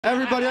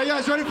Everybody, are you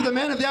guys ready for the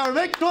man of the hour?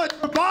 Make noise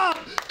for Bob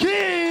Keane!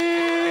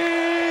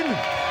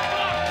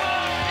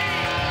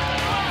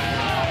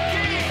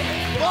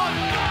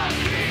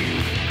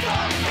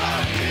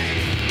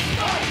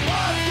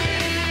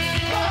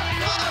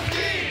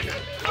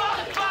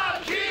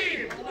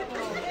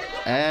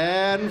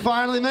 And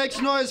finally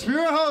makes noise for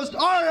your host,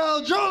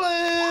 Ariel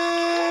Julie!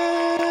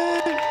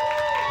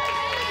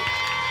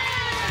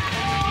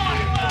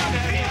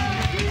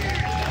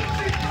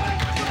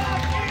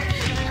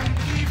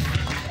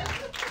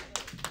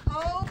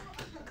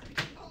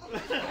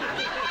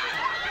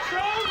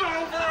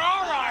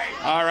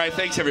 All right,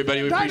 thanks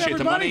everybody. We appreciate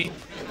the money.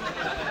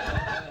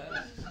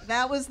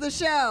 That was the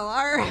show.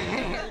 All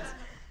right,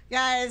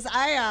 guys,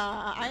 I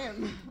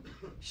am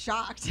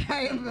shocked.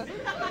 I am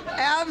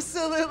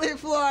absolutely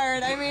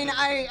floored. I mean,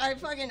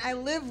 I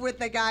live with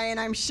the guy, and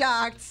I'm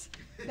shocked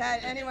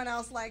that anyone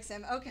else likes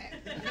him. Okay.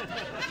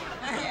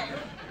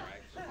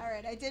 All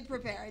right. I did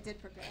prepare. Okay,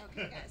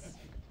 guys.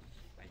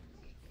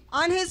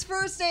 On his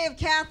first day of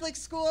Catholic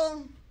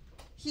school,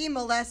 he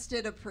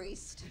molested a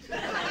priest.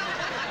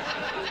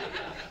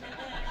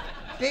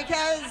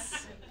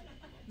 Because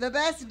the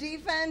best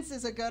defense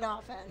is a good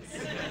offense.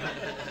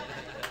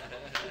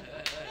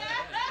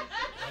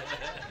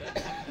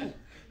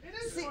 It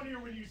is funnier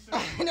when you say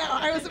it. No,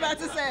 I was about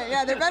to say,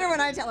 yeah, they're better when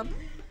I tell them.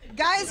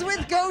 Guys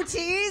with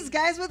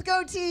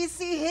goatees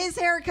see his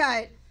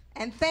haircut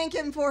and thank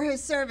him for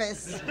his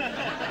service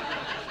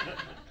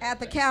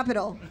at the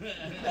Capitol.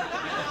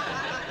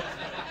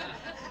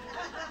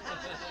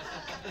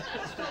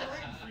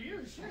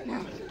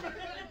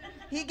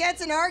 He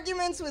gets in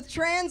arguments with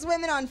trans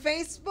women on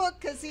Facebook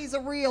because he's a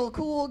real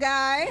cool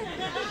guy.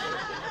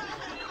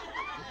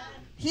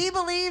 He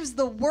believes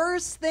the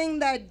worst thing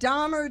that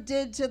Dahmer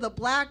did to the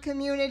black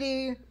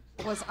community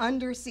was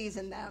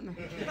underseason them.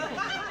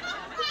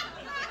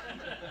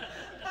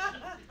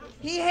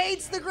 He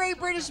hates the Great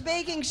British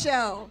Baking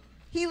Show.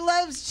 He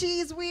loves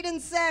cheese, weed,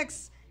 and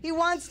sex. He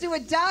wants to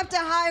adopt a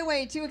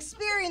highway to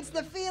experience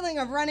the feeling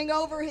of running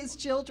over his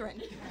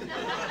children.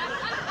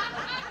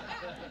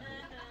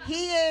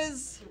 He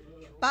is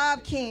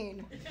Bob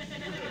Keane.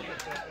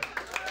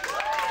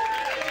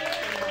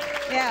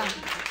 Yeah.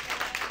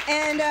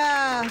 And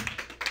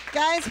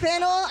guys,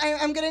 panel,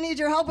 I'm gonna need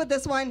your help with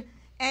this one.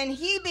 And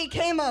he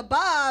became a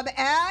Bob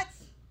at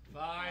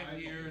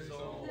 5 years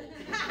old.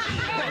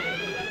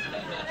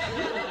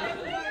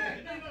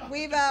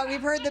 We've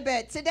heard the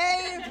bit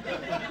today,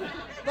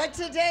 but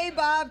today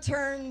Bob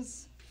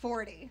turns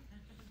 40.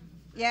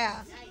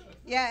 Yeah.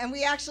 Yeah, and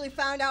we actually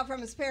found out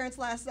from his parents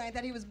last night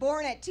that he was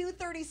born at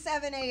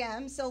 2:37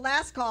 a.m., so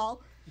last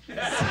call.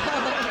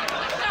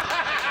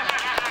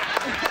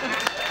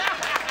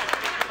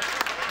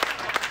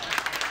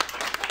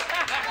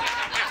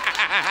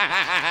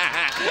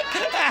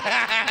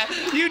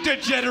 You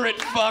degenerate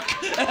fuck.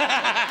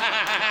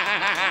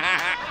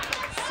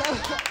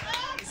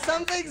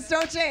 Some things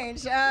don't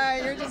change.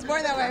 You're just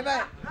born that way,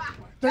 but...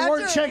 They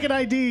weren't checking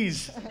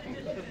IDs.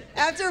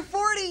 After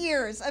 40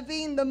 years of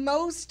being the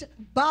most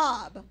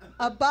Bob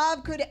a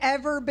Bob could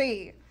ever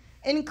be,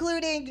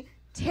 including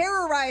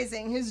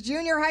terrorizing his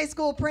junior high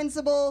school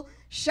principal,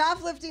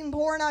 shoplifting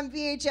porn on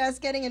VHS,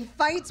 getting in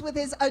fights with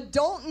his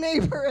adult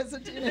neighbor as a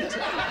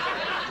teenager,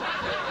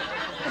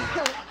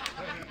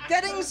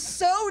 getting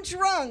so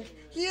drunk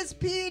he has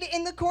peed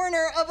in the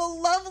corner of a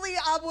lovely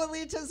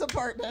abuelita's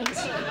apartment.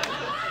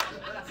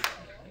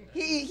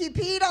 He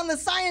peed on the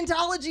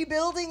Scientology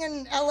building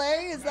in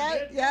LA, is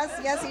that?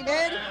 Yes, he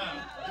did.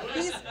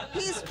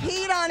 He's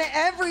peed on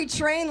every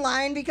train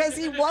line because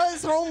he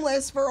was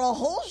homeless for a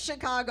whole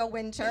Chicago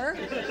winter.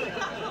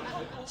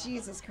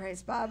 Jesus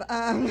Christ, Bob.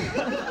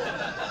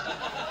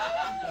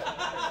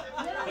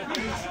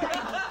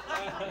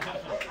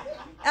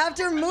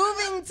 After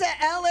moving to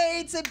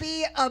LA to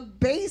be a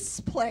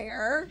bass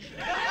player,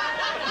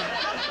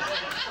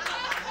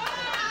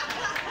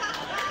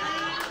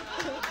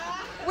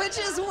 which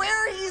is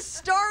where he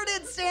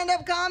started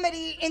stand-up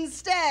comedy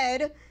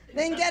instead,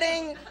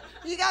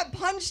 he got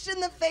punched in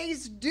the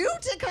face due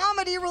to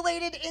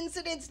comedy-related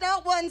incidents,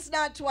 not once,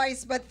 not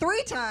twice, but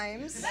 3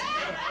 times,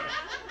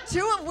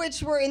 2 of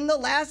which were in the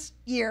last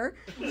year.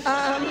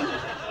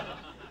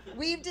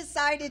 We've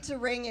decided to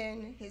ring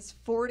in his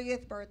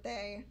 40th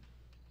birthday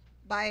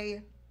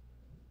by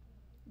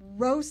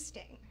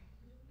roasting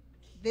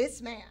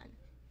this man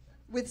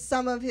with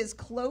some of his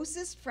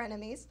closest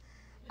frenemies.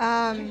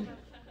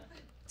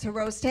 To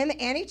roast him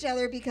and each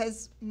other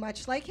because,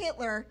 much like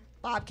Hitler,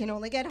 Bob can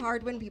only get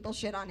hard when people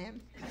shit on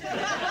him.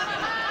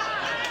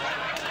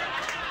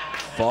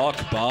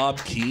 Fuck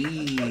Bob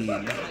Keane.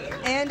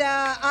 And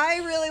I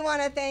really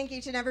want to thank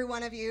each and every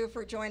one of you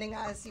for joining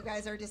us. You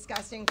guys are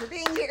disgusting for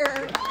being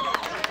here.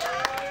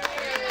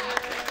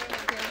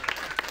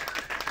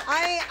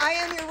 I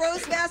am your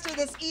roast master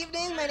this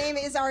evening. My name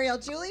is Ariel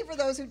Julie. For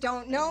those who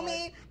don't know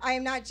me, I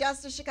am not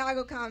just a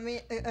Chicago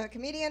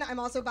comedian. I'm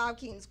also Bob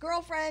Keane's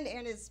girlfriend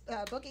and his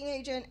booking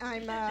agent. I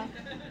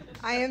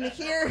am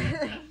here.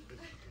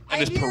 And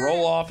his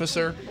parole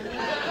officer.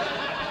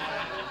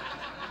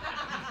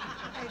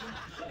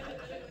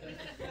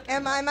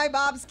 Am I my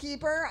Bob's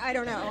keeper? I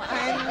don't know.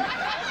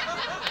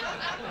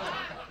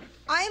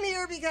 I'm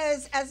here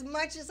because as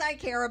much as I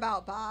care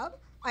about Bob,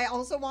 I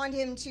also want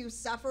him to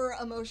suffer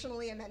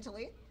emotionally and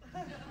mentally.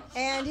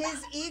 And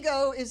his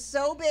ego is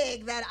so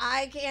big that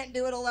I can't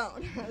do it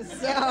alone.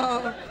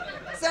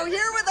 So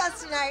here with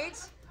us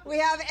tonight, we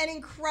have an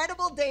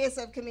incredible dais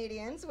of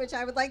comedians, which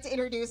I would like to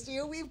introduce to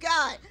you. We've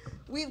got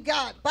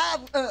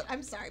Bobby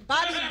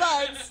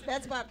Buds.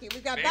 That's Bob Key.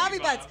 We've got Baby Bobby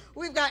Bob. Buds.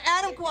 We've got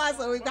Adam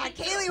Kwaselow. We've got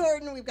Kayley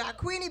Horton. We've got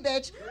Queeny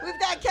Bitch. We've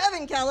got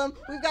Kellam.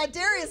 We've got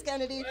Darius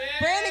Kennedy,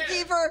 Brandon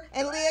Kieffer,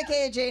 and Leah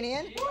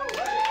Kayajanian.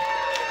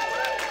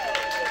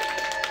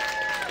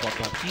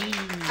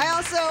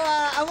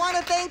 I want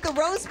to thank the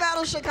Roast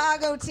Battle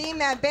Chicago team,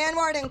 Matt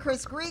Banward and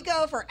Chris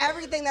Grieco, for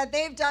everything that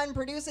they've done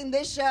producing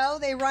this show.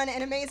 They run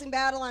an amazing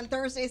battle on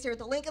Thursdays here at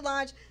the Lincoln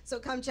Lodge, so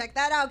come check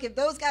that out. Give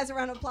those guys a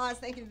round of applause.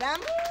 Thank you to them.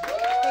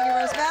 Thank you,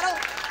 Roast Battle.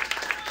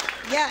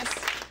 Yes.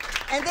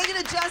 And thank you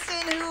to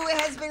Justin, who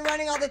has been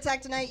running all the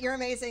tech tonight. You're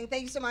amazing.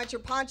 Thank you so much.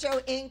 Your poncho,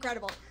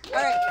 incredible.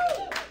 All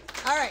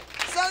right.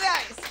 So,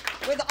 guys,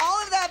 with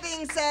all of that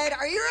being said,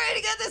 are you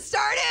ready to get this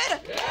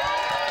started?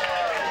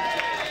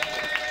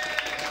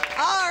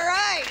 All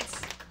right,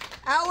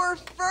 our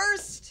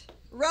first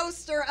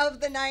roaster of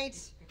the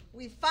night.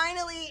 We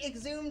finally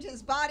exhumed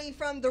his body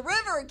from the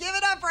river. Give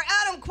it up for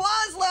Adam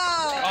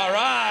Kwaselow.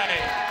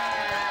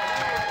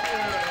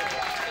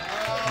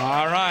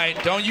 All right.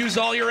 Don't use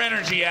all your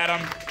energy,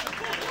 Adam.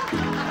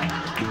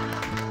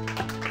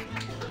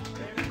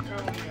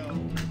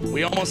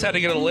 We almost had to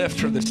get a lift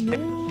for this.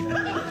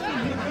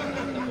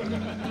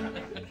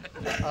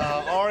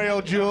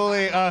 Ariel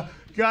Julie.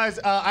 Guys,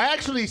 I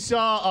actually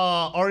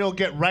saw Ariel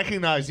get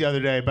recognized the other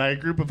day by a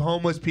group of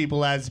homeless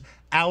people as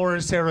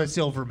our Sarah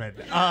Silverman.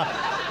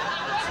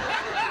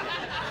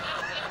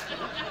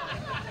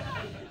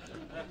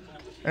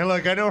 And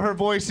look, I know her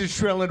voice is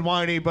shrill and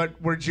whiny, but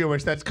we're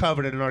Jewish. That's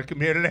coveted in our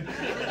community.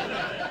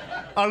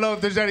 I don't know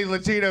if there's any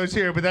Latinos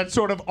here, but that's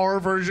sort of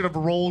our version of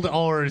rolled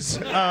R's.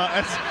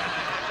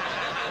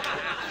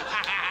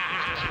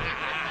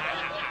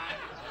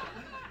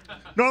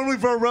 Normally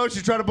for a roast,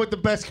 you try to put the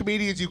best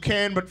comedians you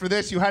can, but for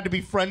this, you had to be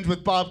friends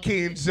with Bob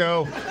Keane,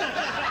 so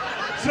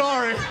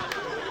sorry.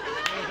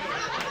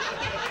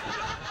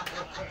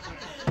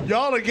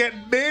 Y'all are getting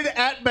mid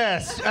at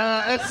best.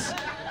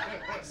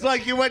 It's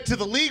like you went to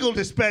the legal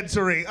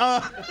dispensary.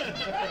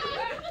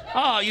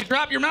 Oh, you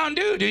dropped your Mountain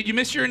Dew, dude. You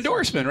missed your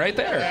endorsement right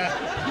there.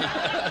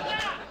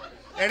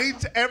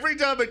 Every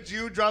time a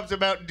Jew drops a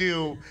Mountain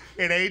Dew,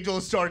 an angel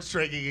starts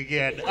drinking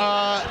again.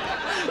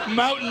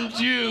 Mountain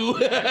Dew.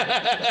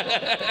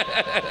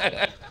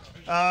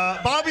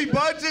 Bobby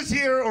Buds is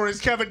here, or as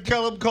Kevin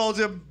Kellam calls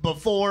him,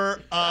 before.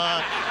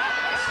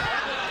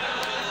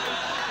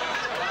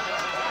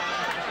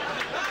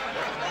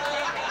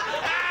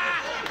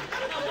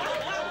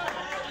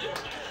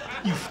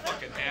 You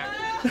fucking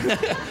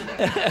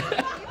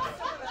hack.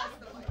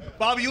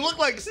 Bobby, you look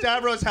like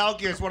Stavros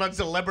Halkias went on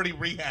Celebrity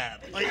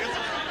Rehab.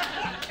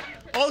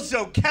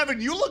 Also,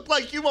 Kevin, you look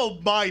like you owe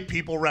my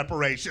people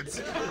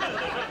reparations.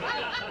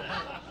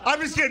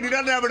 I'm just kidding. He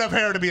doesn't have enough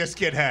hair to be a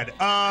skinhead.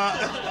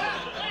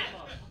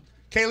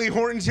 Kayley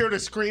Horton's here to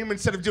scream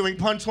instead of doing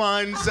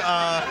punchlines.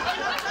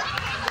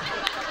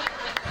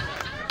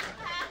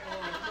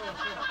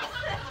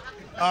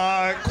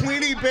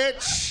 Queeny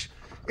Bitch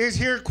is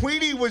here.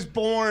 Queeny was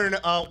born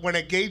when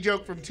a gay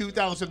joke from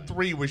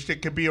 2003 wished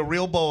it could be a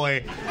real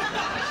boy.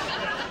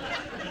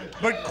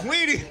 But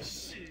Queeny,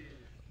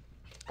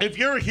 if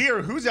you're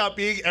here, who's out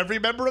being every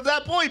member of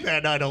that boy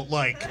band I don't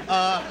like?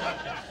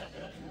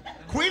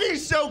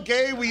 Queenie's so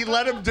gay, we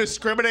let him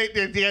discriminate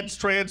against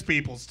trans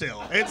people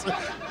still. It's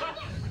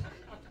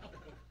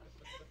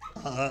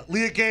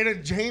Leah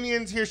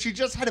Kayajanian's here. She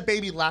just had a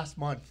baby last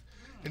month,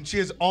 and she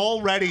is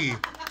already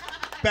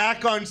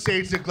back on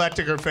stage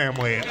neglecting her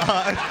family.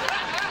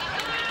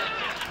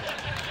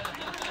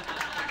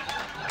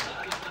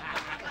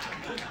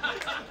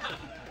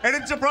 And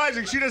it's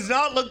surprising. She does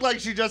not look like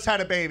she just had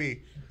a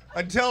baby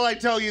until I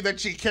tell you that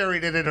she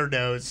carried it in her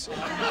nose.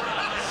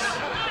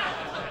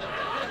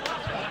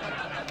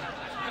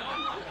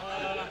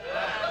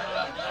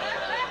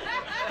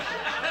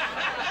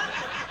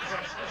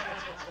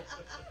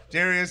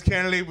 Darius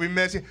Kennedy, we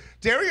miss you.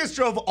 Darius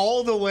drove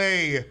all the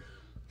way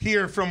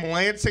here from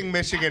Lansing,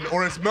 Michigan,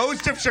 or as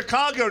most of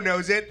Chicago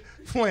knows it,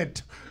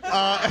 Flint.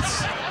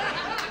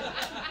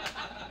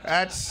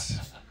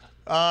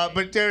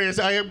 But Darius,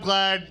 I am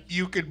glad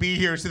you could be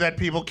here so that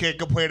people can't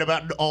complain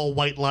about an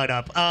all-white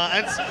lineup.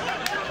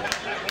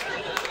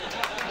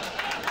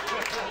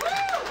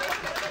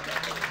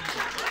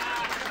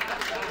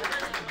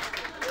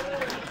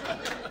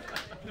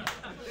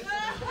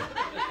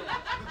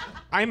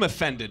 I'm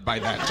offended by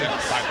that joke,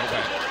 by the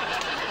way.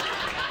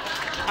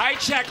 I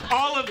check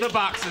all of the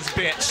boxes,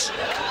 bitch.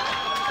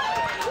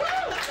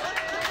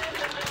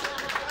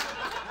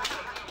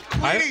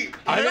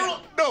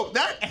 No,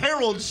 that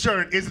Harold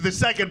shirt is the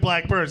second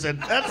black person.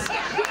 That's.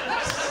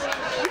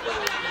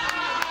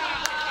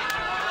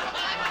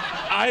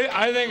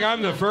 I think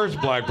I'm the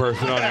first black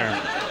person on here.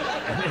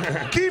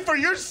 Kieffer,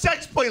 your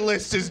sex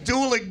playlist is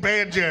dueling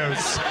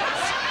banjos.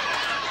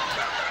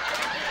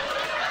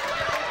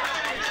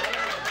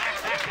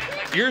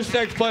 Your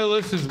sex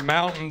playlist is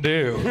Mountain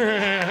Dew.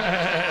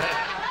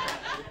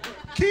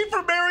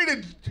 Kieffer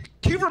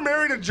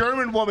married a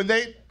German woman.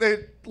 They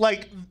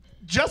like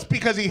just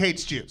because he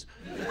hates Jews.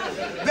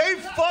 They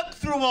fucked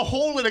through a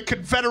hole in a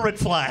Confederate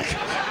flag.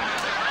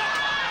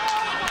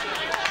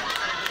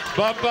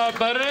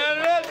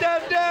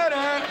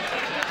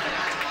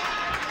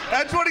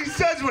 That's what he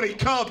says when he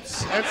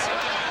comes.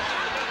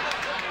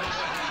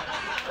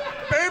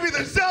 Baby,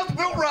 the South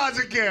will rise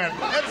again.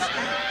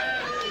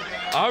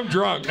 I'm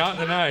drunk, not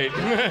tonight.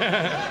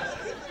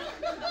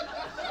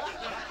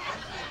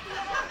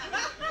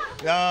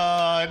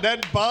 And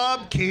then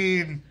Bob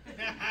Keane.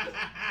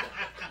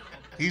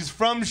 He's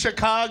from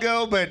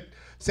Chicago, but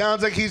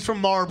sounds like he's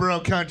from Marlboro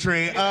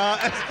country.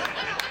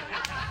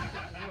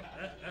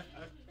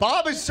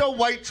 Bob is so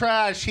white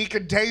trash, he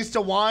could taste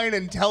a wine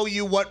and tell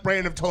you what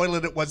brand of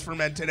toilet it was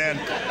fermented in.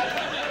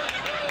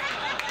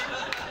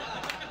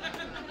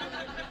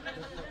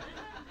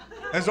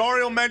 As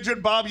Ariel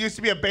mentioned, Bob used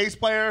to be a bass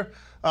player,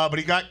 but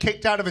he got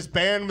kicked out of his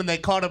band when they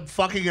caught him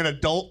fucking an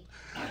adult.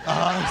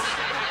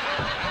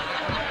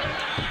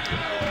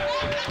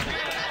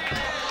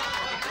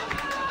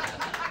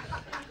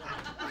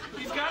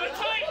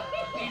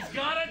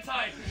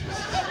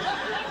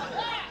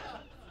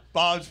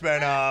 Bob's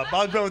been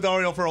with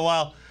Ariel for a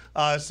while,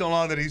 so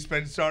long that he's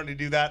been starting to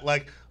do that.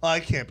 Like,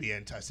 I can't be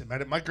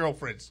anti-Semitic. My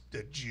girlfriend's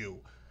a Jew.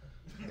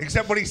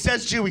 Except when he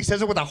says Jew, he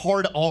says it with a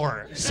hard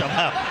R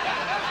somehow.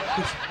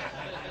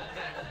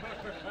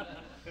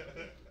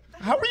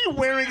 How are you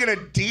wearing an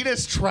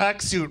Adidas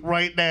tracksuit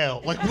right now?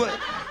 Like, what?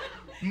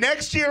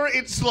 Next year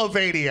it's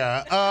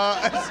Slovenia.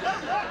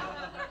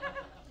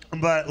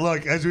 But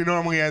look, as we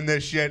normally end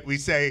this shit, we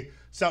say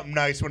something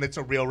nice when it's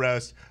a real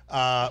roast.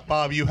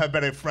 Bob, you have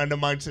been a friend of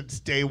mine since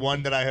day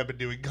one that I have been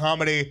doing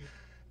comedy,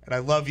 and I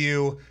love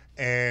you.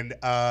 And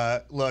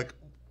look,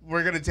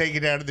 we're gonna take you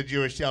down to the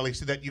Jewish deli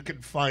so that you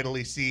can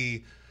finally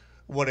see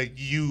what a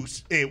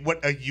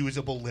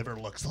usable liver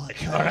looks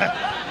like. All right,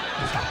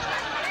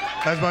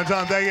 that's my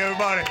time. Thank you,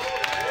 everybody.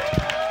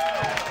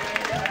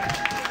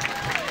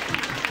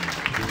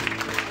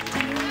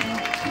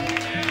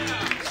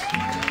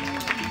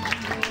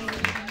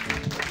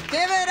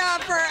 Give it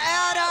up for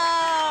Adam.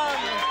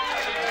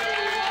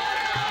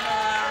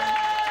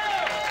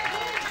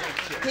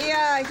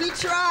 He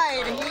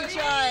tried. He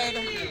tried.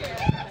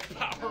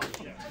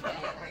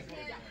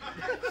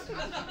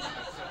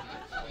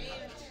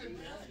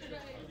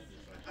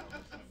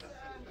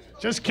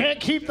 Just can't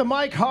keep the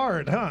mic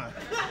hard, huh?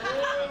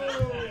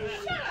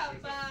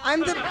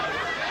 I'm the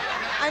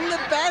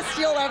best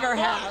you'll ever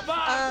have.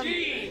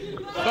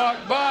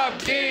 Fuck Bob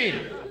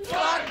Keane.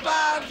 Fuck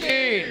Bob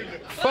Keane.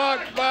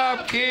 Fuck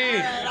Bob Keane.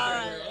 All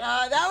right.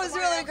 That was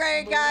really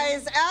great,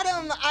 guys.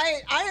 Adam,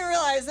 I didn't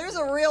realize there's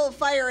a real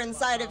fire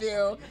inside of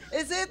you.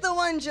 Is it the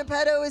one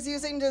Geppetto is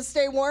using to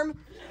stay warm?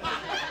 Okay.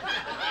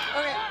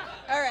 All right,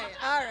 guys.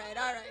 All right,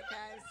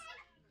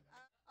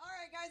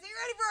 guys, are you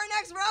ready for our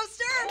next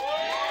roaster?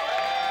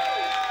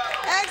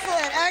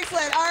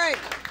 Excellent. All right.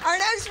 Our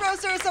next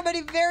roaster is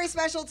somebody very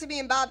special to me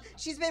and Bob.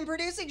 She's been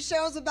producing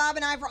shows with Bob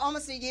and I for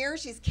almost a year.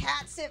 She's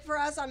cat sit for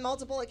us on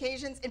multiple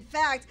occasions. In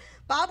fact,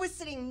 Bob was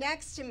sitting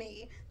next to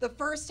me the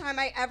first time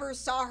I ever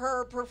saw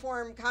her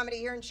perform comedy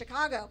here in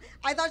Chicago.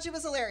 I thought she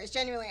was hilarious,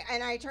 genuinely.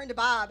 And I turned to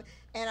Bob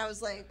and I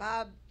was like,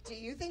 Bob, do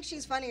you think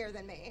she's funnier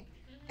than me?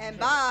 And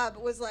Bob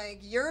was like,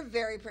 you're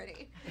very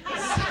pretty. So,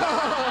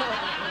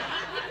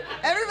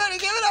 everybody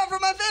give it up for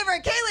my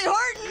favorite, Kayley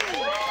Horton.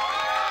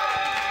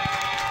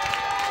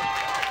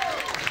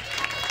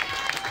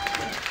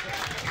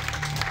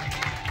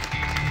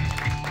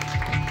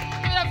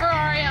 For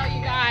Ariel,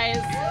 you guys.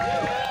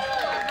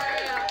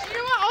 You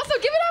know what? Also,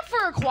 give it up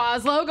for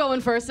kwaselow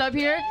going first up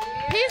here.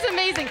 He's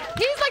amazing.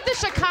 He's like the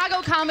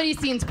Chicago comedy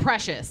scene's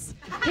Precious.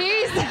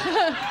 He's like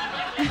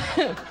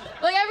every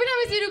time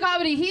I see him do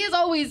comedy, he is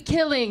always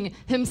killing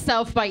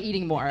himself by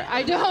eating more.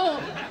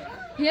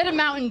 He had a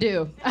Mountain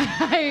Dew.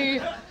 I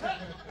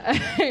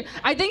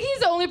think he's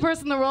the only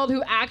person in the world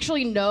who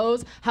actually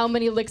knows how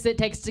many licks it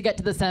takes to get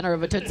to the center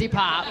of a Tootsie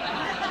Pop.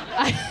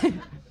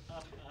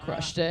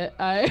 Crushed it.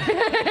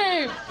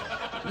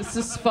 This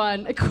is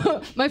fun.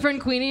 My friend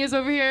Queeny is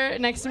over here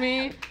next to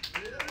me.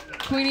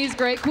 Queenie's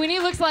great.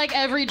 Queeny looks like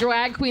every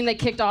drag queen they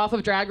kicked off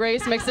of Drag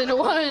Race mixed into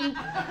one.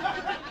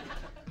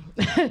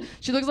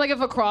 She looks like if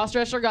a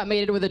crossdresser got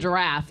mated with a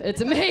giraffe. It's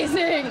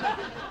amazing.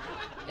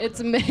 It's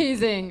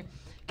amazing.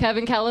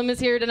 Kellam is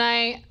here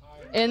tonight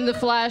in the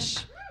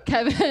flesh.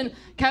 Kevin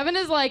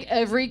is like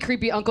every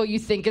creepy uncle you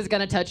think is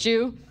gonna touch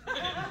you.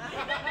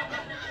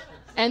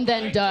 And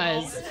then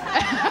does.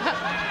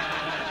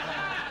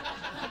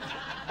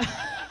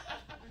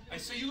 I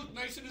say you look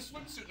nice in a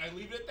swimsuit, and I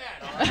leave it at that.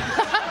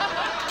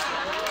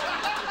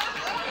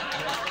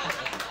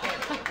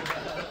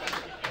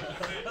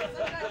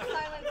 Sometimes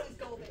silence is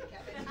golden,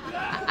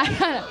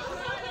 Kevin.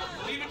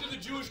 Leave it to the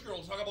Jewish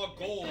girls. Talk about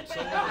gold. So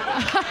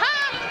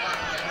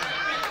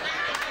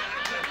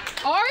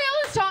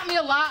has taught me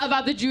a lot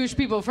about the Jewish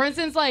people. For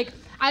instance, like,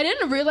 I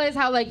didn't realize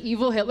how like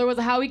evil Hitler was,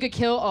 how he could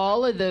kill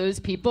all of those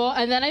people.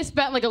 And then I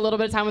spent like a little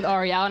bit of time with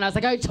Ariel, and I was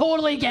like, I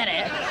totally get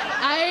it.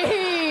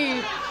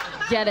 I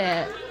get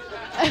it.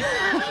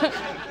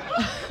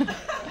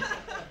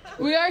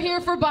 We are here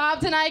for Bob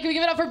tonight. Can we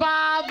give it up for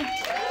Bob?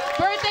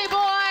 Birthday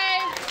boy.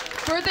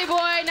 Birthday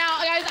boy.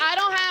 Now, guys, I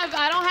don't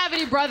have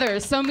any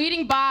brothers, so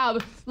meeting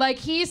Bob, like,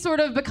 he's sort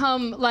of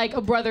become like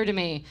a brother to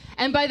me.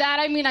 And by that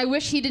I mean I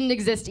wish he didn't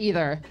exist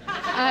either.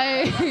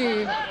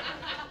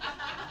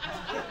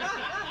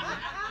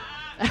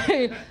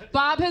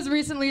 Bob has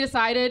recently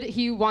decided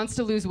he wants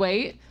to lose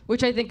weight,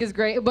 which I think is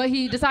great, but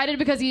he decided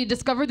because he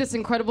discovered this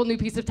incredible new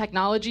piece of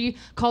technology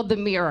called the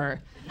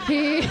mirror.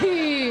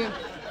 He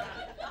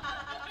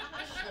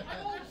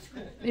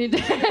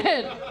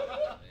did.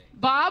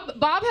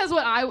 Bob has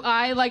what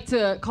I like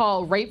to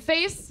call rape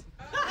face.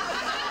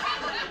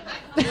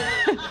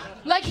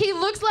 Like, he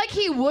looks like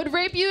he would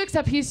rape you,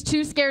 except he's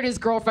too scared his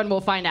girlfriend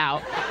will find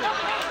out.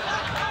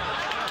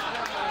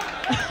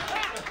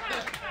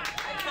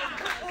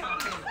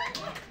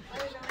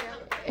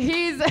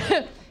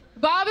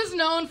 Bob is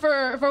known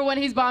for when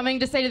he's bombing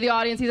to say to the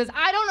audience, he says,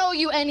 I don't owe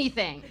you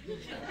anything.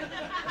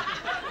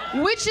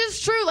 Which is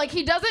true, like,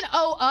 he doesn't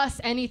owe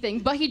us anything,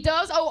 but he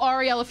does owe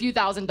Ariel a few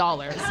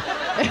 $1,000s.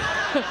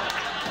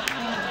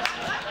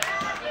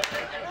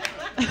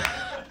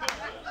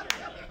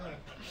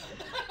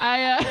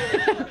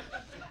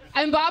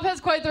 And Bob has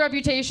quite the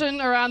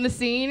reputation around the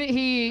scene.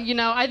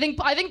 I think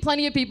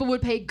plenty of people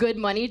would pay good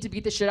money to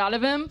beat the shit out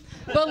of him,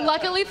 but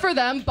luckily for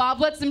them, Bob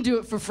lets them do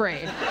it for free.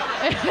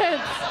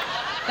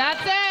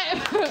 That's it.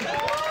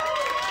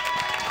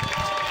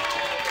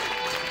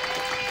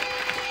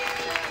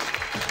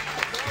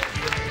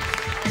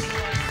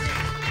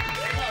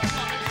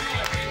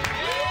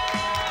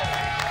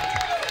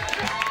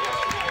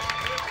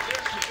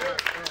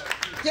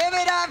 Give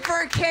it up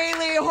for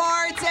Kayley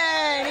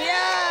Horton.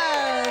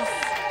 Yes.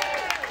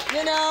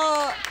 You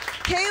know,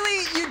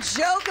 Kayley, you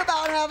joke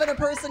about having a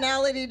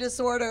personality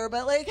disorder,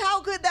 but like,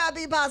 how could that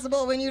be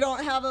possible when you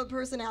don't have a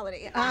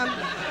personality?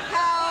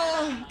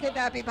 How could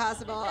that be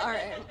possible? All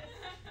right.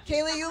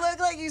 Kayley, you look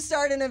like you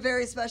starred in a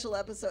very special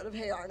episode of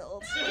Hey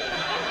Arnold.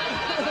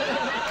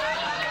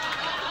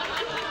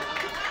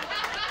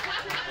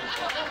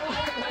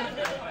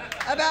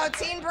 About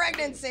teen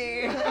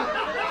pregnancy.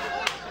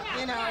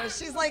 You know,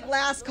 she's like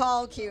last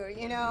call cute,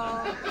 you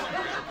know?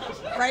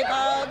 Right,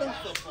 Bob?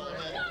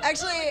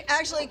 Actually,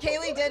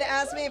 Kayley did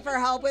ask me for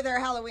help with her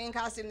Halloween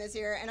costume this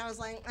year, and I was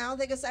like, I don't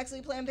think a sexy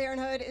Planned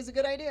Parenthood is a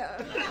good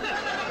idea.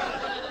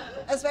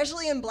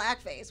 Especially in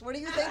blackface. What are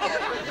you thinking?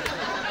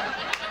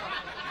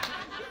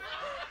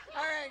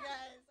 All right,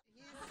 guys.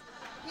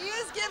 He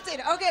is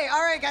gifted. Okay,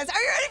 all right, guys. Are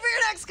you ready for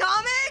your next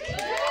comic?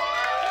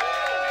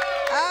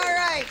 All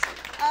right.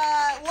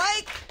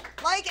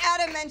 Like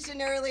Adam mentioned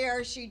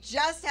earlier, she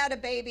just had a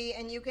baby,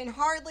 and you can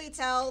hardly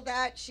tell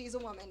that she's a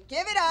woman.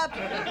 Give it up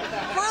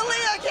for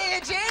Leah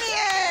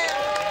Kayajanian!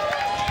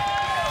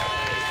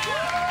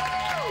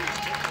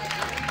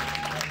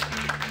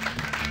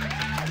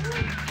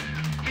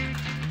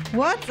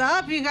 What's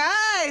up, you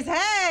guys?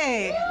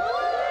 Hey!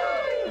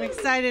 I'm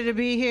excited to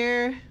be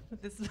here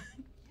with this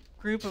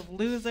group of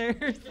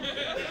losers.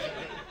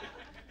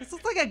 This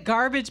looks like a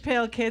Garbage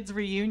Pail Kids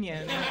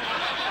reunion.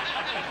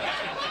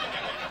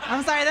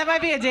 I'm sorry, that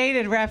might be a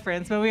dated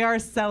reference, but we are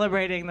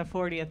celebrating the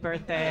 40th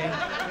birthday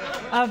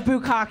of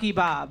Bukkake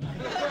Bob.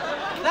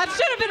 That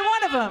should have been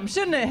one of them,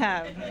 shouldn't it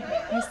have?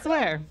 I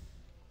swear.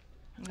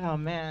 Oh,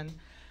 man.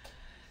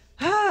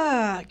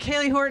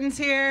 Kayley Horton's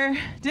here.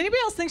 Did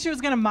anybody else think she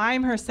was going to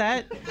mime her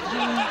set? What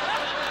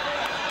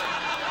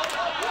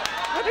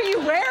are you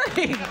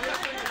wearing?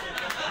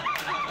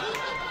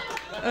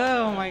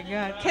 Oh, my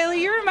God. Kayley,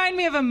 you remind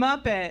me of a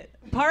Muppet.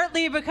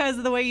 Partly because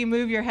of the way you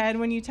move your head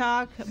when you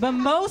talk, but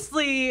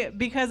mostly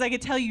because I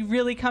could tell you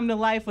really come to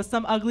life with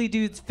some ugly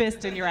dude's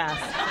fist in your ass.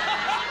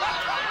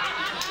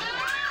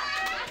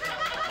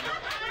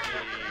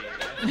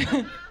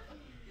 I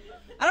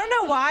don't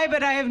know why,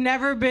 but I have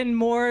never been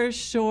more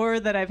sure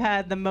that I've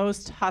had the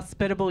most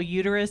hospitable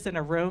uterus in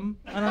a room.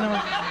 I don't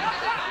know.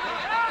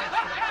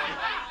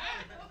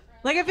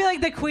 Like, I feel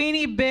like the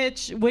Queeny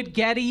Bitch would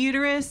get a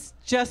uterus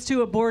just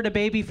to abort a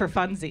baby for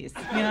funsies,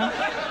 you know?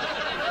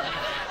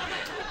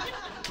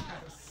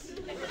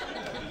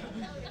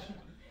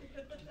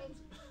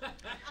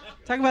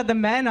 Talk about the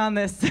men on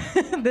this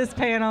this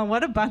panel.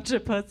 What a bunch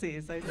of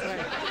pussies, I swear.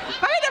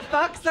 If I had to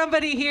fuck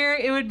somebody here,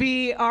 it would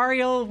be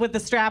Ariel with the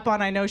strap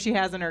on I know she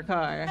has in her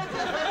car.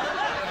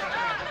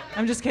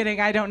 I'm just kidding.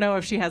 I don't know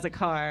if she has a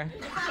car.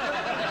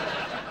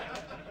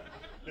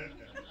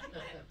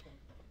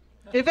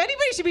 If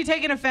anybody should be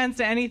taking offense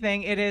to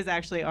anything, it is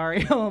actually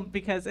Ariel,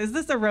 because is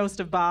this a roast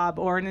of Bob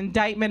or an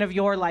indictment of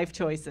your life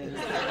choices?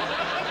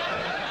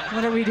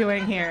 What are we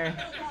doing here?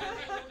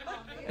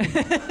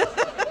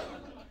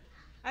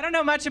 I don't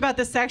know much about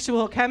the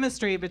sexual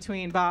chemistry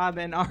between Bob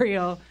and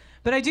Ariel,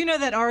 but I do know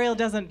that Ariel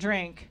doesn't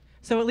drink,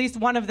 so at least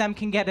one of them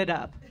can get it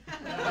up.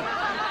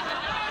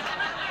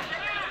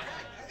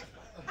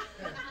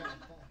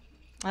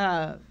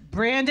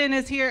 Brandon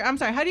is here. I'm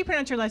sorry, how do you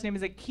pronounce your last name?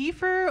 Is it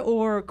Kieffer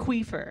or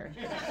Queeffer?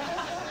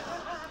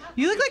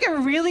 You look like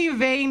a really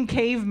vain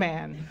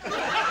caveman.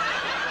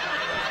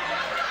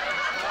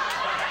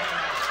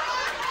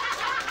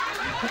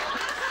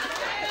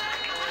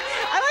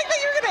 I like that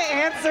you're gonna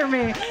answer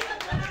me.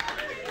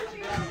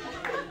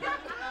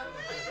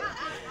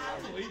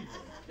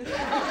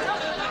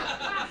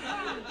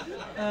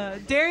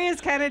 Darius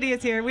Kennedy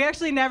is here. We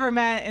actually never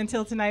met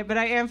until tonight, but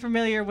I am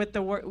familiar with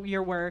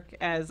your work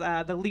as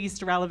the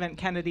least relevant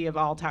Kennedy of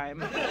all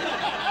time.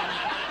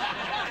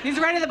 He's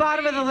right at the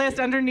bottom of the list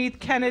underneath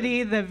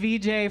Kennedy, the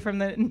VJ from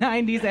the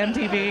 90s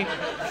MTV.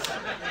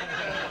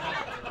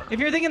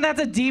 If you're thinking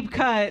that's a deep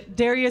cut,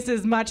 Darius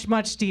is much,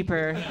 much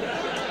deeper.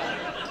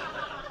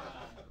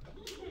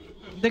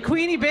 The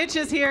Queeny Bitch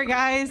is here,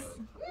 guys.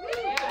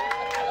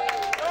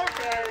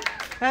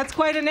 That's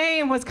quite a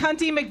name. Was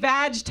Cunty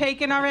McVag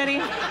taken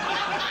already?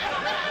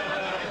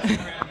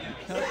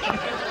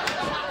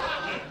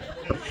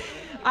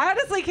 I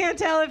honestly can't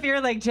tell if you're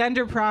like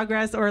gender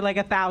progress or like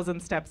 1,000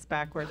 steps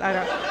backwards.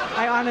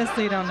 I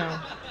honestly don't know.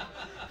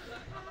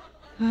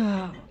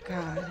 Oh,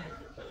 God.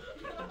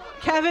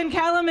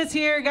 Kellam is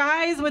here,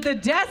 guys, with the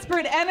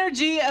desperate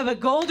energy of a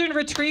golden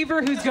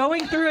retriever who's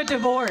going through a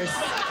divorce.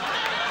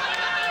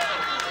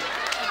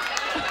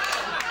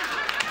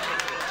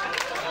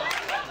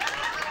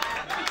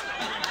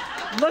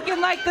 Looking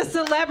like the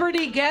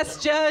celebrity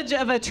guest judge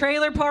of a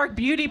trailer park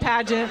beauty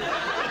pageant.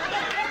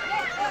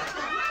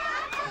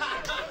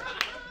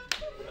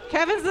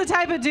 Kevin's the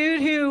type of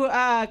dude who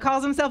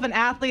calls himself an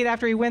athlete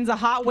after he wins a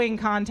hot wing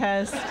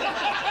contest.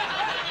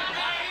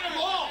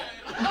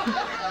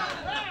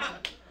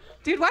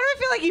 Dude, why do I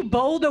feel like you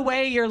bowled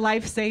away your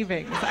life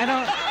savings? I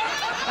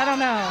don't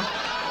know.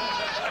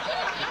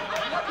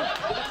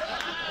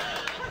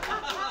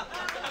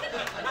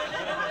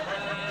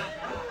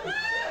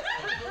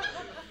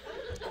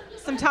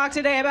 Some talk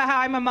today about how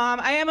I'm a mom.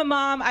 I am a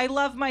mom. I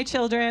love my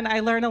children. I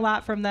learn a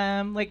lot from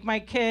them. Like my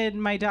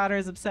daughter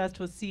is obsessed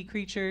with sea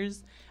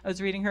creatures. I was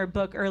reading her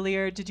book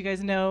earlier. Did you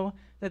guys know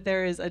that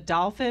there is a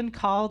dolphin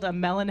called a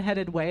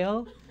melon-headed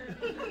whale?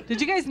 Did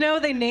you guys know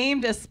they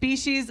named a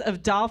species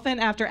of dolphin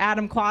after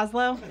Adam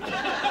Kwaslow?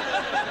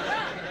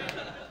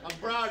 I'm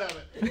proud of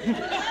it.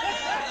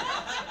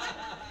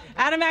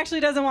 Adam actually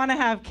doesn't want to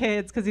have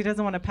kids because he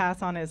doesn't want to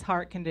pass on his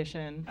heart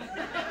condition.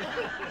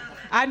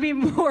 I'd be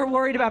more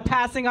worried about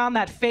passing on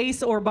that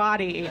face or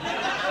body if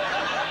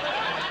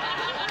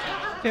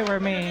it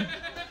were me.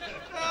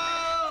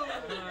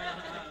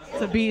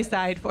 It's a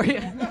B-side for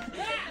you.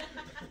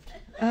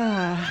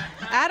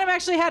 Adam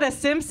actually had a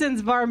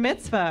Simpsons bar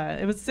mitzvah.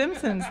 It was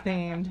Simpsons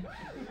themed.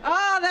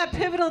 Oh, that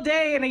pivotal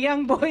day in a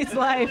young boy's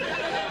life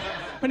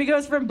when he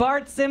goes from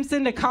Bart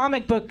Simpson to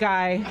comic book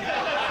guy.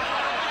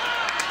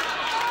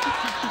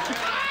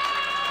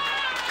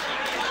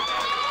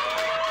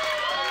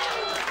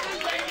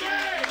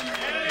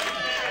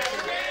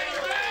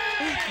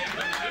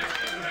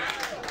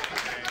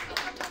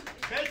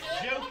 Best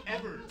joke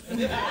ever.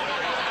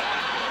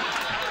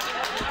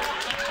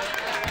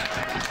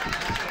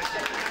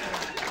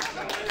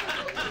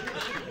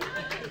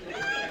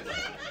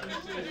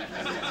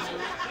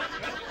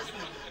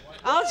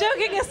 All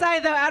joking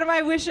aside, though, Adam,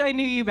 I wish I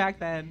knew you back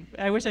then.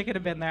 I wish I could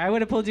have been there. I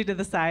would have pulled you to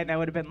the side, and I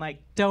would have been like,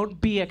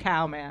 don't be a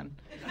cow, man.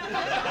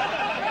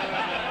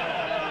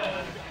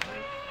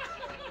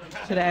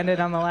 Should have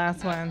ended on the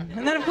last one.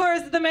 And then, of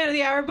course, the man of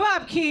the hour,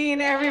 Bob Keane,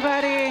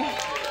 everybody.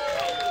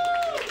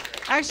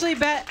 Actually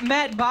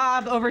met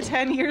Bob over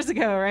 10 years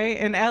ago, right,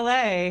 in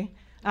LA.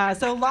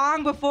 So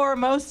long before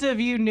most of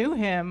you knew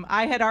him,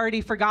 I had already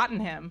forgotten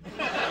him.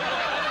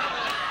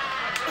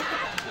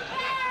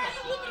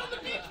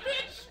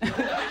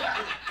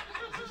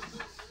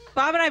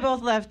 Bob and I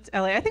both left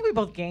LA. I think we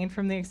both gained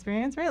from the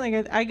experience, right?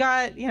 Like I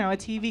got, a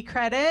TV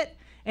credit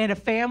and a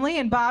family,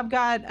 and Bob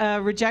got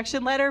a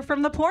rejection letter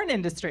from the porn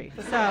industry.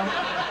 So,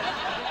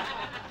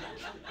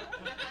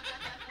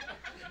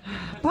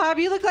 Bob,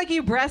 you look like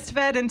you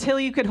breastfed until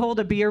you could hold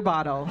a beer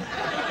bottle.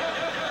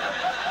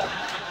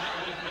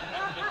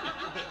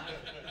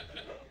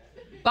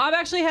 Bob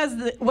actually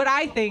has what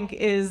I think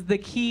is the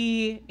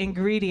key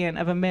ingredient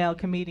of a male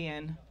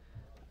comedian.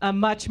 A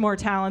much more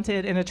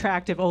talented and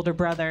attractive older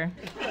brother.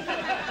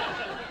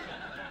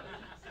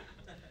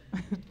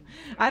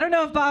 I don't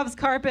know if Bob's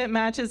carpet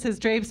matches his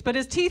drapes, but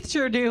his teeth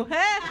sure do.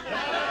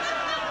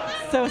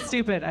 So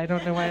stupid. I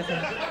don't know why I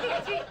said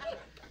that.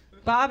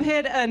 Bob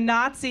hit a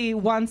Nazi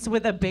once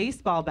with a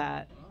baseball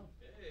bat.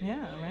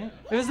 Yeah, right?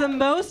 It was the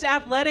most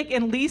athletic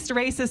and least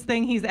racist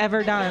thing he's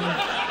ever done.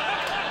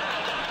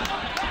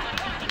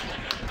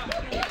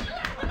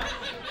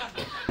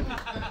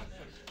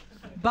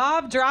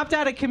 Bob dropped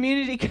out of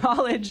community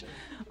college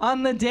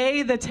on the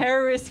day the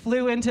terrorists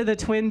flew into the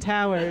Twin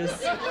Towers.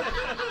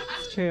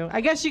 It's true. I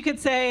guess you could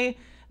say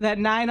that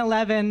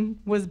 9/11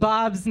 was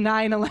Bob's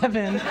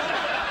 9/11.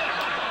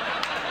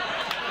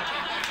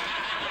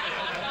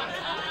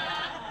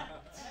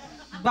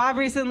 Bob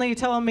recently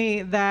told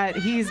me that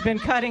he's been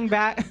cutting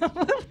back.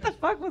 What the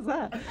fuck was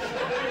that?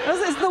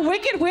 Is the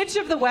Wicked Witch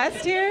of the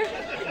West here?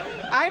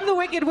 I'm the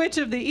Wicked Witch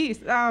of the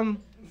East.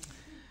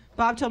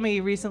 Bob told me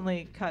he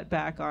recently cut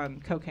back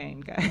on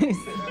cocaine, guys.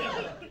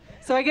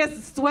 So I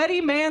guess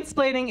sweaty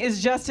mansplaining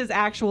is just his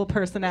actual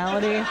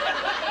personality.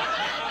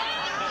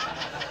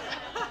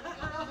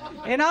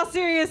 In all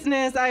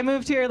seriousness, I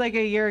moved here like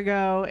a year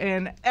ago,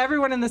 and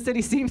everyone in the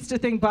city seems to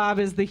think Bob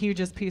is the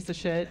hugest piece of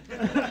shit.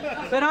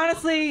 But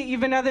honestly,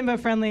 you've been nothing but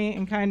friendly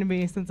and kind to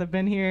me since I've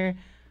been here.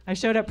 I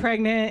showed up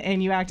pregnant,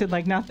 and you acted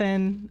like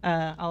nothing.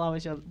 I'll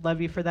always love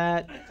you for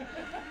that.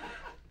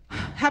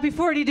 Happy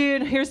 40,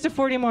 dude. Here's to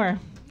 40 more.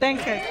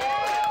 Thanks, guys.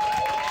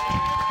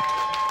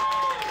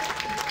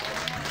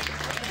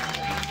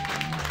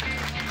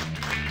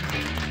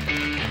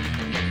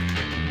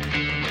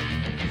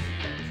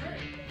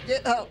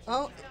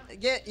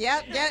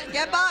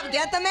 Get Bob,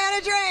 get the man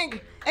a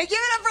drink. And give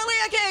it up for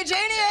Leah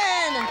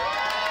Kayajanian.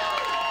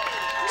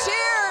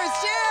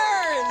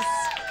 Cheers.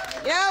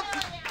 Yep.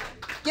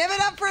 Give it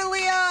up for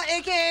Leah,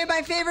 aka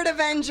my favorite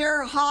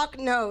Avenger, Hawk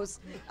Nose.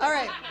 All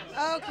right. Okay.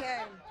 All right,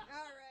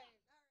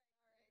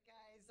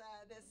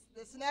 guys.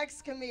 This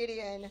next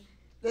comedian.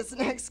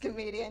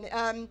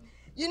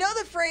 You know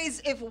the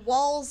phrase "if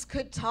walls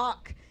could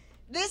talk."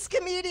 This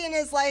comedian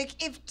is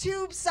like, if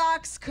tube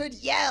socks could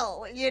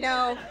yell, you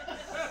know?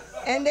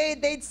 And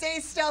they'd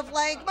say stuff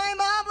like, my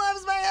mom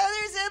loves my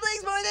other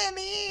siblings more than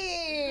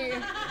me.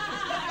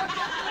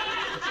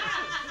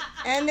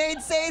 And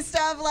they'd say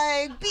stuff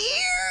like,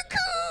 beer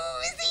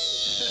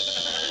koozie.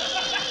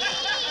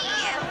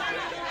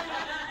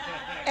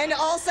 And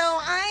also,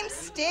 I'm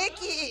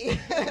sticky.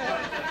 Give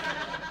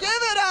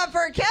it up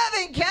for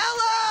Kevin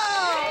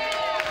Kellam.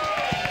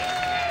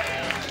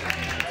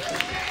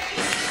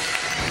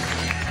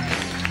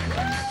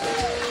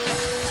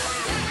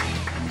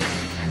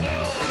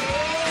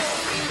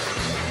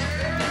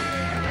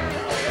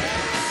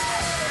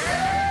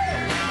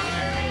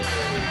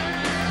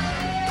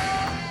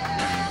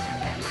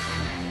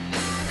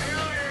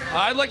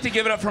 I'd like to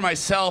give it up for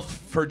myself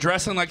for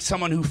dressing like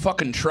someone who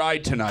fucking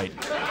tried tonight.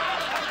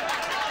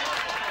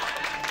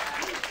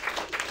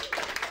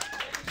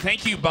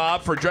 Thank you,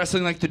 Bob, for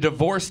dressing like the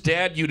divorced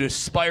dad you'd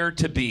aspire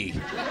to be.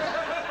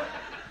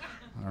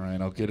 All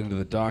right, I'll get into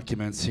the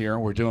documents here.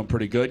 We're doing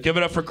pretty good. Give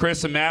it up for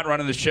Chris and Matt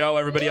running the show.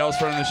 Everybody else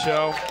running the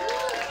show.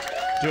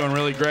 Doing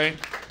really great.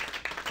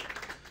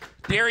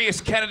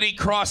 Darius Kennedy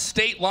crossed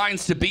state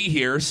lines to be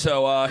here,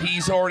 so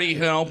he's already,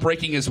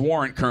 breaking his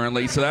warrant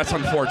currently, so that's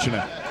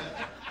unfortunate.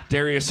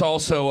 Darius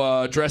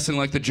also dressing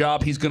like the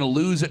job he's going to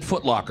lose at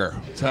Foot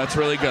Locker, so that's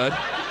really good.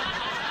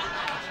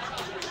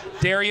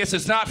 Darius,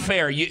 it's not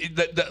fair.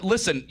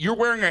 Listen, you're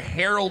wearing a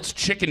Harold's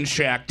Chicken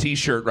Shack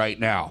t-shirt right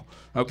now,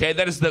 okay?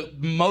 That is the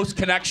most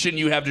connection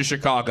you have to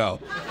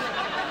Chicago.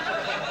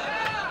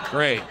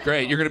 Great.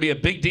 You're going to be a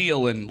big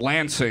deal in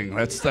Lansing.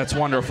 That's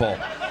wonderful.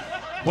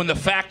 When the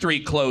factory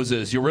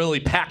closes, you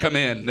really pack them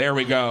in. There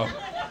we go.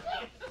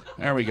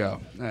 Yeah,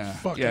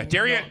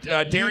 Darius.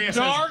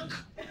 Narc.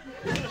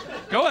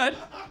 Go ahead.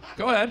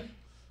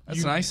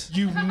 That's nice.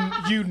 You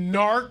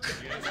narc.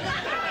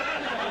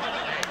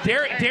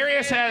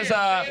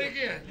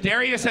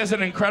 Darius has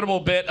an incredible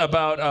bit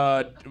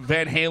about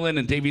Van Halen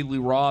and David Lee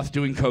Roth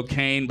doing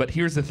cocaine. But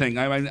here's the thing.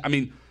 I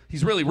mean,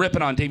 he's really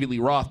ripping on David Lee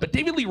Roth. But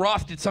David Lee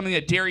Roth did something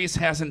that Darius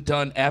hasn't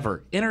done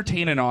ever: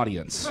 entertain an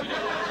audience.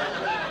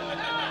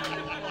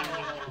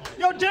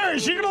 Yo,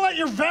 Darius, you gonna let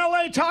your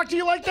valet talk to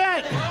you like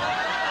that?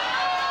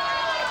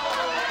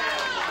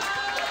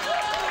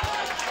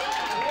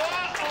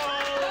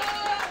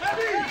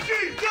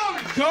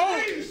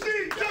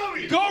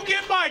 Go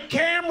get my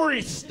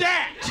Camry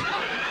stacked.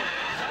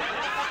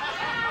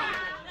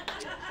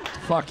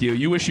 Fuck you.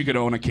 You wish you could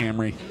own a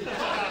Camry.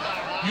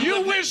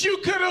 You wish you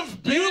could have.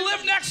 You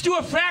live next to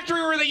a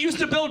factory where they used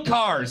to build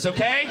cars,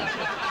 okay?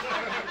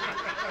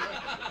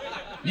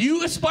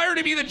 You aspire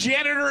to be the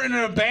janitor in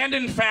an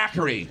abandoned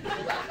factory.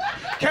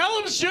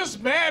 Kellam's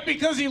just mad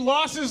because he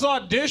lost his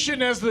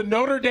audition as the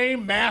Notre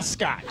Dame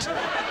mascot.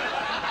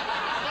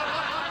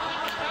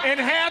 And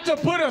had to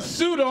put a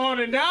suit on,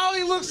 and now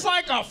he looks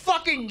like a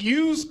fucking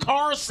used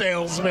car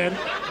salesman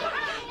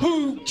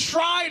who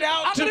tried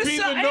out to be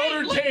the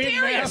Notre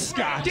Dame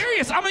mascot.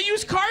 Darius, I'm a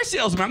used car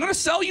salesman. I'm going to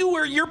sell you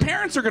where your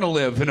parents are going to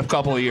live in a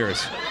couple of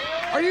years.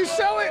 Are you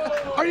selling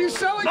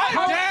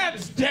My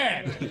dad's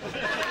dead.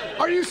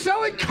 Are you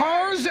selling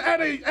cars at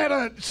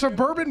a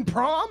suburban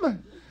prom? Got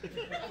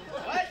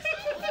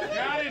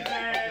it,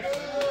 man.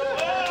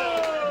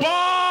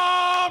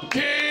 Bob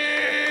King.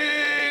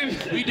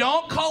 We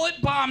don't call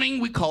it bombing,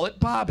 we call it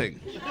bobbing.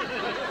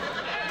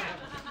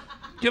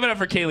 Give it up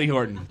for Kayley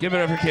Horton.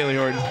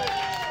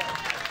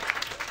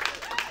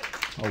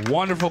 A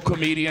wonderful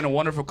comedian.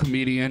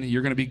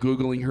 You're going to be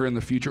Googling her in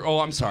the future. Oh,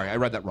 I'm sorry. I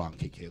read that wrong,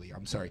 Kaylee.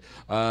 I'm sorry.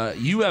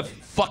 You have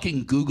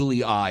fucking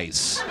googly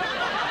eyes.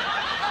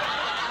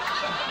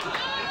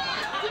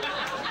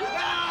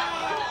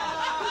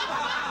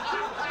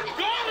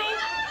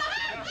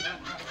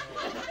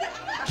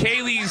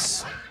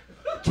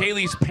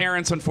 Kayley's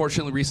parents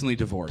unfortunately recently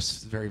divorced.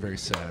 It's very, very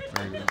sad.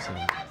 Very, very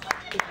sad.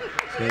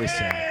 Very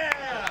sad.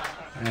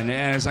 And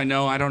as I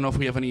don't know if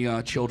we have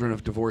any children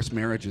of divorced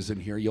marriages in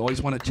here. You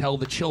always want to tell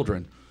the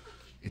children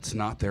it's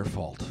not their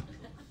fault.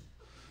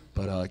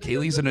 But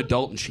Kayley's an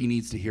adult and she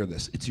needs to hear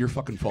this. It's your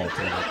fucking fault,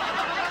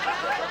 Kayley.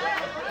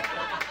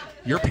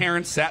 Your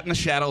parents sat in the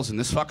shadows in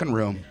this fucking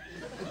room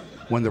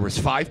when there was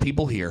 5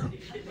 people here.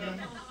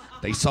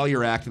 They saw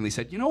your act and they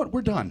said, you know what,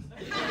 we're done.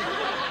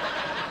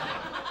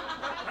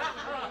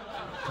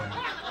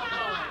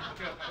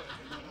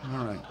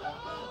 All right.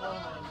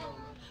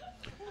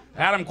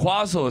 Adam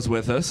Kwaselow is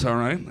with us, all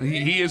right?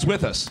 He is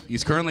with us.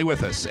 He's currently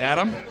with us.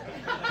 Adam,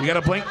 you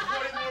gotta blink.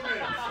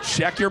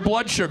 Check your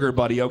blood sugar,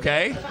 buddy,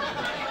 okay?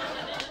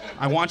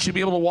 I want you to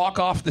be able to walk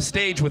off the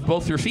stage with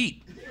both your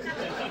feet.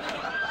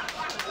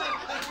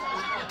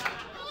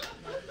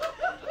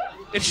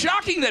 It's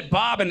shocking that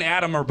Bob and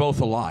Adam are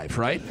both alive,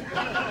 right? There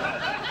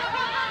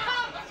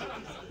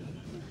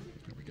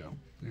we go.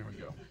 There we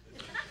go.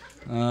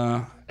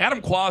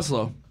 Adam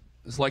Kwaselow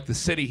is like the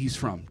city he's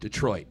from,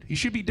 Detroit. He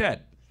should be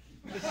dead.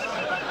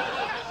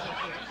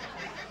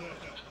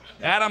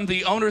 Adam,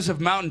 the owners of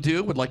Mountain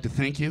Dew would like to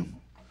thank you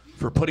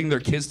for putting their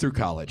kids through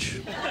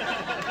college.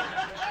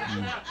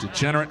 You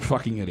degenerate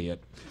fucking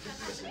idiot.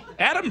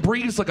 Adam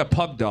breathes like a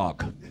pug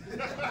dog.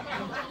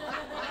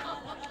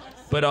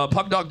 But a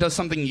pug dog does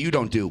something you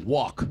don't do,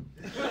 walk.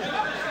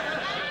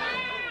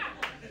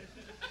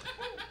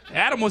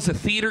 Adam was a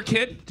theater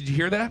kid. Did you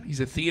hear that?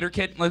 He's a theater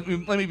kid. Let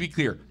me be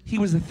clear. He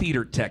was a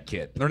theater tech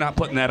kid. They're not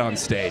putting that on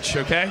stage,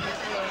 okay?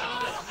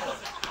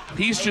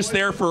 He's just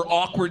there for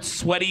awkward,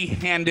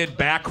 sweaty-handed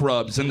back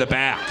rubs in the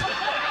back.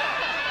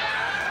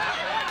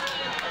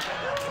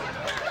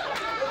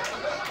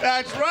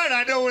 That's right,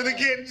 I know where the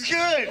getting's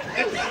good.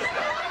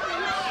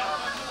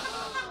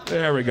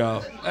 There we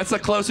go. That's the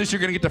closest you're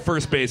going to get to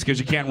first base because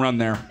you can't run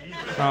there.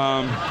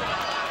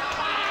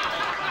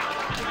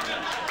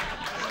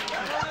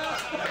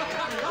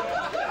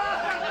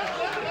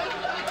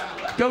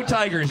 Go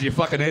Tigers, you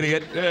fucking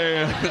idiot.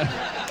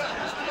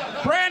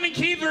 Brandon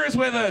Kieffer is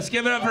with us.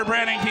 Give it up for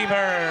Brandon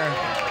Kieffer.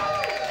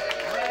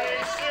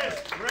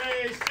 Racist,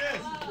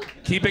 racist.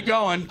 Keep it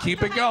going.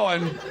 Keep it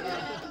going.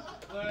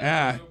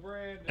 Yeah.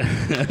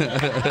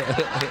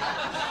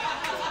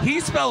 He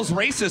spells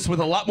racist with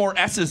a lot more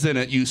S's in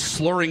it, you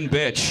slurring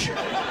bitch.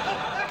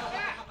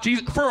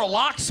 Jeez, for a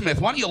locksmith,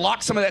 why don't you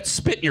lock some of that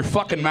spit in your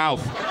fucking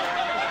mouth?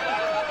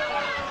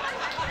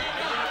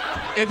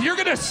 If you're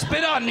gonna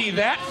spit on me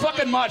that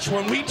fucking much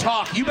when we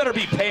talk, you better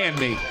be paying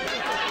me.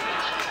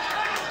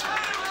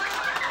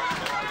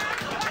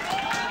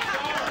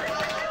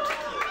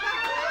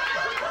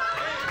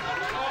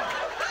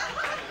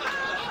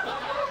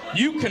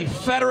 You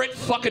Confederate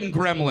fucking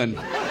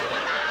gremlin.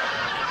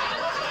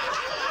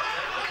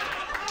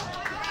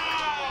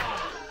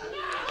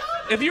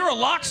 If you're a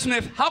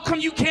locksmith, how come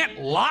you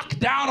can't lock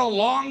down a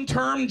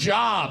long-term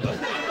job?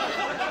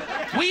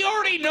 We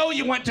already know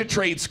you went to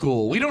trade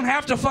school. We don't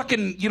have to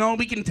fucking,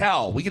 we can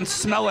tell. We can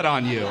smell it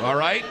on you, all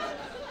right?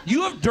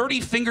 You have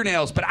dirty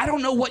fingernails, but I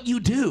don't know what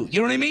you do. You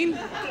know what I mean?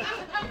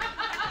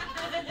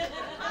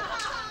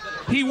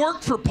 He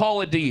worked for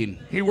Paula Deen.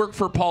 He worked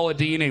for Paula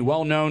Deen, a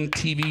well-known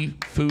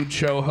TV food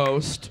show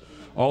host,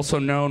 also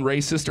known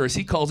racist, or as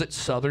he calls it,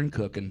 Southern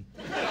cooking.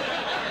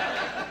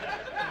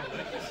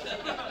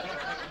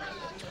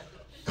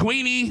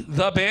 Queeny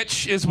the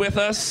Bitch is with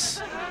us.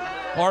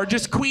 Or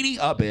just Queeny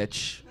a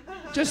Bitch.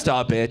 Just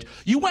a bitch.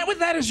 You went with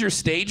that as your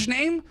stage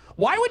name?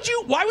 Why would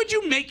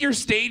you make your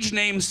stage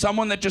name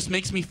someone that just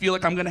makes me feel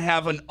like I'm gonna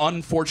have an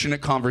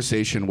unfortunate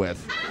conversation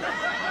with?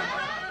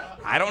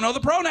 I don't know the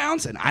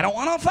pronouns, and I don't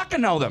want to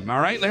fucking know them. All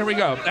right, there we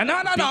go.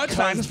 No, it's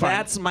fine. It's fine.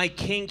 That's my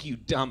kink, you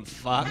dumb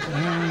fuck.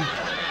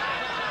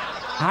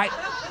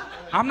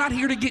 I'm not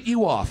here to get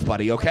you off,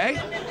 buddy. Okay?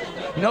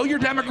 Know your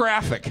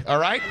demographic. All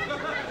right?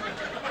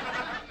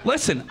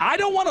 Listen, I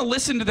don't want to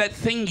listen to that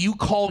thing you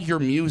call your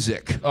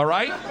music. All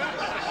right?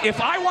 If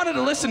I wanted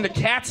to listen to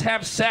cats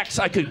have sex,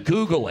 I could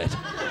Google it.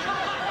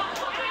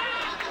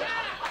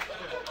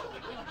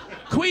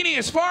 Queeny,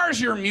 as far as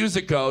your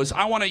music goes,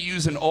 I want to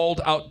use an old,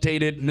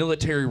 outdated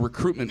military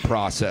recruitment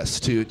process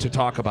to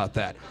talk about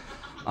that.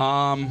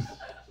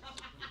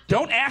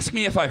 Don't ask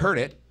me if I heard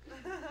it,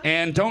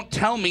 and don't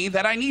tell me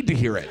that I need to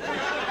hear it.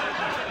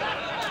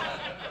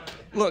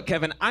 Look,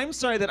 Kevin, I'm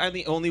sorry that I'm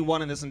the only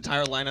one in this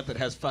entire lineup that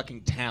has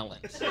fucking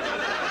talent.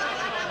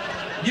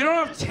 You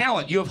don't have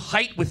talent. You have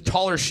height with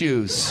taller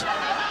shoes.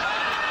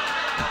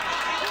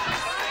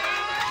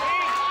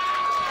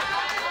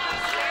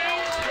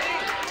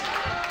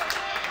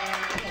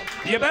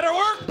 You better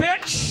work,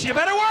 bitch. You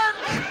better work.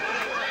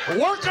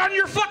 Work on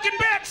your fucking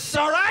bits,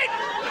 all right?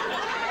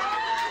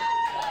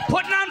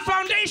 Putting on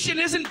foundation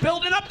isn't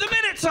building up the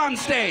minutes on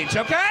stage,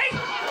 okay?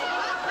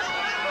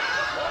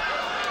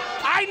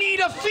 I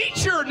need a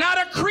feature, not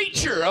a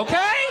creature,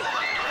 okay?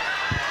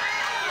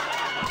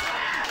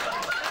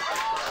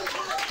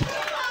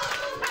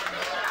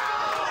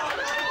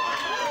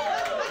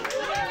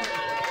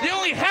 The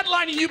only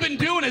headlining you've been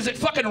doing is at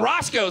fucking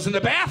Roscoe's in the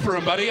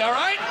bathroom, buddy, all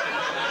right?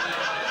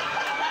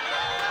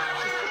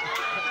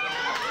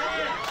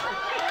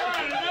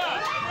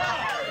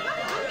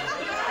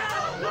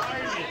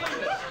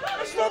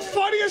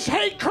 biggest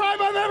hate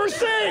crime I've ever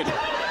seen.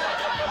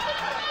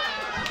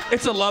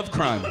 It's a love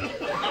crime.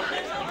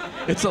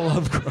 It's a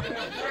love crime.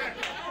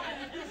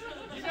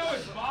 You know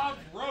it's Bob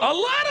Rose. A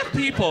lot of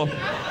people.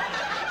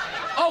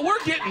 Oh,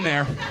 we're getting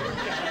there.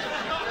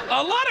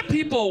 A lot of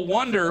people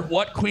wonder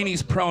what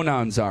Queenie's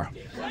pronouns are.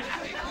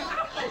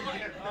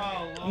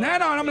 No,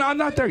 I'm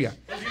not there yet.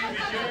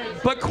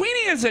 But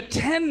Queenie is a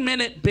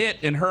 10-minute bit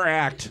in her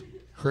act.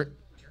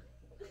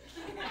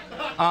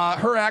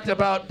 Her act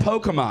about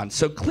Pokemon.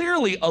 So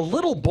clearly a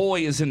little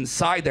boy is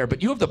inside there,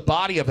 but you have the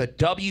body of a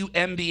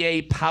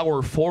WNBA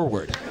power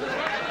forward.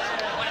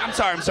 I'm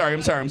sorry.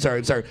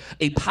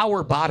 A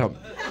power bottom.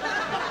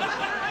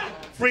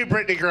 Free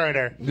Brittany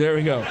Griner. There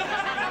we go.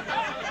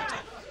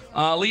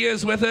 Leah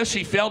is with us.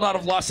 She failed out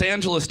of Los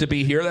Angeles to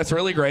be here. That's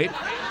really great.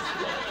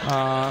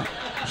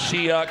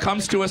 She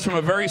comes to us from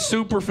a very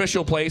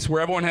superficial place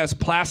where everyone has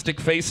plastic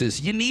faces.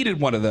 You needed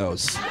one of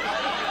those.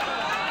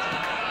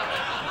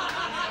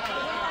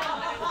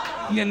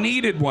 You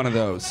needed one of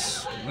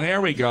those.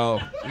 There we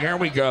go. There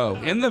we go.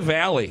 In the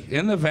valley.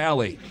 In the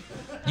valley.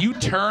 You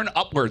turn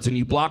upwards and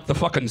you block the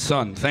fucking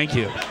sun. Thank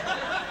you.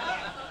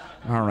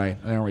 All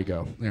right. There we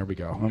go. There we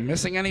go. Am I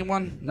missing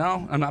anyone?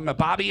 No? I'm not.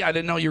 Bobby, I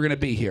didn't know you were going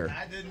to be here.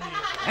 I didn't.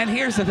 And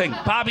here's the thing.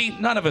 Bobby,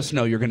 none of us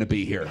know you're going to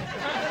be here.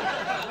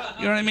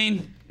 You know what I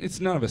mean? It's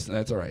none of us.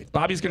 That's all right.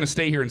 Bobby's going to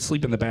stay here and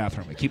sleep in the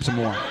bathroom. It keeps him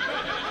warm. All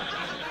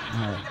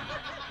right.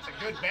 It's a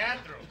good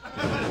bathroom.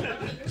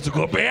 It's a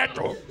good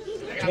bathroom.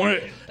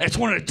 It's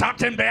one of the top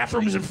 10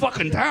 bathrooms in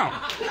fucking town.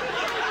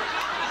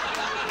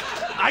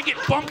 I get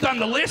bumped on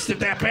the list at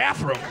that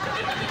bathroom.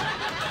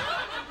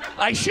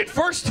 I shit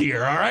first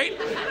here, all right?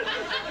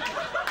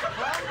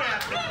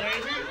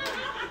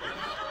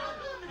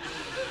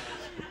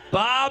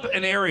 Bob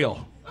and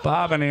Ariel.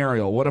 Bob and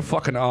Ariel. What a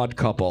fucking odd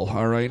couple,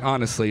 all right?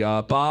 Honestly,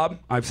 Bob,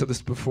 I've said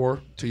this before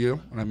to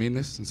you, and I mean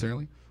this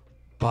sincerely.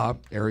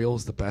 Bob, Ariel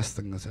is the best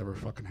thing that's ever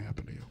fucking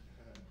happened to you.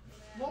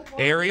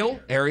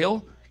 Ariel,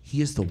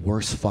 he is the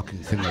worst fucking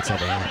thing that's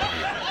ever happened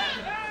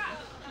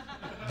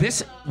to you.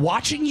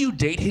 Watching you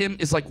date him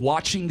is like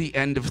watching the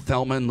end of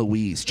Thelma and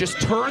Louise. Just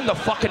turn the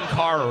fucking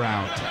car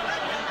around.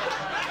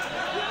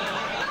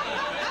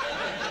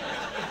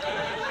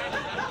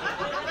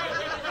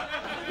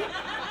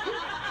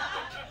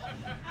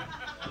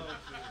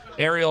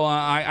 Ariel,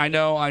 I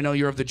know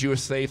you're of the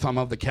Jewish faith. I'm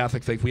of the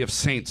Catholic faith. We have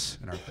saints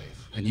in our faith.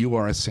 And you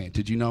are a saint.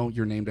 Did you know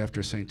you're named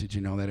after a saint? Did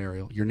you know that,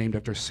 Ariel? You're named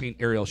after Saint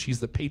Ariel. She's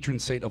the patron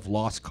saint of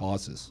lost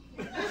causes.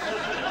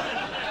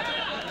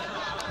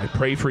 I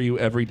pray for you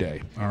every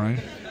day, all right?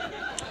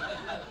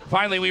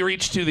 Finally, we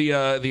reach to the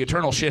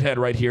eternal shithead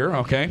right here,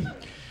 okay?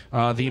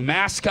 The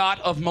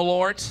mascot of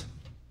Malort.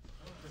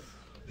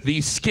 The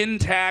skin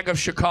tag of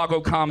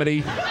Chicago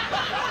comedy.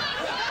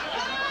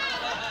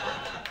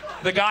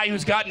 The guy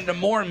who's gotten into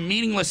more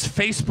meaningless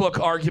Facebook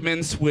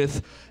arguments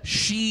with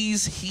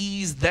she's,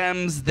 he's,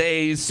 thems,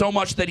 theys, so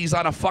much that he's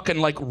on a fucking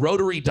like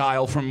rotary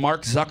dial from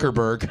Mark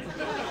Zuckerberg.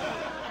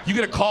 You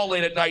get a call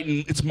late at night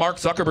and it's Mark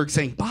Zuckerberg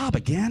saying, Bob,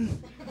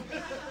 again?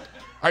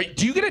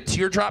 Do you get a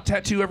teardrop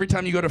tattoo every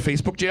time you go to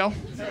Facebook jail?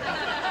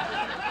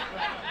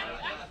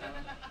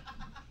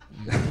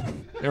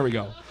 There we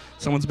go.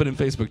 Someone's been in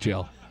Facebook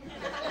jail.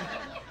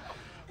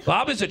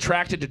 Bob is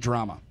attracted to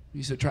drama.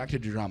 He's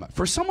attracted to drama.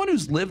 For someone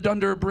who's lived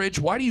under a bridge,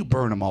 why do you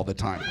burn him all the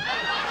time?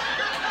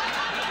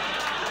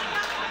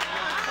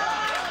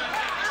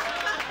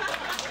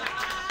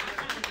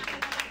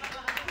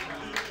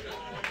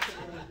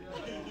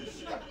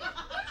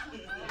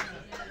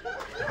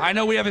 I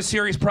know we have a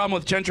serious problem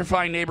with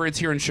gentrifying neighborhoods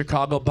here in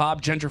Chicago.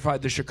 Bob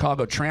gentrified the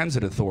Chicago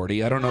Transit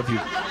Authority. I don't know if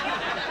you've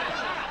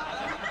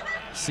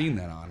seen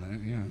that on it.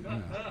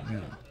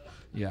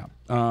 Yeah.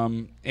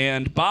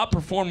 And Bob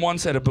performed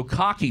once at a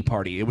bukkake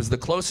party. It was the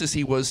closest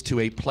he was to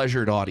a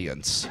pleasured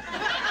audience.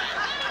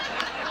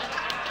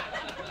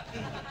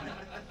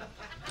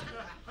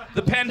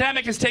 The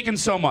pandemic has taken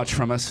so much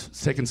from us.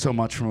 It's taken so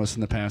much from us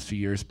in the past few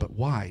years, but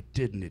why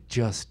didn't it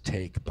just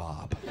take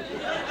Bob?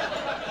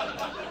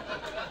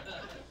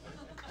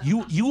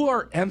 You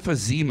are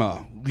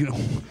emphysema, you know.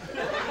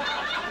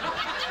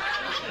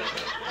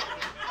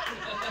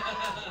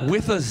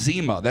 With a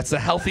Zima. That's the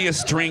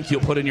healthiest drink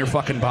you'll put in your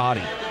fucking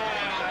body.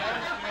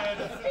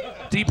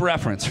 Deep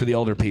reference for the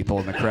older people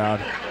in the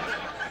crowd.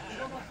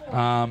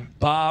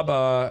 Bob,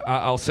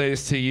 I'll say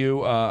this to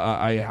you.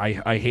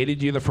 I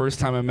hated you the first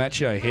time I met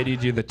you. I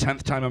hated you the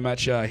 10th time I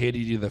met you. I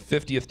hated you the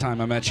 50th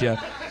time I met you.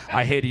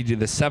 I hated you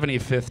the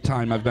 75th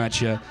time I've met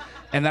you.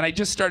 And then I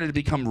just started to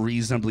become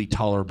reasonably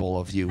tolerable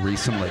of you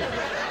recently.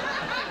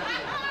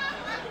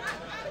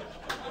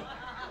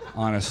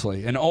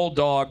 Honestly. An old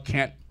dog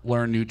can't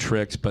learn new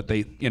tricks, but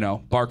they,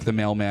 bark the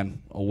mailman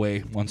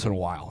away once in a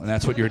while. And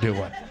that's what you're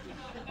doing.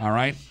 All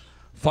right?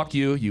 Fuck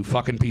you, you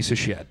fucking piece of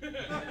shit.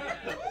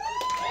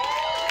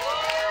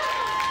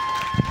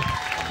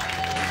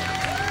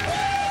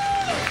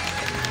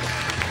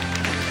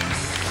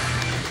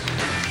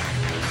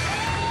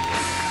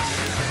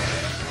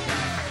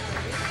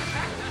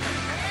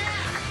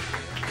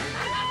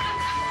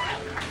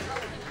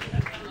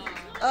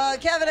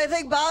 Kevin, I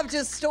think Bob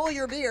just stole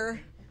your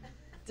beer.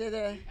 He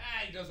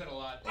does that a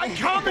lot.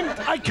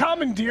 I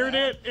commandeered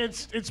it.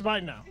 It's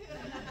mine now.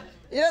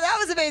 You know, that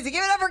was amazing.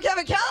 Give it up for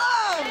Kevin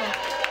Kellam.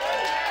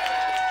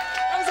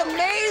 That was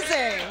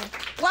amazing.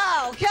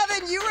 Wow,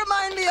 Kevin, you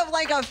remind me of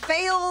like a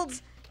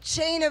failed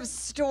chain of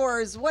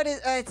stores. What is?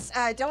 It's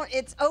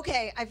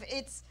okay.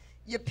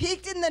 You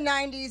peaked in the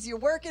 '90s. You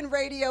work in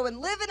radio and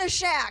live in a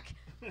shack.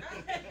 You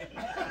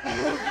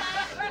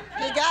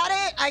got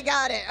it? I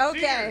got it.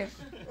 Okay.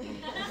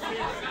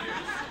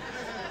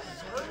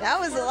 That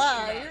was a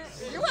lot.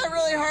 You went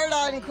really hard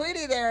on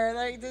Queeny there.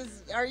 Like,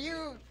 are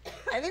you?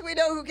 I think we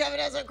know who Kevin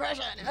has a crush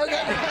on.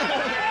 Okay.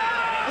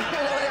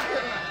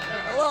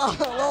 a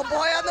little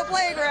boy on the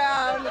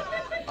playground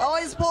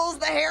always pulls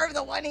the hair of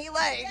the one he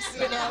likes,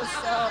 you know.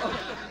 So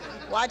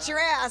watch your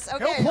ass.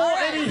 Okay. He'll pull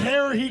any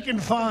hair he can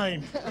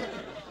find.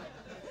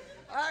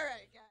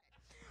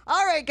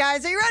 All right,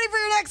 guys. Are you ready for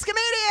your next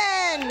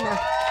comedian?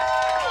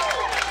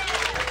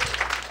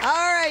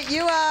 All right,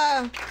 you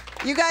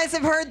guys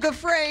have heard the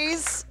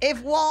phrase,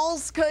 if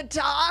walls could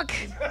talk,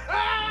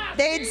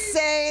 they'd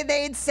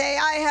say,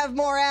 I have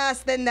more ass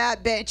than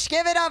that bitch.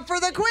 Give it up for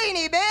the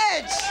Queeny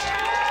Bitch.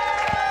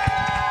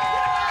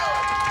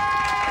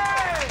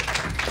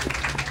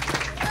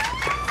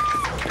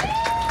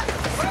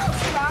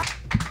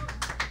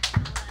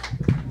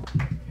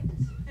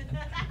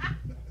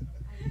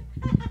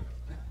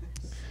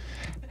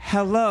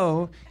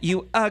 Hello,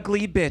 you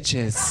ugly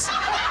bitches.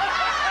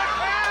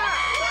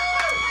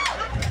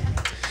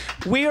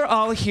 We are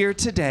all here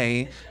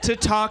today to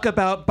talk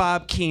about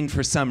Bob Keane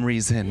for some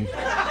reason.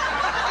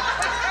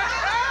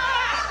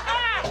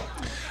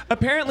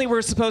 Apparently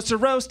we're supposed to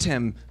roast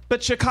him,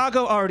 but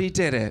Chicago already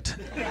did it.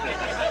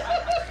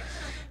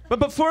 But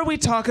before we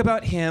talk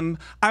about him,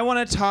 I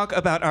want to talk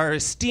about our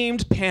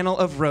esteemed panel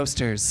of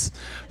roasters.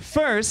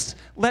 First,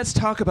 let's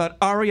talk about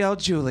Ariel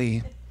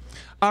Julie.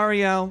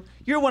 Ariel,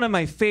 you're one of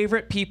my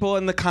favorite people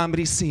in the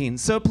comedy scene,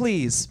 so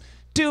please,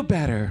 do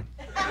better.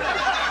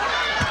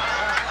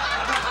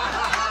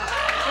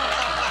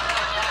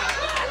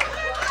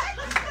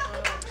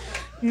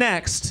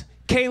 Next,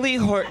 Kayley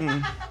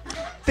Horton.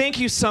 Thank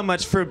you so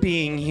much for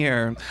being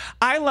here.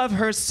 I love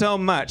her so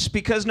much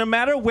because no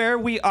matter where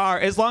we are,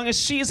 as long as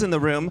she's in the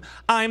room,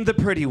 I'm the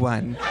pretty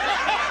one.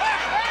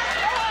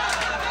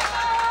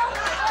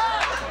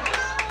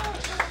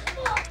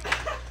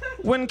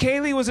 When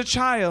Kayley was a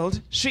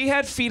child, she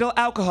had fetal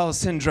alcohol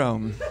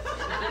syndrome.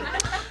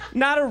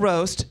 Not a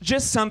roast,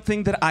 just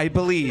something that I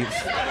believe.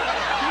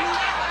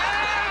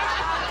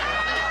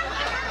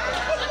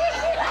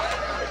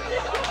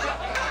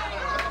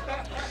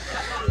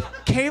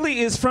 Kayley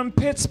is from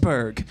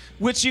Pittsburgh,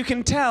 which you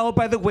can tell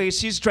by the way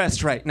she's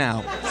dressed right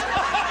now.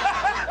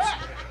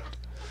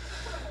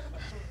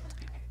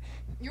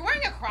 You're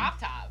wearing a crop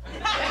top.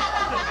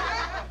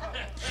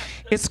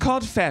 It's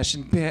called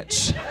fashion,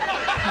 bitch.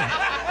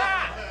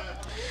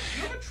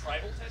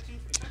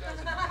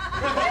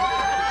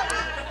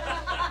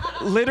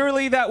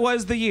 Literally, that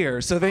was the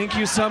year, so thank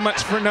you so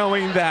much for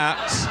knowing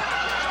that.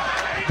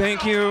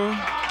 Thank you.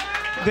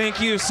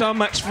 Thank you so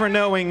much for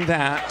knowing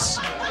that.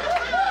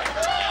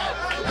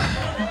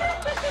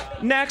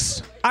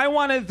 Next, I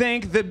want to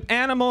thank the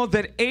animal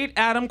that ate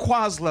Adam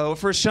Kwaslow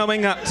for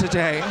showing up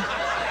today.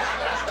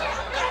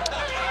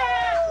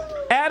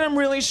 Adam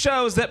really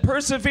shows that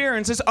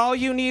perseverance is all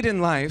you need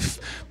in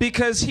life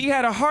because he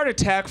had a heart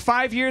attack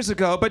 5 years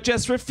ago but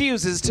just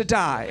refuses to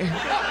die.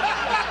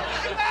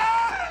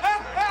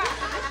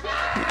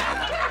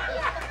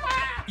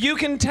 You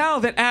can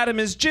tell that Adam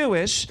is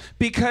Jewish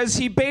because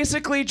he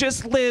basically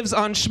just lives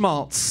on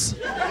schmaltz.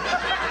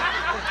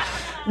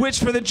 Which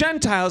for the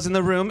Gentiles in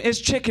the room is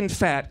chicken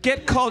fat.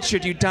 Get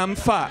cultured, you dumb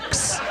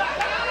fucks.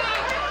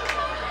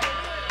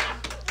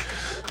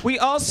 We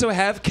also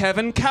have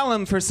Kevin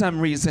Kellam for some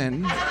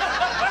reason.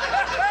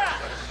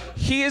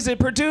 He is a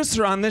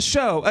producer on this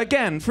show,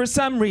 again, for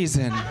some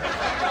reason.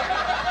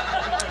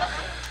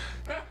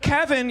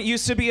 Kevin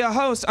used to be a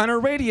host on a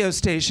radio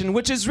station,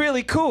 which is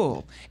really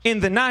cool,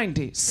 in the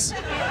 90s.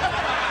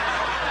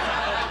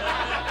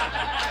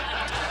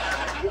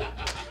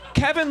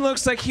 Kevin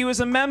looks like he was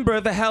a member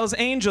of the Hells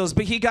Angels,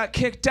 but he got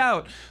kicked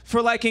out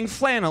for liking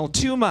flannel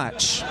too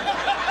much.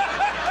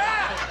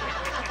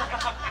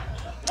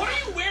 What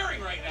are you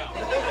wearing right now?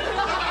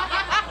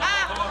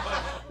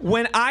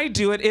 When I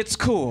do it, it's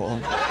cool.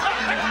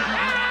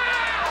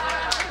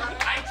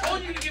 I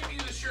told you to give me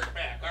the shirt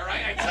back, all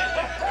right? I said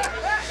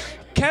that.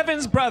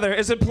 Kevin's brother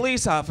is a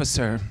police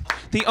officer.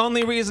 The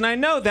only reason I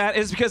know that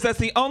is because that's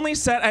the only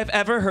set I've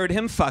ever heard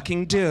him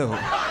fucking do.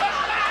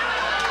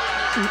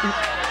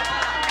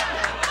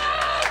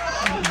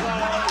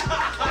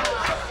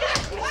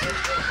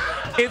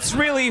 It's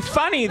really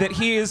funny that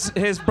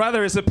his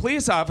brother is a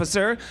police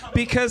officer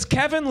because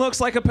Kevin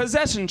looks like a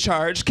possession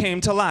charge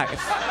came to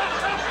life.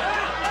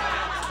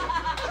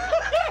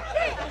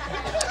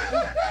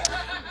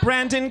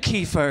 Brandon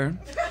Kieffer,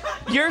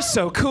 you're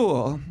so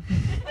cool.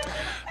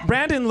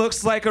 Brandon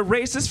looks like a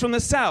racist from the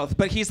South,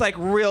 but he's like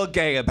real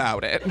gay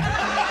about it.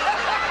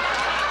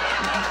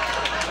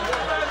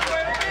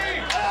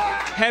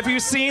 Have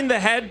you seen the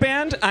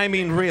headband? I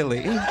mean,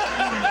 really.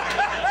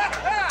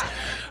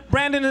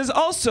 Brandon is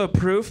also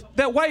proof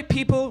that white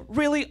people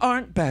really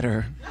aren't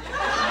better.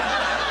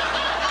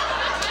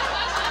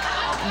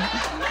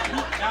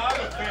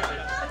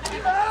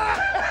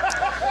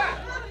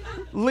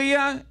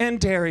 Leah and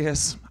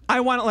Darius,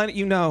 I want to let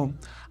you know,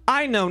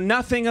 I know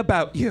nothing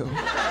about you.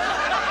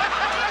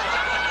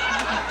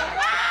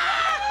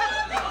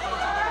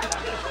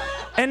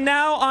 And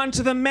now on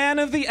to the man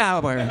of the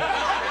hour,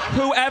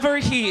 whoever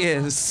he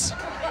is.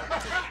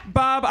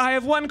 Bob, I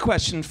have one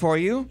question for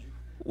you.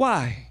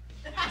 Why?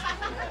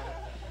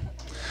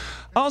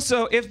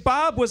 Also, if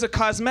Bob was a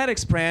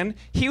cosmetics brand,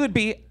 he would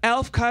be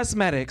Elf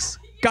Cosmetics.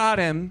 Got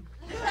him.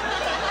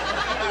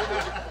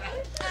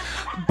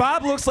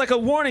 Bob looks like a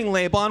warning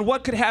label on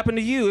what could happen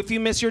to you if you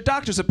miss your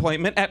doctor's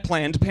appointment at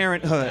Planned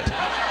Parenthood.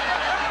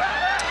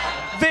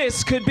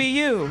 This could be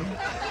you.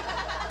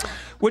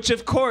 Which,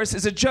 of course,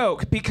 is a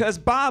joke because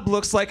Bob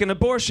looks like an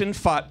abortion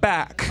fought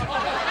back.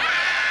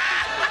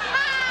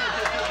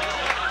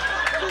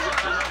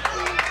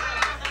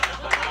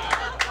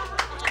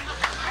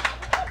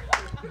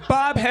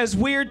 Bob has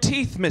weird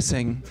teeth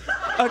missing.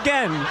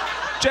 Again,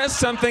 just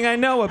something I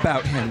know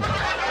about him.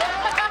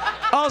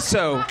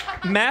 Also,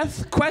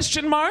 meth?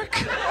 Question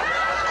mark?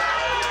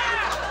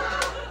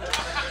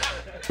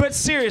 But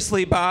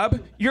seriously, Bob,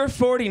 you're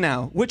 40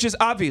 now, which is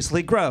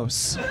obviously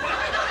gross.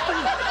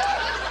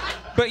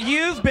 But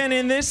you've been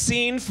in this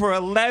scene for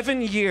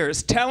 11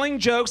 years, telling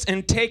jokes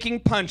and taking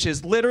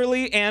punches,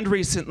 literally and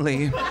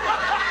recently.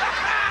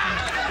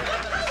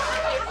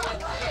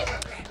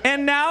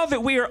 And now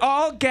that we are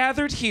all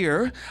gathered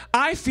here,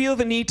 I feel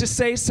the need to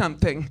say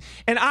something.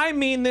 And I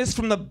mean this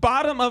from the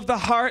bottom of the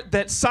heart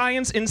that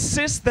science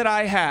insists that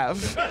I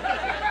have.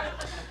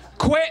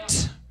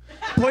 Quit.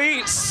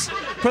 Please.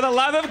 For the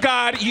love of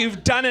God,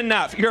 you've done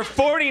enough. You're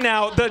 40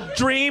 now. The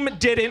dream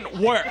didn't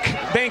work.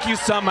 Thank you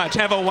so much.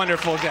 Have a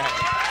wonderful day.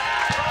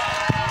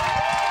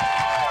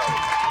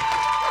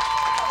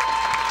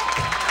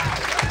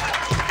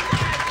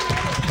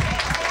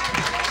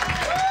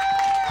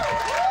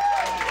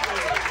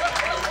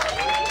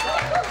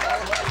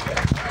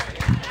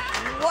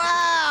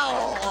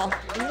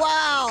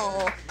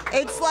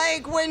 It's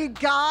like when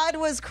God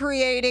was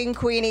creating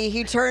Queenie,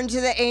 he turned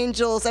to the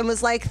angels and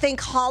was like, think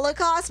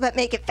Holocaust, but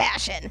make it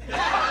fashion. Give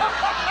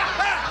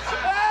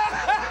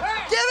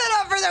it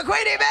up for the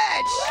Queeny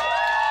Bitch!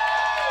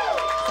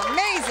 It's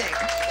amazing.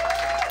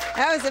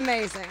 That was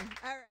amazing.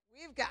 All right,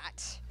 we've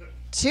got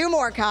 2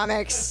 more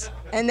comics,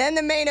 and then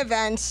the main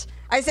event.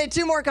 I said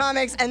 2 more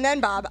comics, and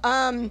then Bob.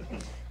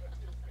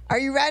 Are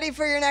you ready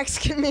for your next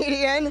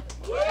comedian?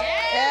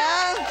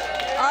 Yeah?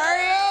 Are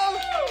you?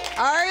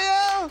 Are you?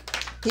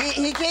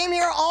 He came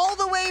here all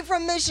the way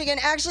from Michigan.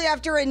 Actually,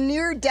 after a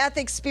near-death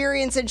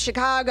experience in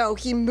Chicago,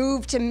 he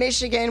moved to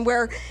Michigan,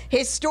 where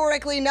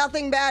historically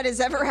nothing bad has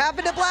ever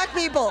happened to black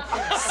people.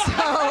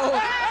 So,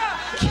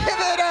 give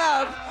it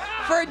up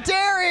for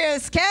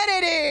Darius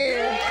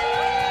Kennedy.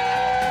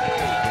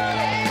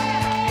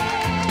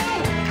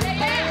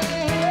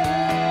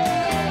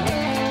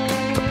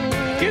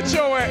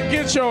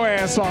 Get your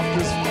ass off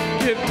this.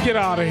 Get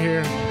out of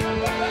here.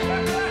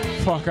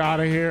 Fuck out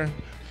of here.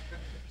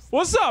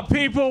 What's up,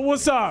 people?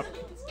 What's up?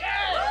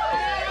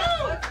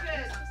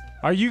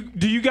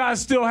 Do you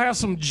guys still have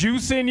some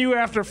juice in you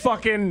after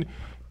fucking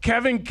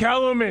Kevin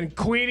Kellam and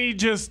Queeny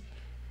just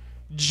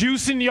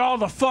juicing y'all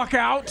the fuck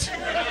out?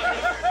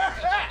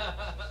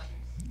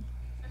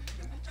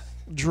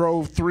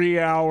 Drove 3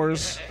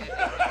 hours.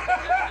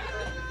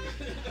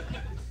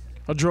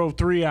 I drove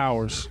 3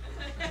 hours.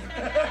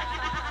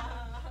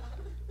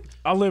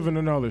 I live in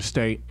another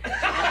state.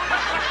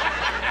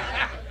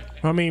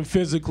 I mean,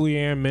 physically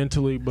and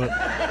mentally, but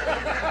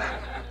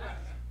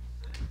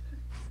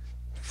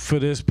for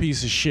this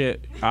piece of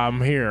shit, I'm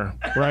here,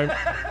 right?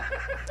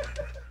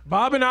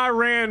 Bob and I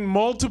ran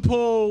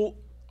multiple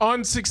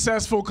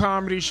unsuccessful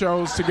comedy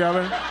shows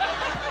together.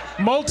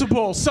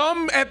 Multiple,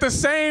 some at the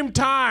same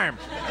time.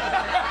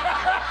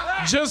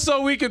 Just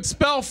so we could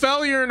spell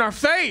failure in our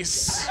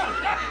face.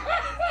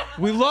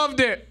 We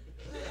loved it.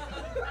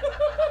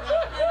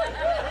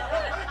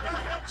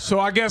 So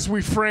I guess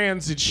we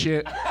friends and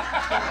shit.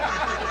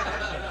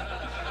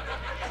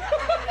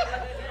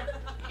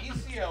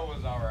 ECO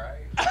was all right.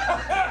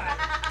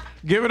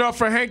 Give it up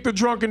for Hank the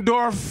Drunken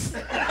Dwarf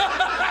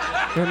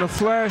in the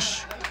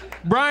flesh.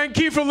 Brian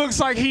Kieffer looks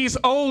like he's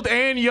old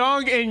and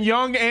young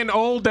and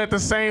old at the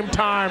same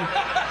time.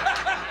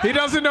 He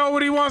doesn't know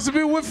what he wants to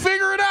be. We'll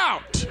figure it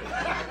out.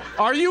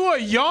 Are you a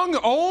young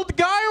old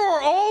guy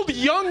or old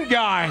young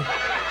guy?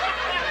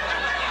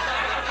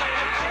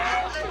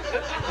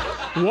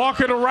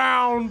 Walking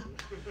around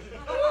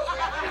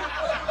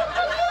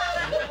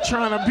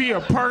trying to be a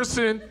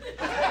person.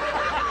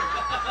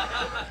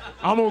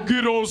 I'm gonna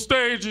get on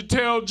stage and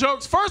tell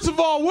jokes. First of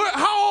all,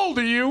 how old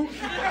are you?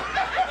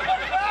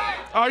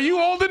 Are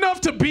you old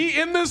enough to be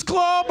in this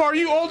club? Are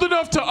you old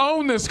enough to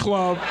own this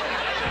club?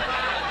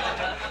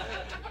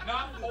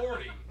 Not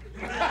 40.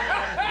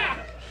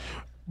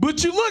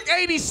 But you look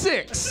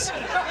 86.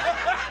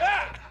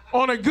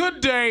 On a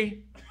good day,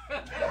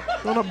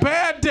 on a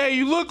bad day,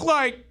 you look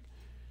like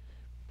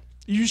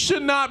you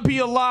should not be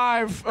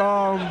alive.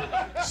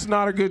 It's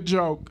not a good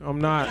joke. I'm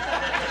not.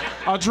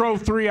 I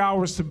drove 3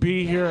 hours to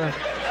be here.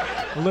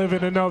 I live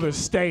in another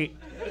state.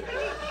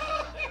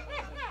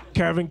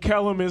 Kevin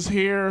Kellam is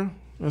here.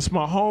 That's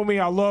my homie.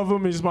 I love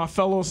him. He's my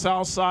fellow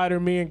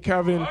Southsider. Me and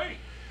Kevin,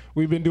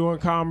 we've been doing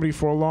comedy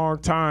for a long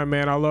time,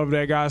 man. I love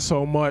that guy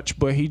so much,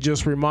 but he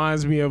just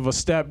reminds me of a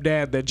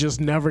stepdad that just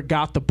never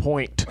got the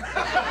point.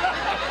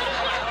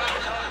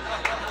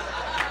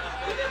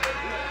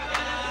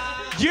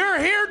 You're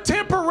here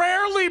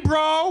temporarily,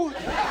 bro.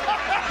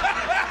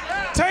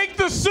 Take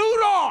the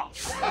suit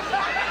off.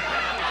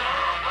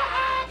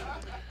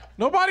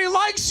 Nobody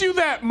likes you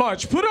that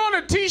much. Put on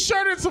a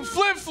t-shirt and some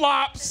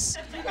flip-flops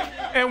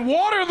and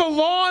water the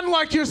lawn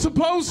like you're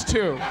supposed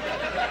to.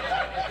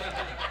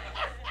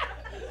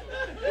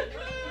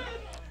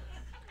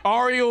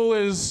 Ariel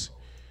is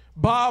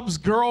Bob's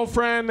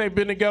girlfriend. They've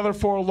been together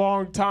for a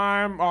long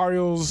time.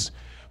 Ariel's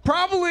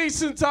probably,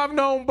 since I've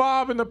known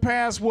Bob in the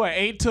past,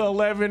 8 to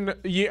 11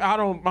 years.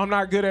 I'm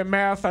not good at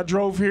math. I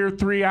drove here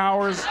 3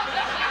 hours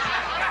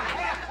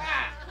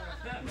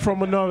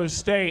from another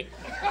state.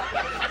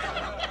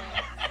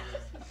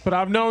 But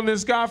I've known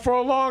this guy for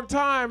a long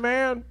time,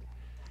 man.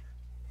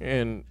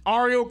 And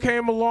Ariel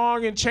came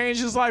along and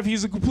changed his life.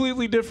 He's a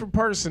completely different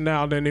person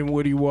now than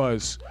what he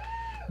was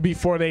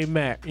before they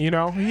met. You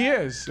know, he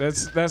is.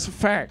 That's a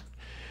fact.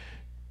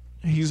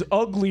 He's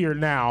uglier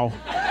now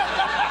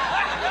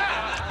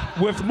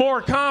with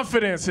more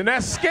confidence, and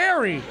that's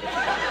scary.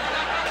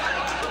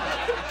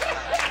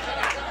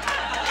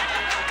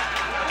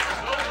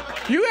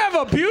 You have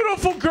a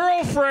beautiful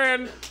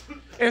girlfriend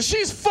and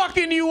she's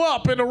fucking you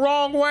up in the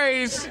wrong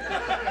ways.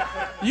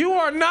 You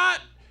are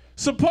not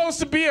supposed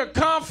to be a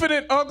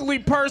confident, ugly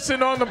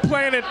person on the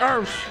planet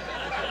Earth.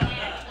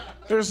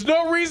 There's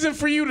no reason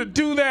for you to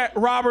do that,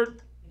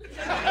 Robert.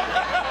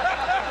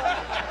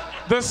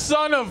 The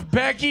son of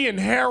Becky and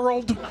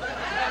Harold.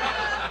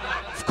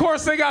 Of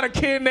course, they got a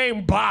kid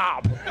named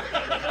Bob.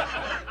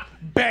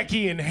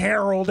 Becky and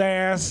Harold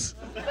ass.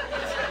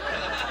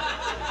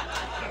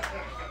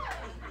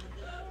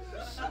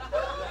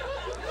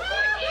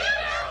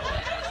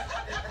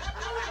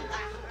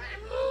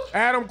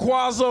 Adam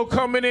Kwaselow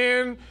coming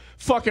in,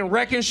 fucking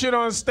wrecking shit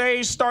on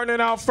stage, starting it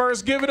out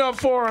first. Give it up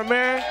for him,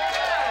 man.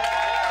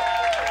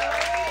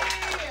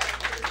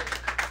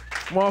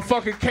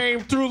 Motherfucker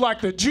came through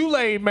like the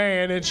Julie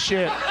man and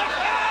shit.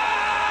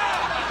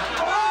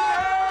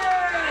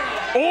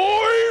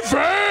 Oy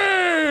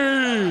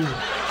vey!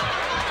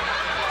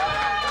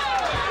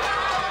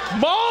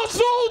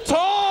 Mazel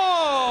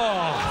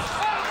tov!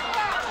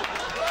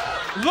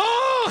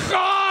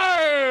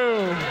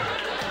 L'chaim!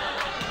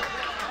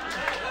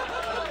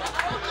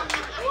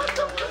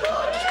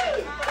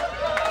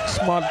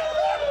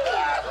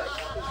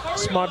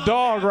 It's my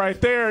dog right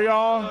there,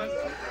 y'all.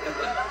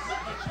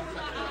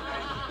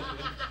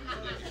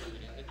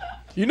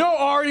 You know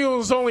Ariel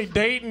is only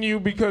dating you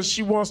because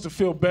she wants to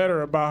feel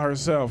better about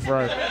herself,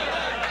 right?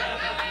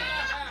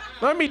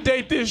 Let me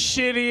date this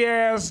shitty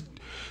ass,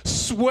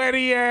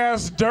 sweaty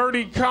ass,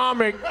 dirty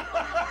comic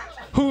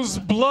whose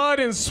blood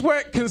and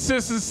sweat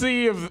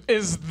consistency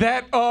is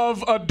that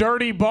of a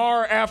dirty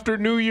bar after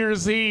New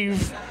Year's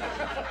Eve.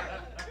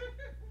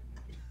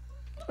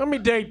 Let me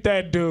date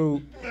that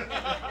dude.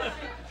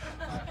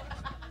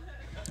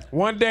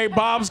 One day,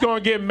 Bob's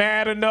gonna get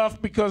mad enough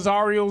because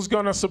Ariel's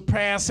gonna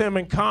surpass him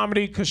in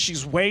comedy because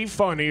she's way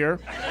funnier.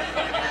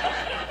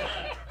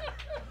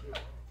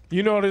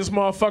 You know this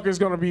motherfucker's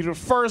gonna be the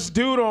first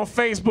dude on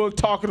Facebook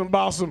talking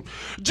about some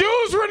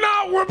Jews will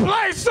not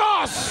replace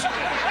us!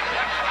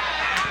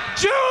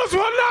 Jews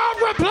will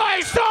not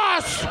replace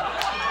us!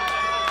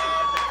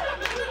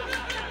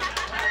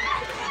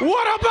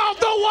 What about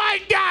the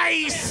white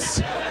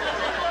guys?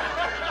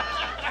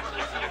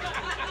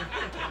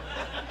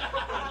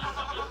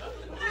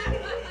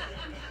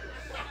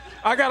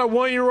 I got a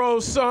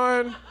 1-year-old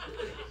son.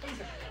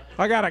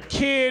 I got a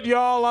kid,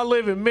 y'all. I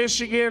live in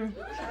Michigan.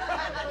 3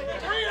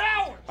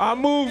 hours. I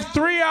moved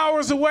 3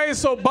 hours away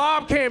so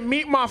Bob can't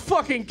meet my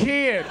fucking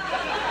kid.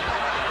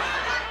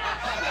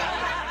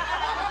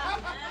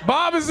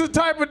 Bob is the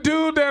type of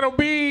dude that'll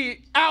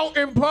be out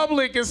in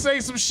public and say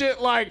some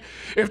shit like,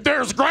 if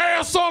there's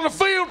grass on the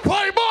field,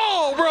 play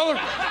ball, brother.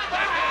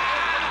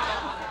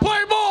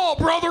 Play ball,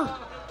 brother.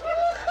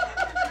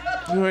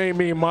 You ain't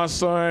me, my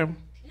son.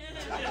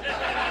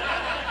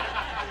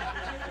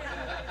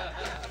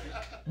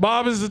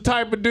 Bob is the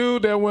type of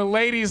dude that when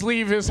ladies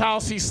leave his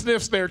house, he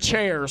sniffs their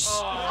chairs.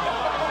 Hey,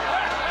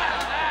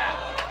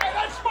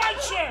 that's my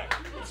chair.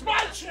 It's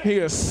my chair. He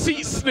a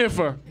seat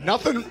sniffer.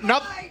 Nothing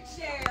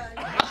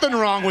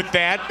wrong with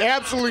that.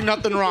 Absolutely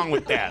nothing wrong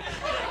with that.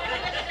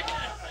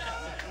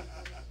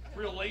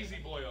 Real lazy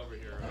boy over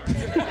here.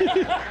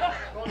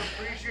 Not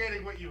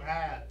appreciating what you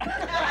had.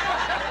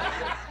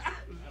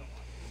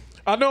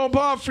 I know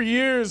Bob for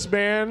years,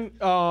 man.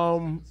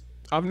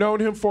 I've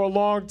known him for a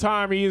long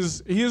time. He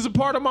is a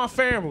part of my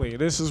family.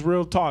 This is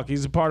real talk.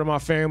 He's a part of my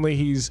family.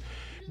 He's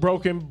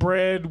broken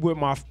bread with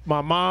my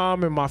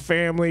mom and my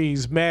family.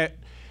 He's met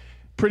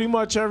pretty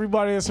much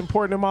everybody that's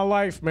important in my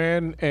life,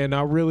 man, and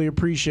I really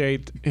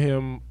appreciate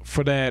him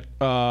for that.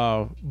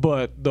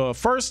 But the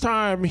first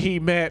time he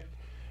met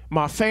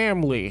my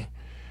family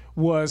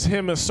was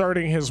him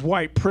asserting his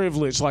white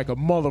privilege like a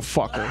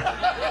motherfucker.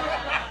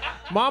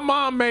 My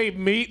mom made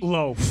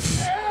meatloaf.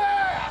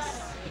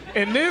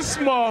 And this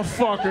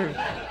motherfucker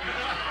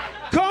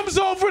comes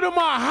over to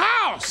my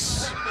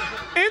house,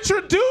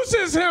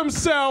 introduces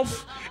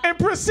himself, and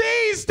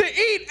proceeds to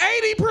eat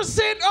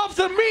 80% of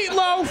the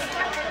meatloaf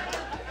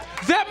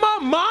that my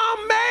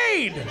mom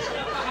made.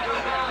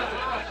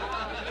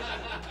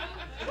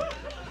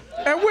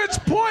 At which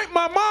point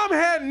my mom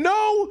had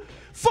no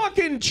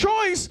fucking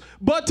choice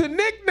but to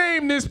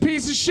nickname this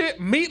piece of shit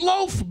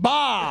Meatloaf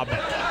Bob.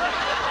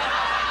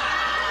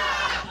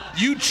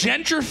 You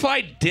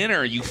gentrified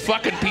dinner, you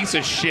fucking piece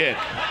of shit.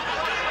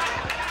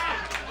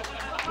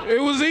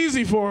 It was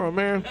easy for him,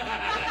 man.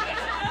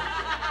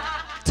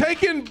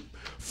 Taking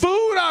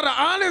food out of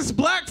honest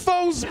black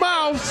folks'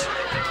 mouths.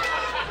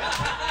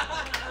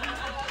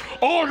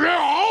 Oh yeah,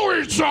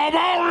 I'll eat some,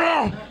 oh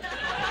yeah.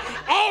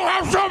 I'll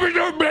have something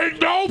to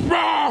make no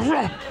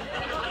problem.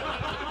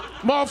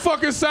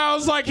 Motherfucker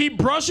sounds like he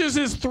brushes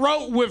his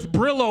throat with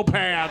Brillo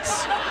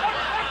pads.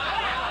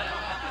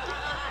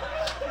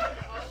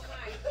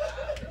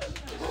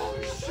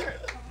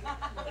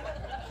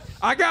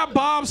 I got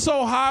Bob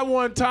so high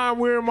one time,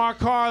 we were in my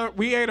car,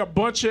 we ate a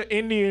bunch of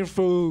Indian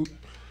food.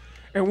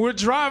 And we're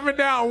driving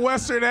down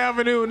Western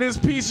Avenue and this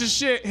piece of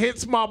shit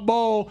hits my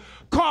bowl,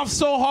 coughs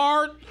so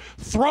hard,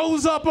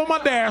 throws up on my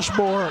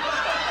dashboard.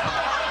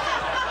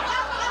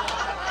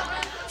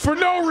 For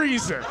no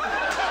reason.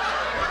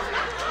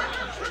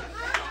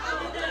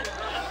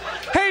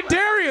 Hey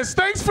Darius,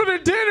 thanks for the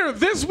dinner.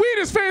 This weed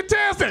is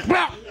fantastic.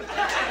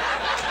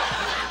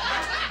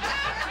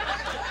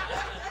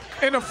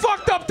 And the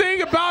fucked up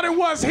thing about it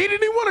was he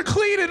didn't even want to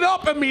clean it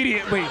up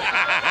immediately.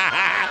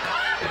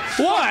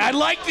 What? I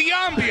like the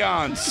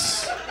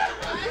ambiance.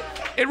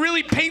 It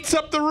really paints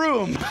up the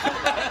room.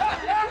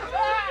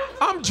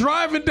 I'm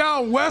driving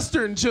down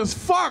Western, just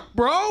fuck,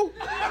 bro.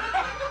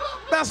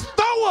 That's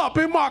throw up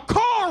in my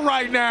car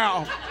right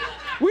now.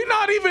 We're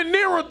not even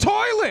near a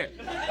toilet.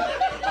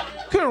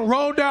 Couldn't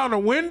roll down the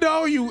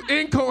window, you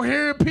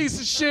incoherent piece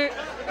of shit.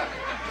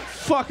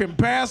 Fucking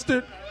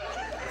bastard.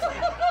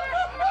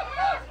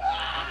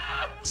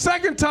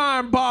 Second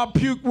time Bob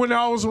puked when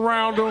I was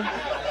around him.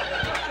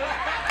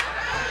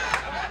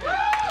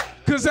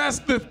 Cause that's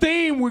the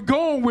theme we're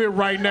going with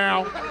right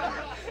now.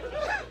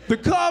 The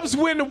Cubs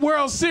win the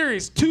World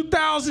Series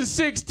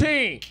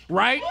 2016,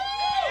 right?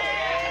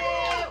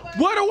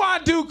 What do I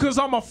do? Cause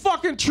I'm a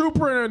fucking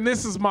trooper and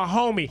this is my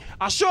homie.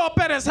 I show up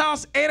at his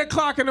house 8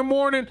 o'clock in the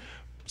morning,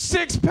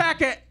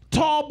 6-pack of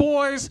tall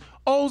boys,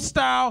 old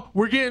style,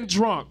 we're getting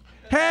drunk.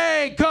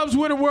 Hey, Cubs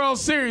win a World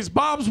Series.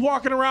 Bob's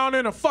walking around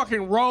in a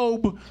fucking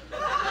robe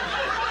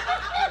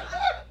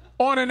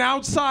on an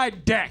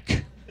outside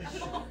deck.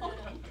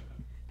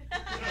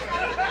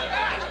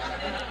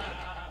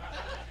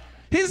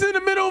 He's in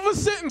the middle of a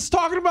sentence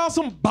talking about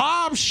some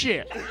Bob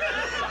shit.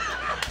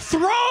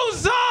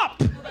 Throws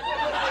up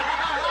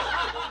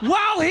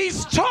while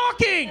he's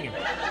talking.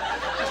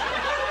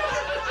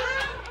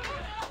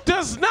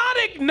 Does not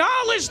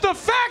acknowledge the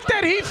fact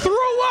that he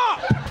threw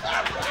up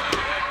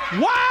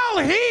while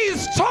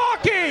he's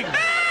talking.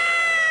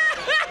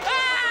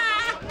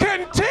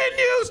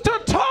 Continues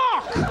to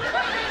talk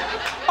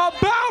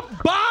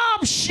about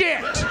Bob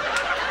shit.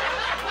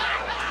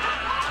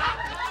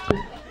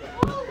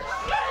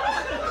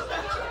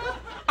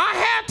 I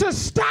had to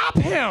stop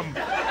him.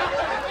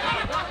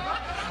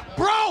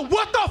 Bro,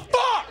 what the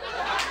fuck?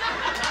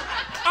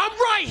 I'm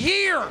right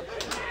here.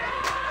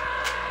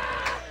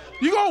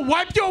 You gonna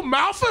wipe your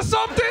mouth or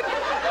something?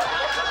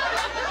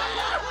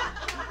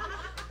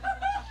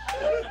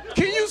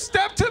 Can you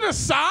step to the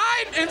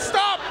side and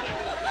stop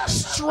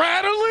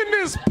straddling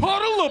this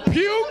puddle of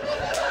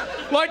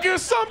puke? Like you're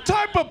some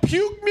type of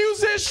puke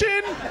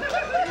musician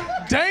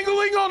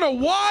dangling on a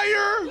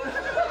wire?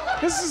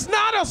 This is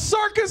not a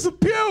circus of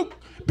puke.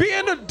 Be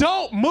an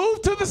adult.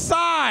 Move to the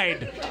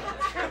side.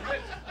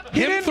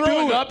 Him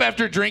throwing up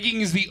after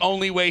drinking is the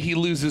only way he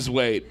loses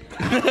weight.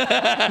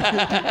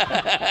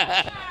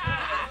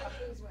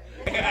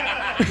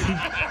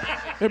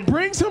 It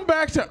brings him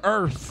back to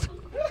earth.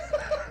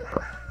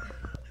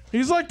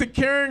 He's like the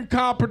Karen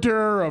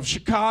Carpenter of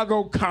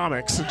Chicago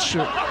comics and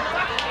shit.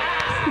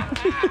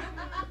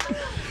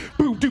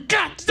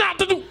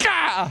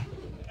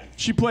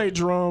 She played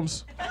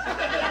drums.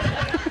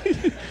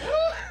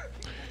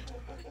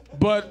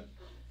 But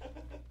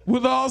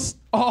with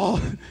all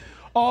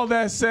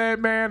that said,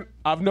 man,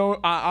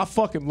 I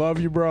fucking love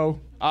you, bro.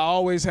 I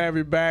always have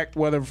your back,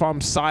 whether if I'm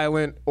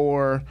silent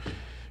or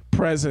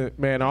present,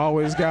 man. I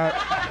always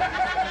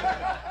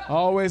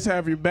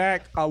have your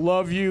back. I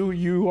love you.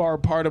 You are a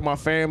part of my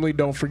family.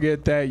 Don't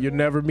forget that. You'll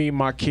never meet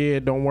my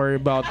kid. Don't worry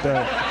about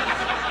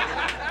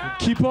that.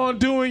 Keep on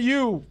doing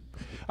you.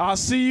 I'll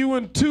see you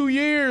in 2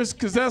 years,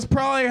 because that's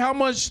probably how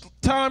much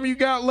time you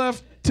got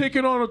left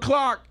ticking on the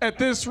clock at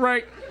this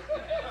rate.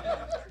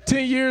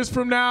 10 years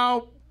from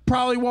now,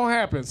 probably won't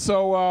happen.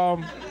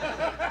 So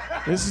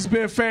this has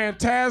been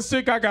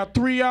fantastic. I got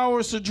 3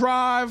 hours to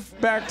drive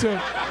back to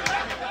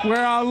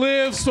where I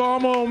live, so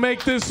I'm gonna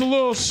make this a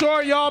little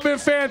short. Y'all been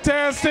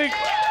fantastic.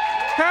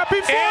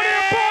 Happy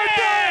 40th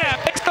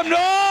birthday! Make some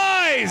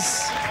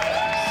noise!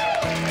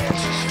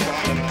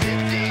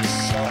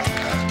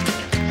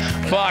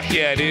 Fuck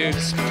yeah, dude.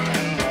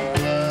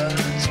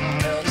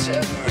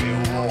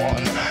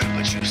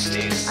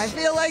 I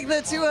feel like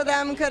the two of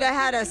them could have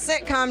had a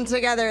sitcom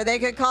together. They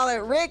could call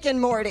it Rick and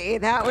Morty.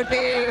 That would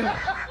be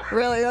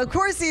really. Of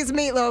course, he's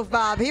Meatloaf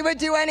Bob. He would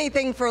do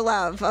anything for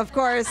love. Of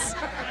course.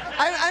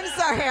 I'm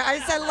sorry. I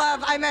said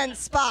love. I meant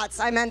spots.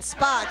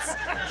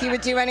 He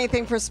would do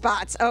anything for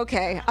spots.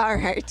 Okay. All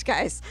right,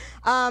 guys.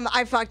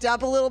 I fucked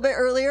up a little bit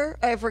earlier.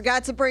 I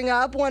forgot to bring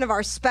up one of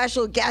our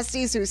special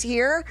guesties who's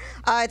here.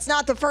 It's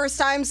not the first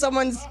time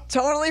someone's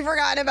totally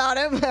forgotten about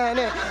him.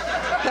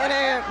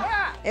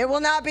 It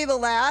will not be the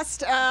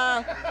last.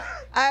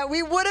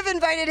 We would have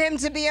invited him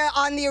to be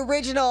on the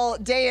original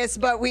dais,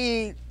 but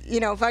we,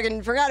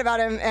 fucking forgot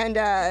about him. And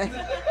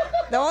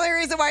the only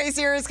reason why he's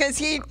here is because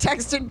he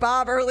texted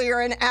Bob earlier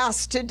and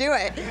asked to do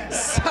it.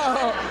 So,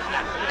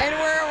 and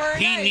we're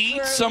He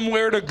needs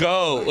somewhere to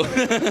go.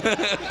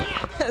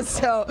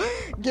 So,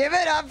 give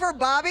it up for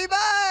Bobby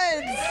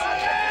Buds.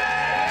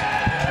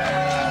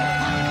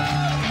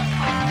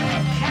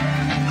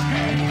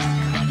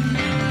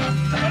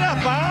 What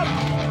up, Bob?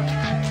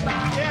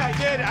 Yeah, I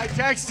did. I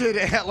texted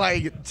at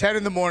like 10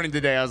 in the morning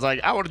today. I was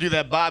like, I want to do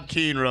that Bob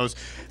Keane roast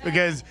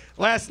because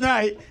last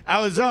night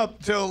I was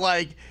up till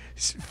like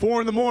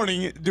 4 in the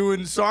morning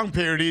doing song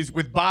parodies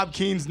with Bob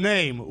Keane's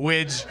name,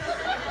 which...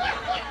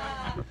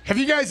 Have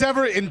you guys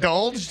ever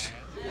indulged?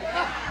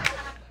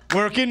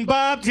 Working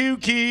Bob to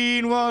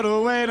Keane, what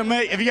a way to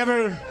make... Have you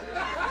ever...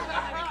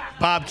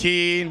 Bob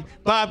Keane,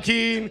 Bob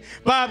Keane,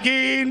 Bob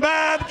Keane,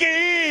 Bob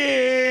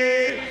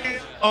Keane.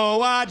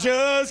 Oh, I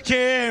just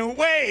can't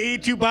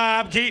wait to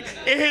Bob Keane.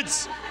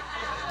 It's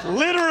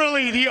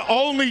literally the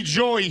only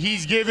joy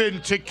he's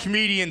given to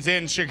comedians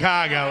in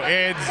Chicago.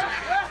 It's...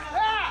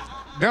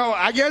 No,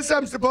 I guess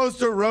I'm supposed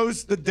to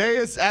roast the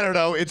dais. I don't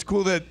know. It's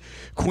cool that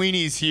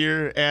Queenie's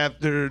here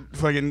after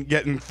fucking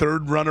getting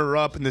third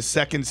runner-up in the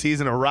second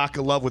season of Rock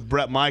of Love with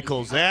Bret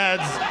Michaels.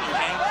 That's...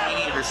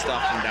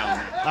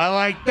 I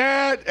like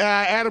that.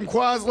 Adam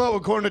Kwaslow,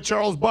 according to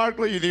Charles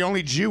Barkley, you're the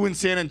only Jew in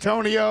San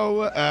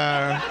Antonio.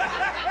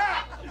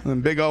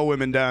 Them big old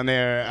women down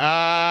there.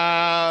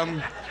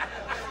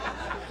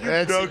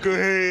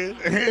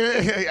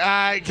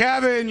 Knucklehead.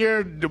 Kevin,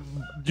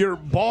 you're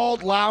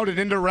bald, loud, and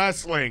into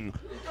wrestling.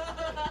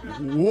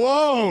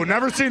 Whoa,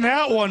 never seen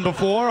that one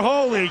before.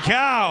 Holy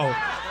cow.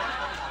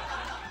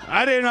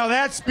 I didn't know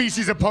that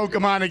species of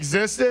Pokemon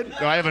existed.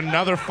 Do I have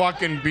another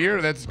fucking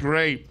beer? That's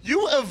great.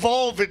 You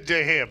evolve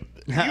into him.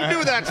 You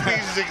knew that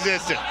species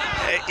existed.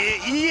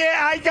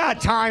 Yeah, I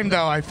got time,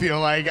 though, I feel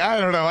like.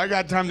 I don't know. I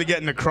got time to get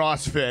into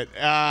CrossFit.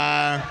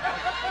 I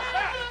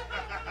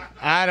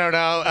don't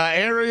know.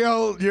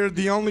 Ariel, you're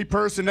the only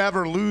person to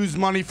ever lose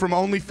money from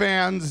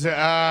OnlyFans.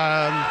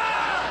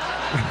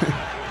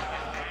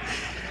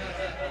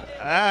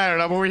 I don't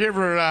know, but we're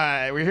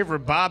here for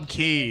Bob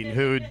Keane,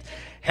 who,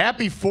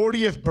 happy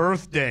 40th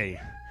birthday.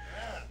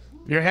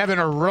 You're having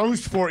a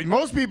roast for it.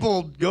 Most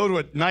people go to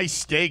a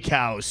nice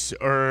steakhouse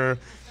or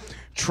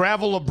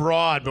travel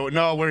abroad, but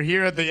no, we're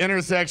here at the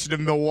intersection of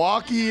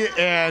Milwaukee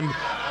and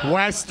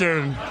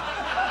Western,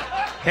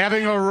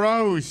 having a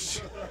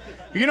roast.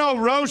 You know,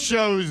 roast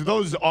shows,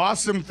 those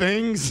awesome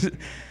things.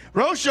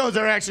 Roast shows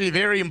are actually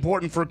very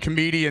important for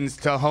comedians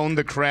to hone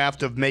the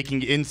craft of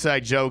making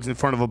inside jokes in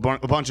front of a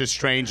bunch of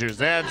strangers.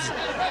 That's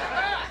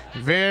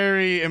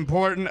very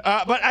important.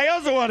 But I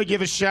also want to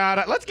give a shout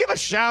out. Let's give a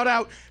shout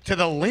out to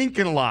the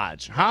Lincoln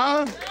Lodge,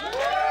 huh?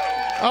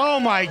 Oh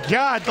my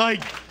God,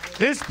 like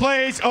this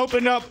place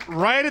opened up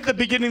right at the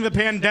beginning of the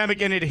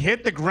pandemic and it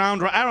hit the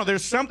ground. I don't know,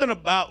 there's something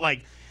about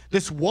like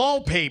this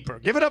wallpaper.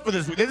 Give it up for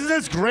this. This is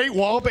this great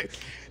wallpaper.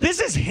 This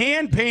is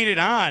hand painted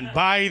on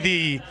by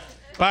the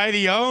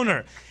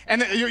owner.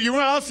 And you know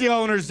what else the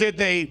owners did?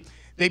 They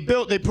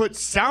put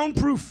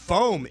soundproof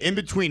foam in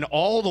between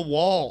all the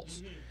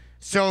walls.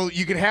 So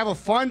you could have a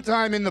fun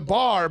time in the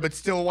bar, but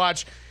still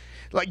watch.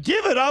 Like,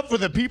 give it up for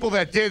the people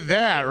that did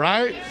that,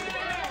 right?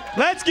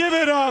 Let's give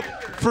it up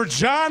for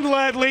John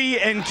Ledley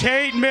and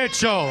Kate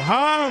Mitchell,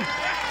 huh?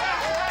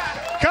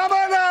 Come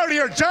on out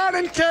here, John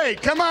and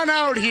Kate, come on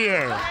out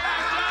here.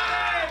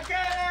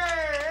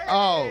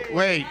 Oh,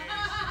 wait.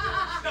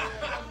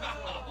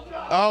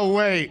 Oh,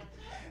 wait.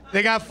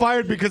 They got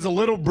fired because a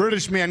little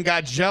British man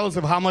got jealous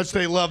of how much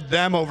they loved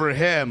them over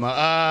him.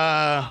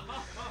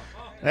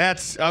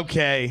 That's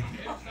okay.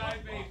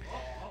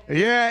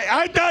 Yeah,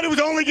 I thought it was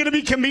only going to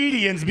be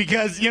comedians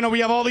because, you know, we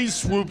have all these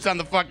swoops on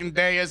the fucking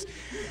dais.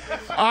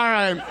 All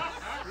right.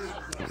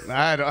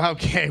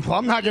 Okay, well,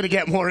 I'm not going to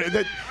get more.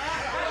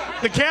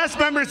 The cast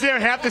members there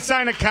have to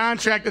sign a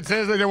contract that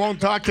says that they won't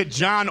talk to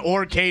John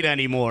or Kate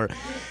anymore.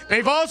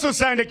 They've also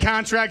signed a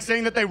contract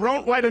saying that they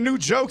won't write a new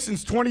joke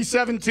since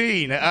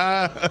 2017.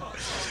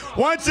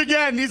 Once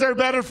again, these are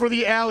better for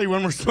the alley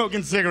when we're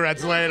smoking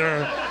cigarettes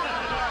later.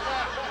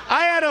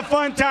 I had a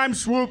fun time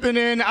swooping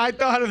in. I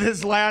thought of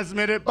this last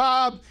minute.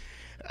 Bob,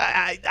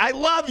 I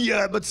love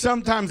you, but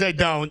sometimes I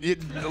don't.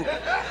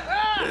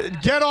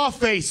 Get off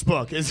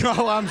Facebook is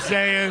all I'm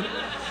saying.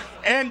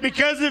 And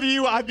because of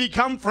you, I've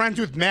become friends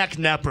with Mac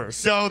Nepper.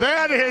 So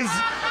that is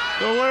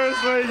the worst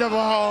thing of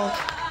all.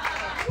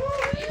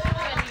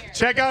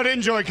 Check out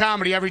Enjoy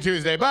Comedy every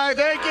Tuesday. Bye,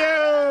 thank you.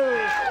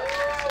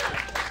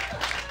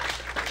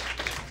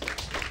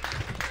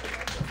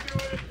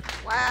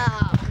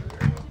 Wow.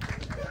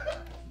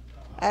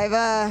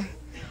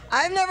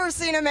 I've never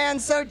seen a man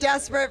so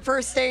desperate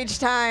for stage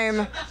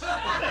time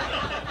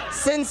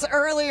since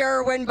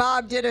earlier when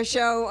Bob did a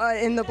show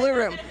in the Blue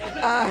Room.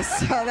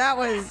 So that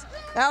was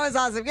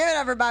awesome. Give it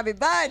up for Bobby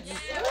Buds.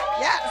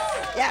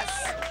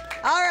 Yes.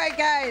 All right,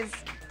 guys.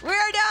 We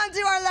are down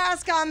to our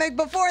last comic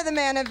before the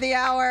man of the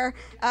hour.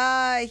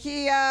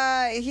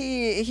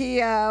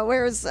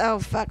 Where's, oh,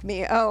 fuck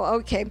me. Oh,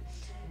 okay.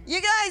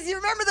 You guys, you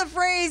remember the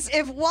phrase,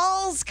 if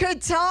walls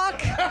could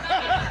talk?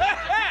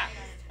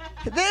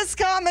 This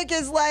comic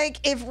is like,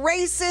 if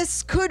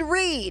racists could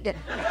read.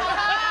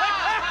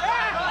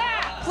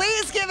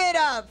 Please give it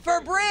up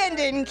for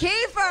Brandon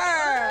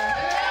Kieffer.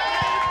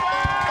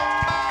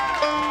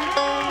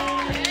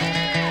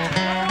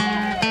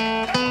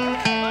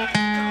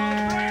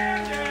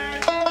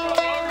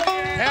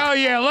 Hell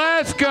yeah,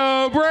 let's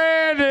go,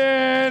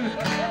 Brandon.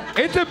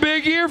 It's a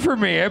big year for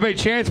me. Everybody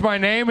chants my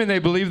name and they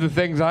believe the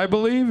things I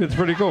believe. It's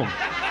pretty cool.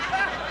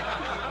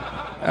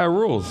 That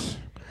rules.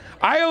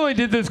 I only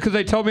did this because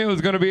they told me it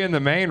was going to be in the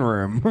main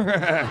room.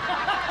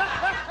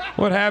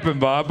 What happened,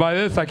 Bob? By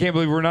this, I can't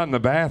believe we're not in the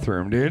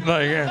bathroom, dude.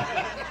 Like,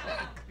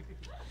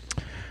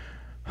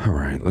 all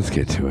right, let's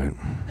get to it.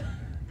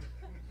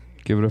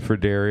 Give it up for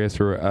Darius,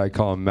 or I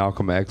call him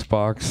Malcolm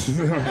Xbox.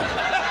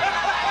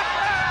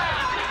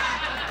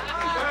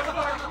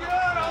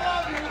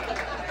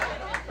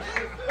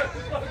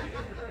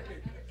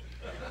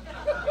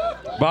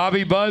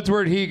 Bobby Buds,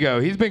 where'd he go?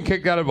 He's been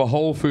kicked out of a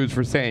Whole Foods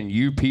for saying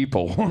 "you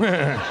people."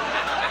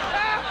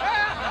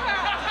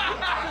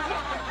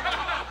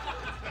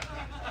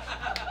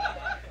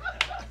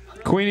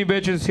 Queeny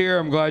Bitch is here.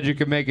 I'm glad you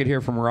could make it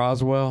here from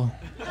Roswell.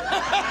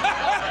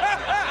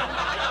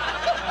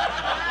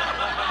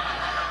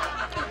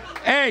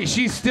 Hey,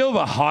 she's still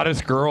the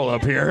hottest girl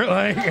up here.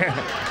 Like,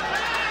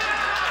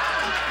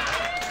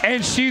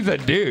 and she's a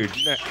dude.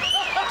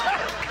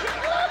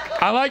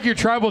 I like your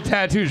tribal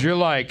tattoos. You're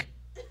like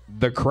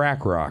the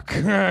crack rock.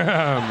 All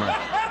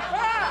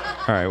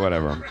right,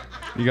 whatever.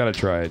 You gotta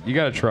try it. You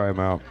gotta try them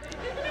out.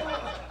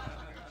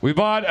 We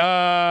bought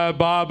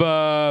Bob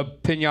a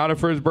pinata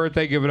for his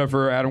birthday. Give it up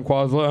for Adam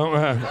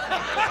Kwaselow.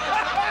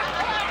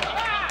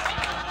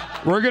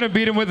 We're gonna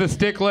beat him with a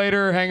stick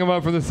later, hang him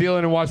up from the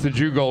ceiling, and watch the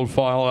Jew gold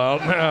fall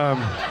out.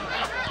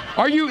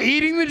 Are you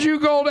eating the Jew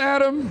gold,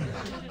 Adam?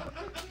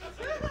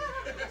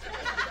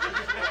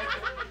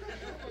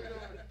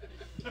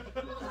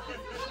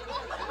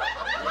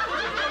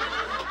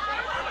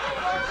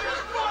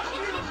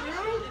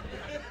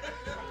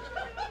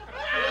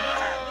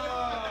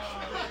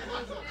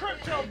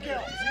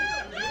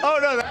 Oh,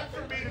 no, that's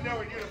for me to know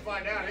and you to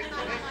find out. It's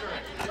history.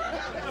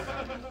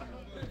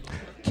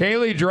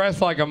 Kayley dressed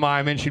like a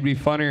mime, and she'd be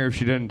funnier if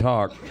she didn't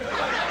talk.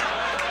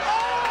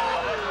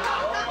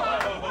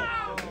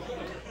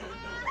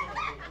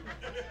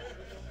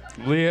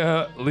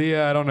 Leah,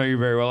 I don't know you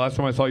very well. Last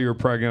time I saw you were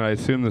pregnant, I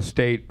assume the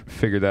state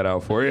figured that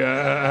out for you.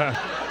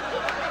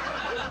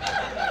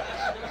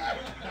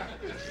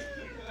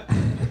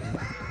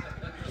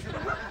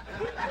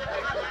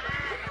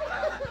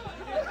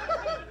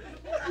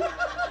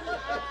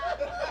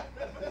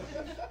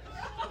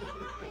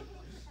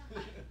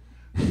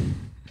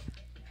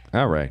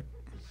 All right.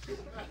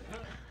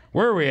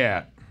 Where are we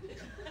at?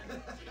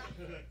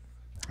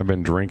 I've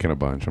been drinking a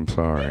bunch. I'm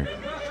sorry.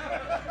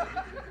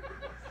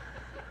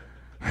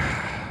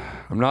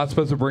 I'm not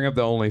supposed to bring up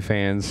the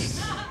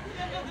OnlyFans.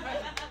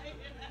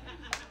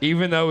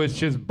 Even though it's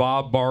just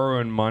Bob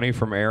borrowing money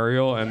from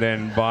Ariel and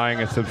then buying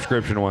a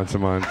subscription once a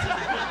month.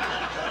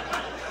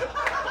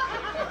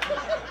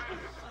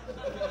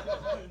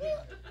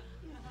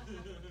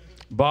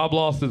 Bob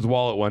lost his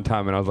wallet one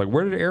time and I was like,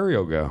 where did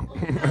Ariel go?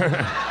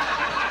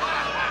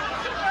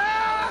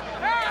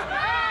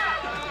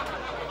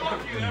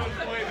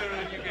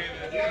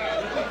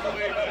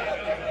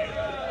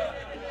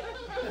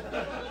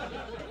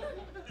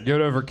 Give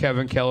it over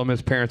Kevin Kellam.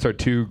 His parents are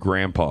two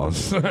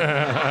grandpas.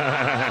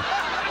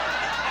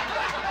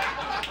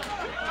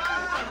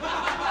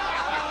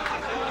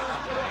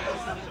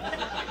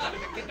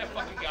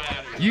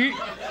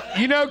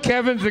 You know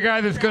Kevin's the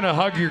guy that's going to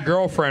hug your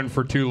girlfriend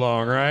for too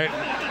long, right?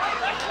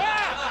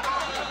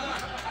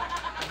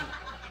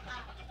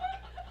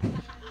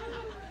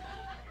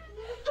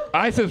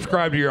 I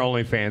subscribe to your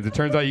OnlyFans. It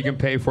turns out you can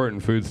pay for it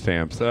in food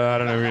stamps. I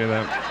don't know if you know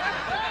that.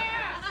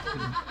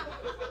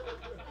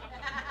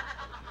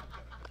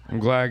 I'm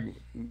glad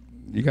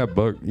you got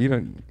booked.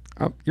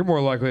 You're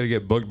more likely to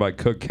get booked by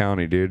Cook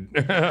County, dude.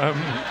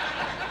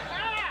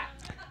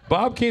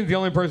 Bob Keene's the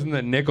only person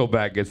that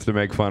Nickelback gets to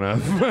make fun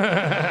of. This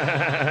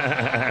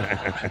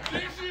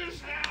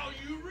is how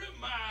you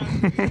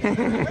remind me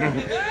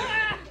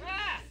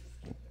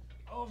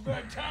of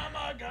that time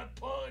I got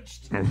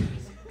punched.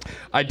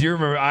 I do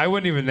remember. I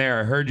wasn't even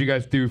there. I heard you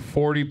guys do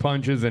 40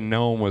 punches and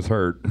no one was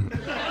hurt.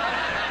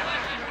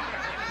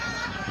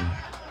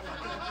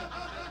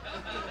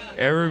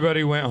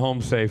 Everybody went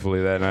home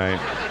safely that night.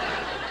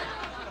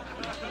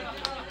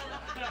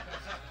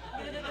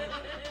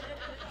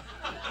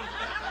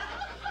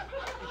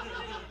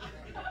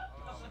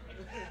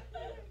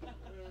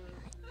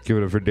 Give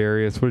it up for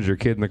Darius. What is your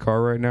kid in the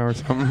car right now or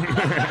something?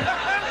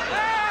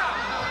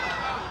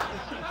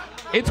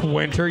 It's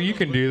winter. You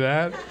can do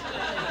that.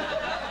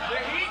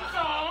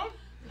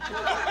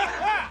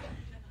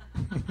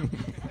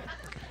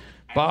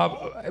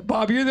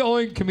 Bob, you're the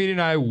only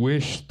comedian I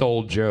wish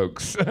stole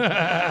jokes.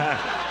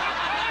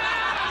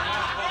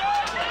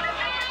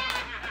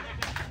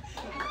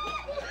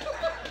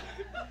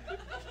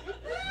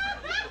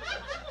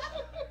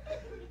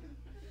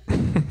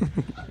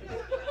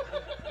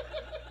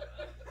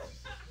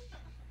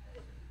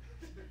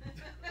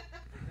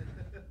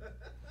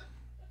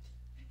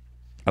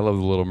 I love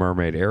The Little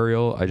Mermaid.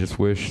 Ariel, I just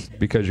wish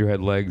because you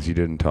had legs you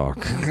didn't talk.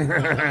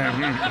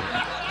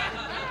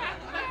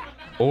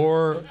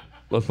 Or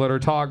let's let her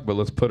talk, but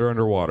let's put her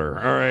underwater.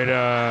 All right.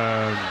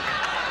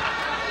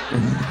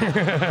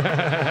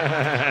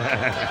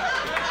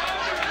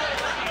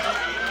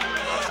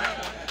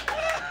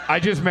 I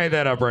just made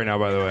that up right now,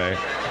 by the way.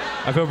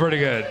 I feel pretty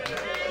good.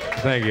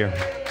 Thank you.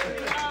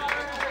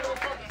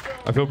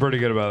 I feel pretty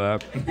good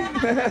about that.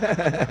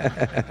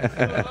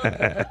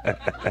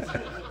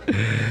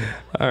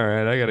 All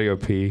right, I gotta go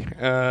pee.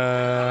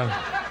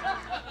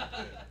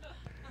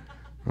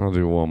 I'll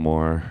do one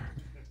more.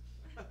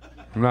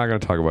 I'm not gonna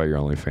talk about your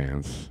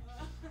OnlyFans.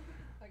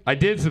 I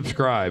did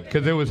subscribe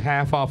because it was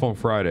half off on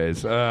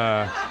Fridays. Only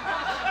after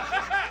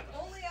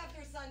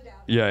sundown.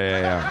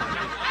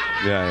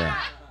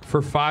 Yeah.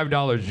 For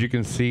 $5, you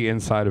can see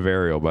inside of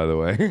Ariel, by the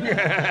way.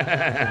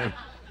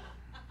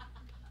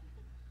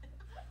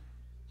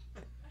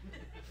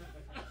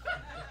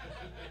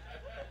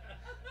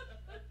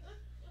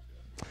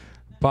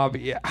 Bob,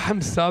 yeah,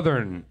 I'm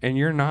Southern, and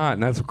you're not,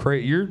 and that's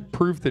great. You're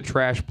proof that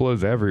trash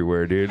blows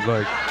everywhere, dude.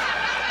 Like,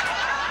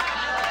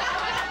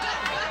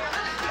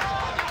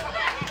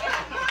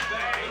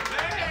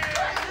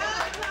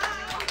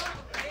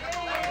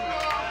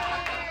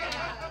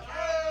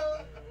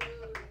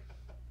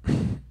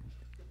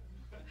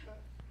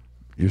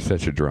 you're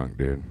such a drunk,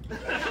 dude.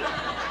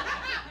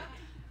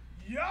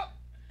 Yup.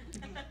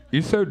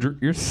 You're so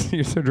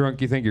drunk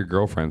you think your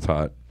girlfriend's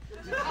hot.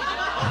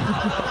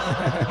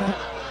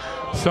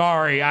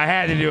 Sorry, I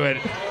had to do it.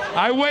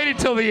 I waited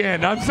till the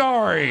end. I'm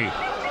sorry.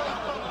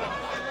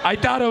 I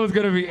thought it was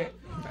gonna be.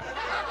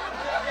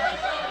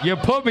 You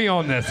put me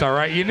on this, all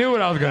right? You knew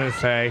what I was gonna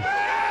say.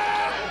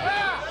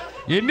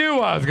 You knew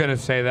I was gonna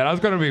say that. I was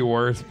gonna be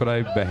worse, but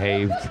I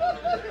behaved.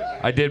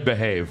 I did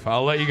behave.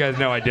 I'll let you guys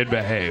know I did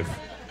behave.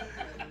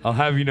 I'll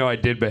have you know I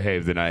did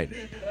behave tonight.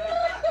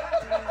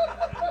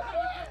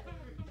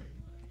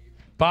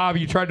 Bob,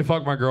 you tried to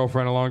fuck my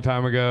girlfriend a long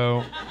time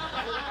ago.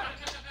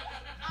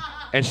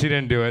 And she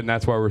didn't do it, and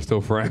that's why we're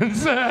still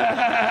friends. Have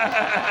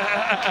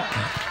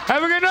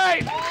a good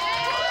night.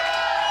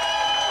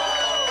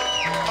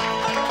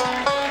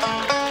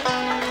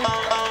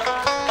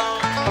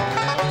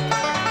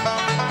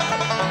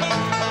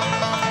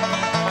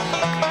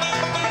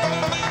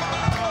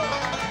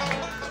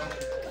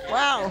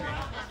 Wow.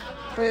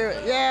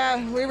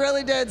 We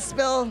really did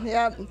spill.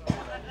 Yep.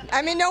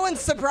 I mean, no one's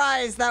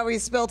surprised that we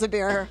spilled a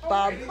beer,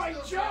 Bob.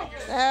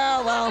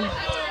 Yeah, well.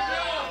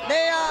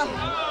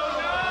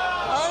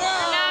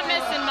 Not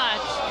missing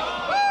much.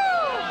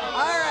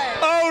 All right.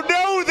 Oh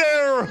no,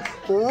 they're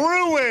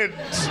ruined.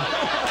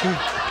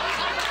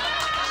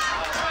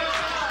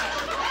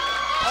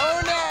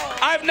 Oh no.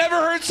 I've never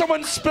heard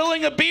someone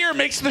spilling a beer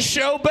makes the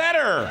show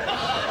better.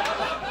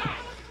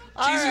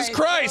 Jesus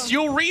Christ,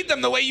 you'll read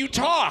them the way you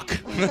talk.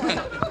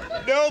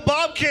 No,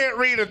 Bob can't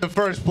read in the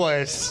first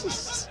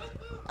place.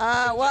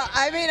 Well,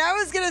 I mean, I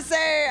was going to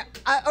say,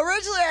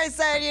 originally I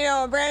said,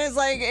 Brandon's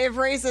like, if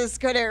racists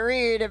couldn't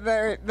read,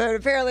 but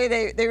apparently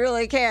they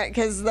really can't,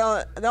 because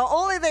the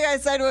only thing I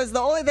said was, the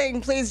only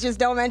thing, please just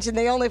don't mention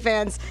the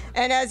OnlyFans.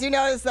 And as you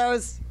noticed, that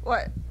was,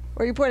 what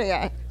are you pointing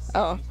at?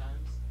 Oh.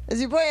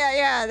 As you pointing at,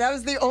 yeah, that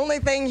was the only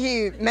thing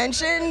he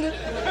mentioned.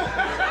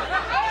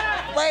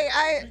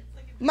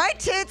 My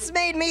tits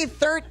made me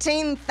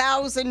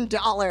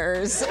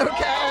 $13,000,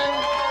 okay?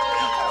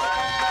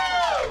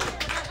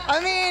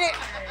 I mean,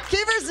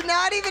 Kieffer's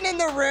not even in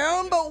the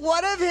room, but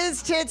what have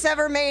his tits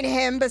ever made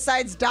him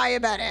besides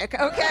diabetic,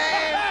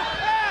 okay?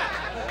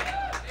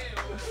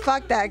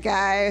 Fuck that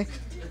guy.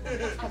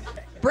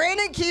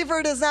 Brandon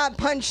Kieffer does not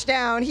punch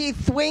down, he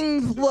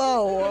thwings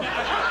low.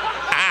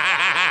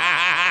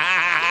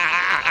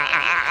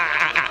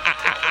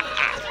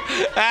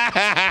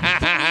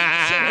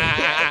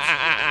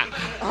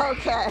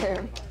 Okay.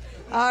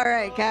 All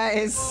right,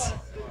 guys.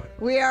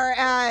 We are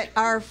at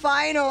our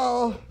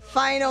final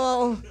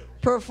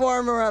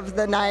performer of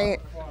the night,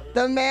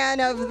 the man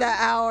of the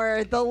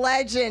hour, the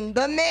legend,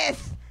 the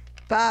myth,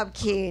 Bob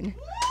Keane.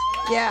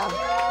 Yeah.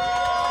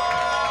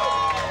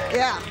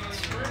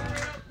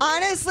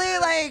 Honestly,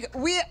 like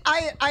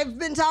I've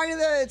been talking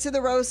to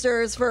the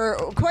roasters for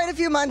quite a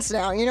few months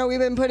now. You know, we've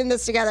been putting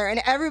this together,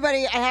 and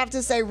everybody, I have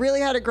to say, really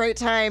had a great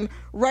time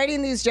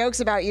writing these jokes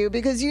about you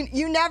because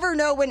you never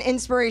know when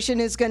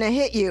inspiration is going to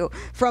hit you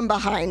from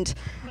behind.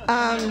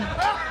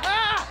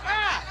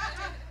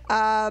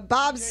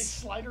 Bob's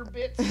Slider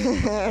bitch.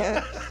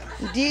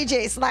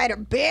 DJ Slider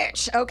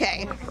bitch.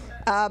 Okay.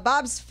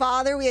 Bob's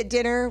father, we had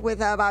dinner with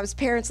Bob's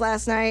parents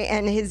last night,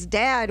 and his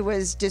dad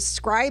was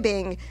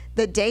describing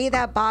the day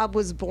that Bob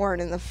was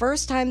born. And the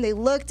first time they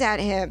looked at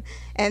him,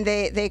 and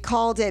they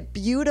called it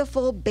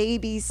beautiful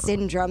baby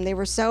syndrome. They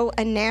were so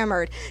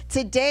enamored.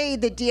 Today,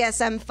 the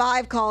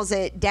DSM-5 calls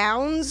it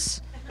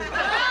Downs.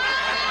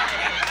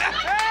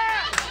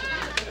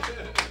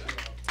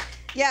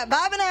 Yeah,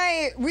 Bob and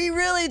I, we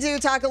really do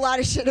talk a lot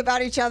of shit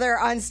about each other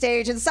on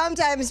stage, and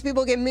sometimes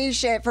people give me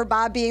shit for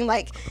Bob being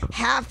like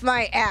half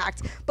my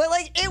act. But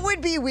like, it would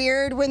be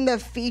weird when the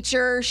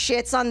feature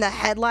shits on the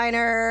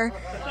headliner,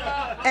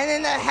 and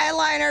then the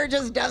headliner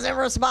just doesn't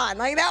respond.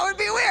 Like, that would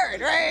be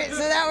weird, right? So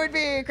that would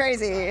be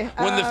crazy.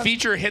 When the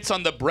feature hits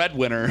on the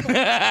breadwinner. You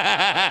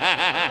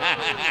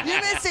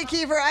missed it,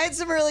 Kieffer. I had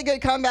some really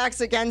good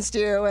comebacks against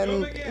you,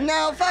 and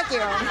no, fuck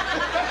you.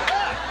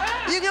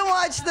 You can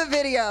watch the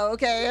video,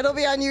 okay? It'll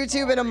be on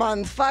YouTube in a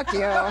month. Fuck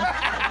you.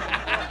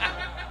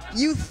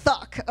 You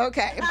thuck.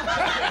 Okay.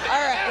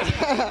 All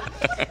right.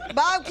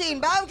 Bob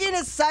Keane. Bob Keane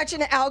is such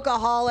an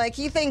alcoholic.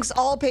 He thinks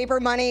all paper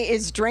money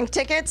is drink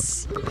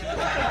tickets.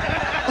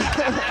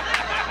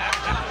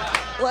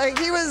 Like,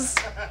 he was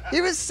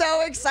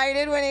so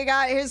excited when he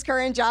got his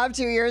current job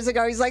 2 years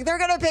ago. He's like, they're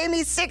gonna pay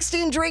me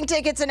 16 drink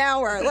tickets an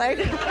hour. Like,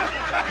 it's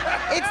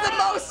the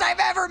most I've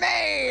ever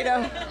made.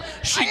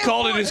 She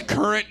called it his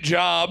current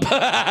job.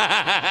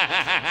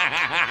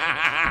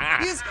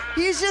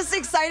 He's just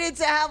excited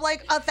to have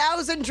like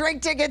 1,000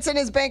 drink tickets in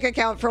his bank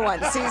account for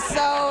once.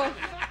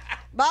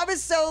 Bob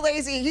is so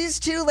lazy. He's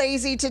too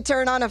lazy to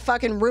turn on a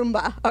fucking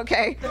Roomba,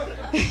 okay?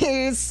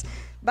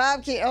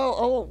 Bob Keane,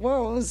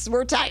 whoa,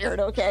 we're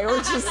tired, okay?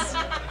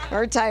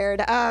 We're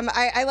tired.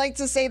 I like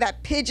to say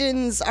that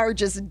pigeons are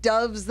just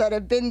doves that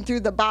have been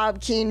through the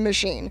Bob Keane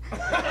machine.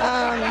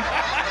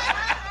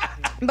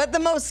 But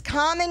the most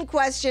common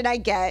question I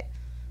get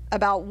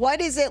about what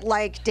is it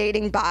like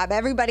dating Bob,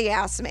 everybody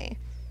asks me,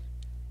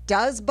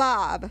 does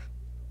Bob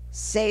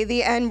say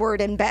the N-word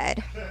in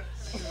bed?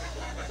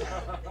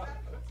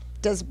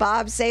 Does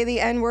Bob say the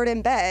N-word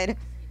in bed?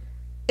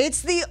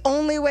 It's the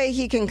only way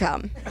he can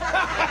come.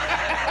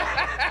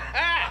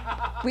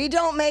 We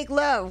don't make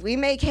love, we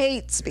make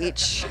hate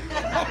speech.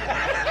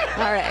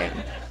 All right.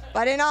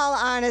 But in all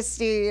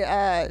honesty,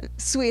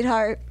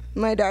 sweetheart,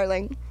 my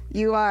darling,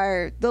 you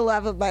are the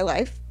love of my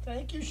life.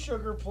 Thank you,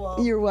 Sugar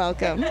Plum. You're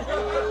welcome.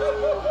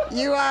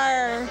 You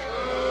are...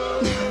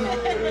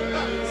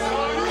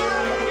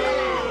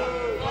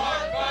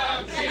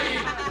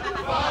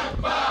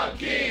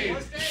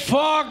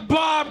 Fuck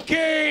Bob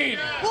Keane!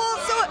 Well,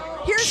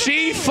 so here's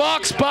She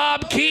fucks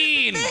Bob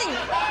Keane! The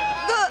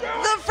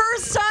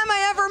first time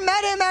I ever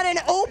met him at an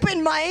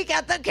open mic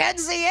at the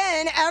Kedzie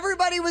Inn,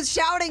 everybody was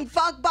shouting,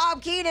 fuck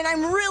Bob Keane, and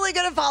I'm really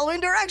good at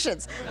following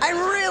directions. I'm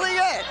really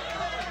good.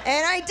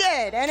 And I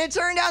did, and it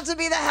turned out to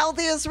be the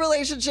healthiest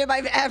relationship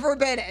I've ever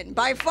been in,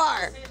 by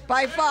far,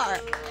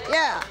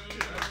 yeah.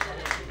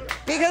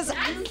 Because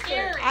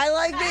I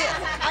like being,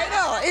 I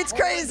know, it's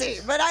crazy,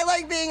 but I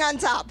like being on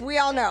top, we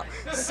all know.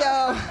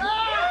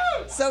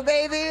 So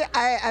baby,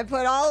 I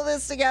put all of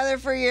this together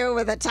for you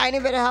with a tiny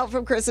bit of help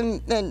from Chris,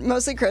 and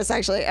mostly Chris,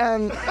 actually. I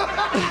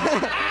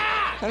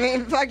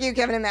mean, fuck you,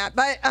 Kevin and Matt,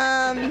 but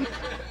I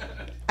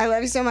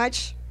love you so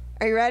much.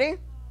 Are you ready?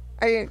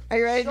 Are you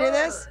ready to do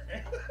this?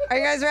 Are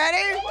you guys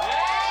ready?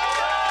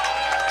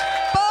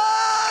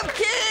 Bob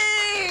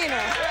Keane!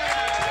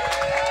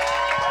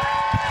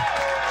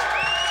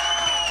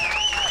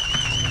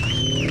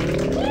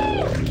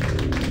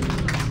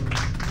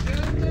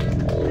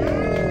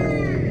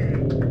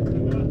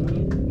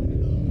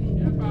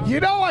 You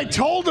know, I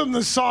told them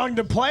the song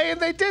to play and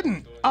they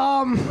didn't.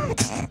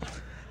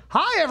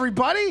 Hi,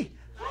 everybody.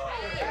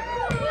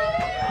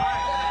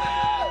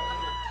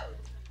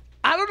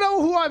 I don't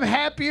know who I'm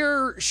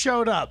happier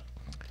showed up.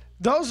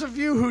 Those of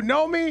you who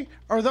know me,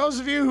 or those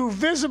of you who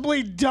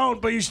visibly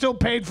don't, but you still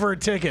paid for a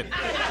ticket.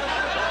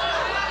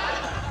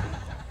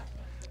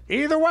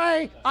 Either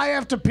way, I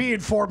have to pee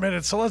in 4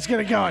 minutes, so let's get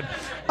it going.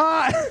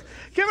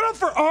 Give it up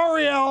for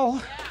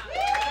Ariel.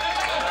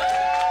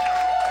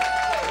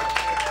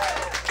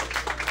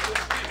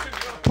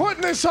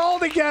 Putting this all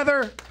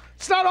together.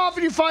 It's not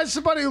often you find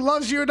somebody who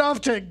loves you enough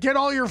to get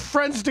all your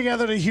friends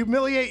together to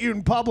humiliate you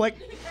in public.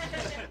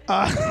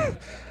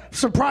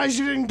 Surprised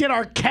you didn't get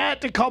our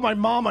cat to call my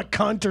mom a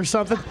cunt or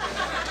something.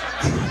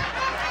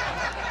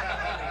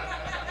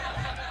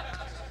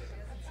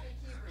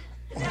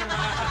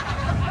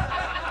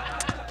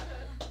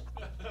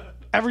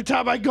 Every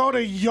time I go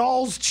to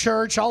y'all's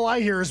church, all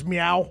I hear is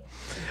meow.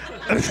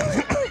 There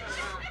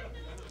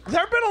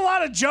have been a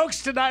lot of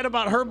jokes tonight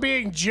about her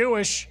being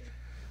Jewish.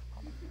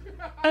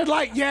 And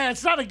like, yeah,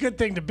 it's not a good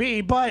thing to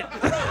be, but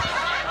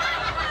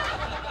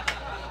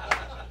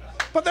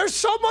there's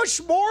so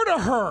much more to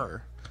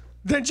her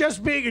than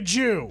just being a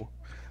Jew.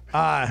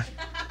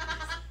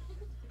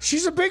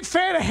 She's a big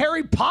fan of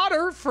Harry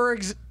Potter, for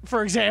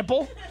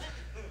example.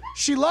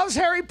 She loves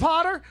Harry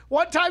Potter.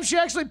 One time she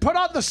actually put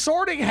on the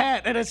sorting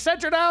hat and it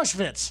sent her to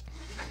Auschwitz.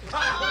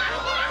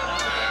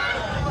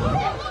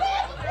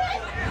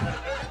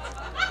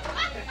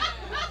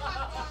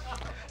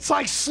 It's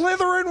like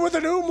Slytherin with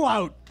an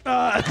umlaut.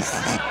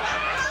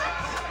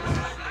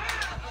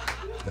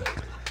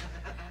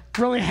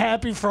 Really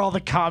happy for all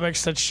the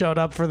comics that showed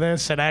up for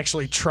this and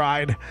actually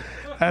tried.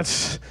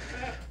 That's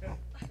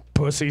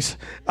pussies.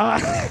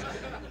 I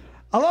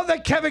love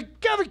that Kevin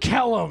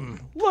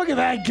Kellam. Look at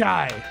that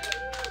guy.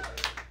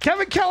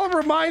 Kevin Kellam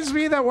reminds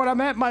me that when I'm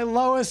at my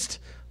lowest,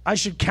 I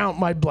should count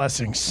my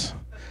blessings.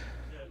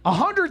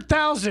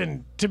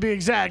 100,000 to be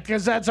exact,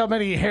 because that's how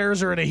many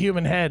hairs are in a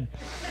human head.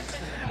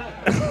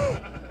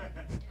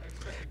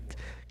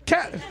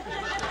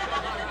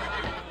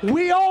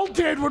 We all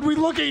did when we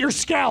look at your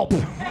scalp.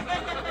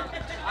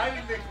 I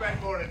didn't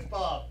expect more than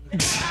Bob.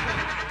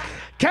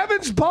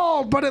 Kevin's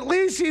bald, but at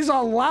least he's a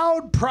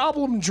loud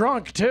problem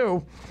drunk,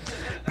 too.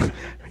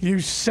 You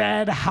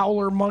sad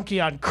howler monkey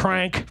on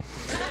crank.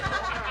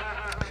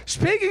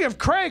 Speaking of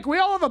crank, we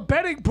all have a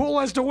betting pool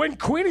as to when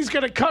Queenie's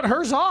gonna cut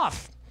hers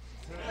off.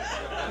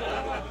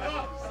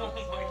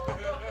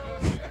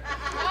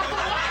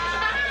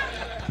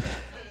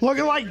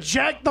 Looking like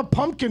Jack the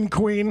Pumpkin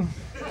Queen.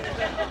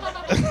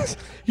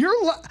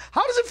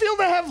 How does it feel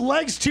to have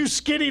legs too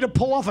skinny to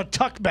pull off a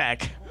tuck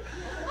back?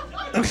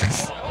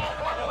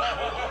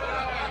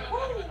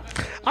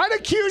 I'd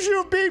accuse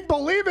you of being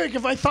bulimic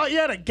if I thought you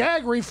had a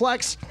gag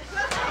reflex.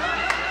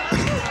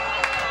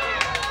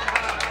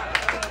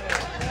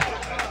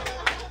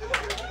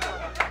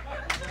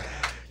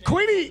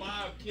 Queenie.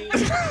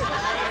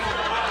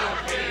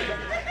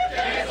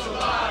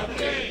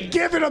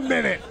 Give it a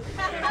minute.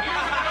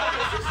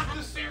 This is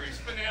the series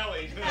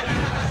finale.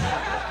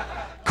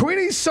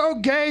 Queenie's so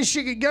gay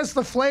she can guess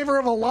the flavor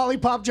of a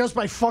lollipop just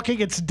by fucking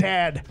its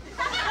dad.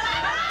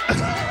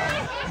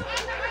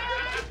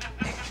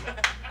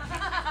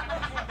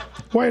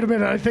 Wait a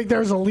minute, I think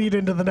there's a lead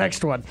into the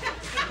next one.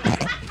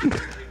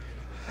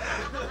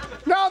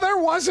 No, there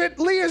wasn't.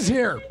 Leah's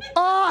here.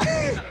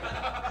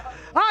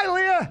 Hi,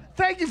 Leah.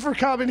 Thank you for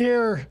coming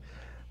here.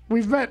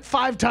 We've met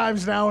 5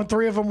 times now, and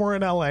 3 of them were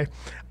in L.A.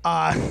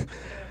 I don't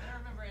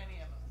remember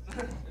any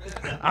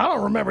of them. I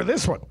don't remember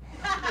this one.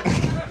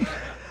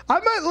 I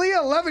met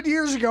Leah 11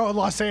 years ago in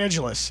Los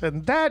Angeles,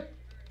 and that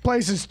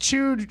place has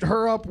chewed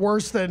her up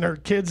worse than her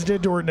kids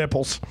did to her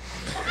nipples.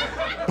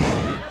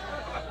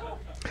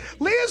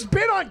 Leah's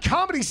been on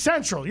Comedy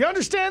Central. You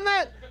understand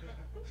that?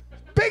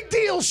 Big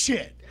deal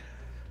shit.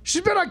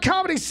 She's been on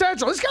Comedy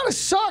Central. It's gotta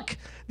suck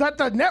that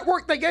the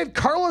network that gave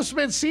Carlos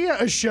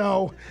Mencia a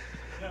show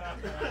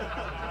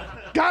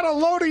got a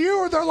load of you,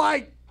 or they're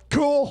like,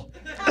 cool.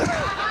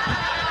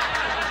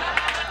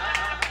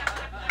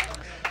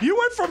 You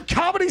went from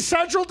Comedy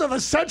Central to the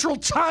Central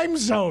Time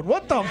Zone.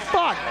 What the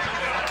fuck?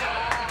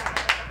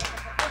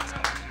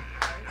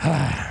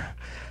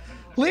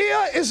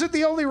 Leah isn't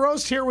the only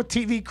roast here with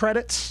TV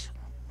credits.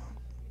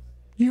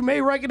 You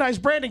may recognize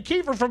Brandon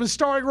Kieffer from his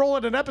starring role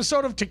in an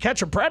episode of To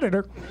Catch a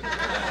Predator.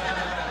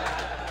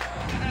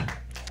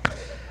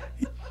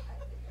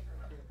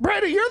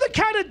 Brandon, you're the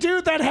kind of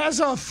dude that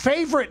has a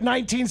favorite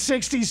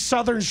 1960s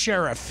Southern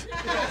sheriff. I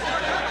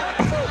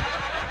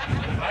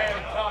have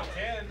a top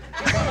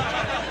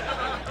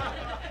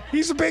 10.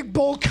 He's a big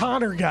Bull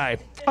Connor guy.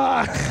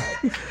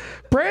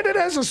 Brandon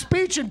has a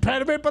speech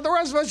impediment, but the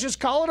rest of us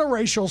just call it a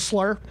racial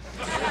slur.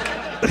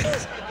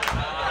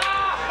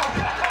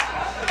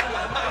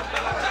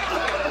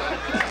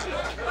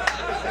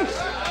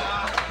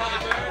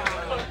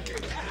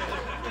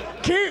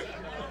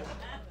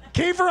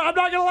 Kieffer, I'm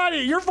not gonna lie to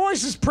you. Your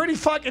voice is pretty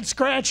fucking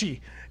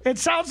scratchy. It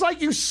sounds like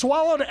you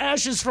swallowed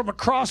ashes from a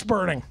cross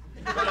burning.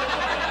 Tell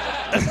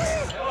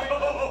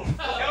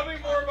me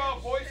more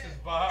about voices,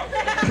 Bob.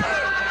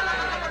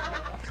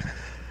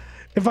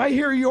 If I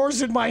hear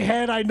yours in my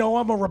head, I know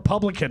I'm a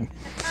Republican.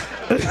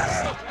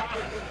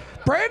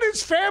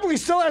 Brandon's family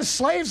still has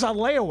slaves on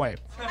layaway.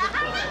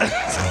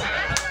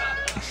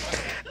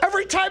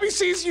 Every time he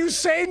sees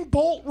Usain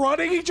Bolt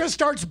running, he just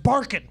starts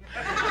barking.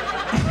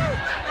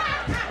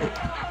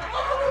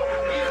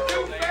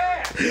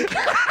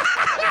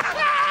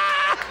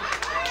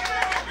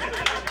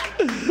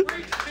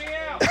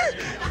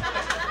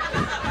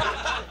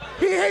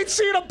 He hates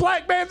seeing a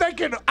black man that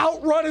can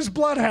outrun his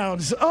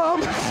bloodhounds.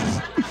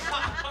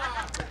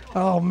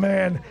 Oh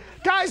man,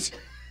 guys,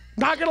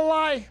 not gonna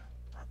lie,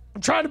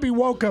 I'm trying to be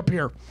woke up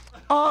here.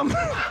 I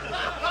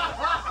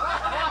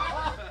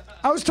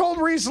was told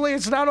recently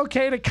it's not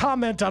okay to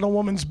comment on a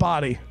woman's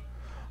body,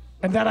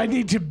 and that I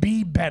need to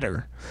be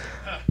better.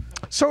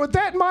 So with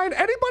that in mind,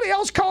 anybody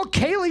else call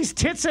Kaylee's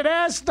tits and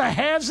ass the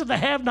haves and the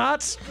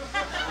have-nots?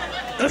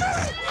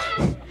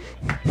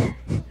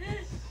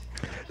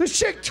 This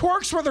chick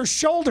twerks with her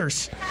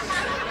shoulders.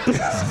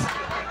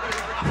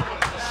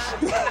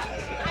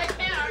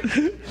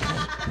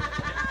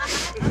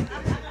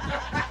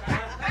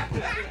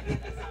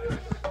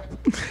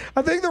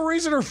 I think the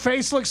reason her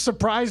face looks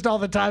surprised all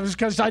the time is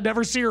because I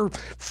never see her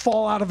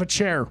fall out of a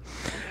chair.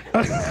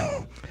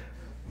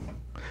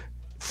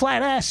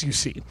 Flat ass, you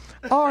see.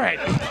 All right.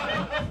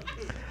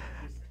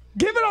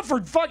 Give it up for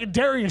fucking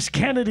Darius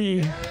Kennedy.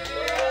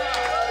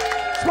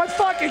 It's my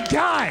fucking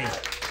guy.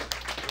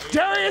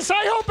 Darius,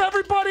 I hope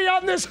everybody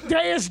on this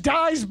dais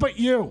dies but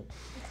you.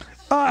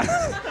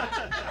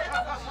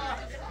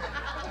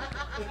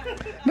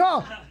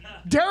 No,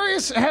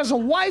 Darius has a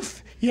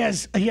wife. He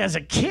has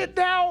a kid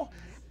now.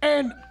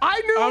 And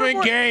I knew I'm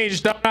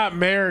engaged. I'm not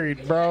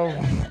married, bro.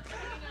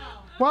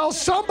 Well,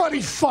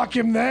 somebody fuck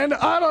him then.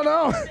 I don't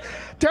know.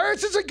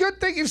 Darius, it's a good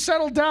thing you've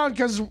settled down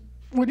because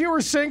when you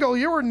were single,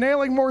 you were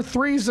nailing more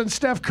threes than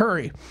Steph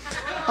Curry.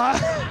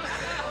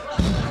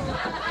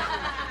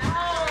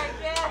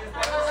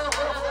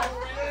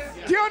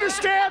 Do you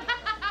understand?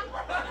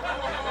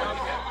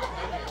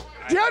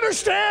 Do you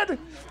understand?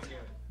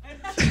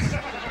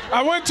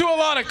 I went to a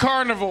lot of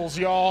carnivals,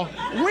 y'all.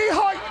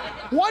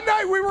 One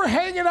night we were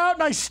hanging out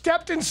and I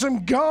stepped in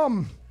some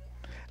gum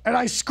and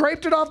I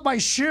scraped it off my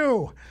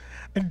shoe.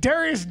 And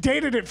Darius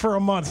dated it for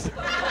a month.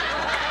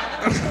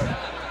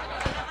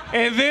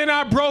 And then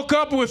I broke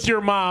up with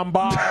your mom,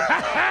 Bob.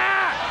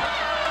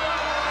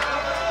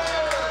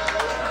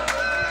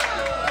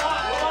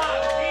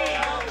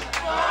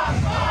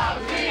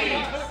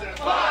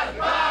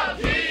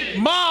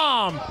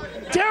 Mom!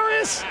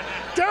 Darius,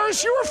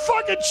 you were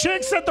fucking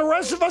chicks that the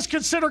rest of us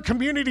consider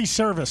community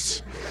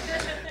service.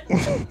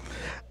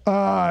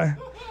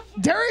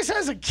 Darius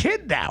has a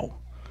kid now.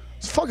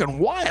 It's fucking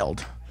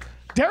wild.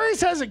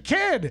 Darius has a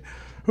kid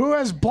who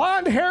has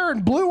blonde hair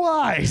and blue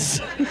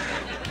eyes.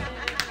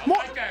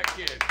 That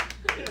kid.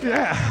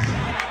 Yeah.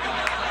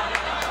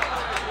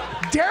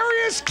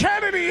 Darius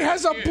Kennedy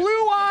has a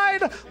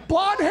blue-eyed,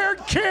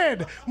 blonde-haired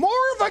kid. More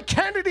of a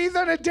Kennedy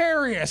than a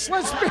Darius.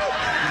 Let's be...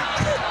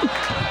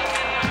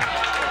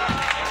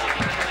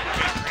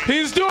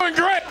 He's doing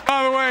great,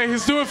 by the way.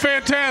 He's doing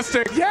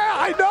fantastic. Yeah,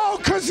 I know,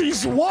 because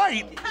he's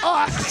white.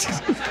 I'm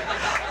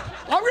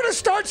going to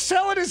start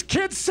selling his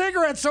kid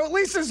cigarettes so at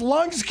least his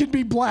lungs can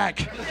be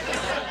black.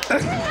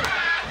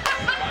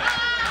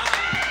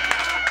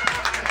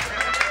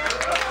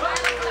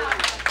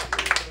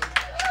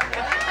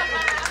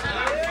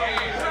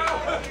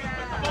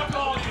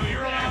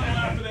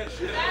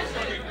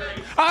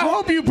 I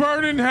hope you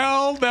burn in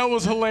hell. That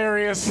was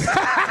hilarious.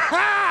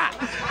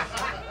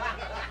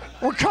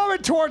 We're coming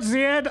towards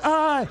the end.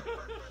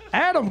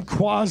 Adam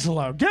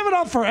Kwaselow. Give it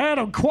up for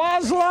Adam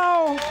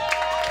Kwaselow.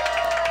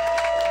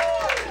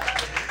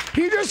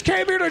 He just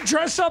came here to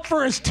dress up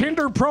for his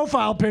Tinder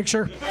profile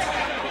picture.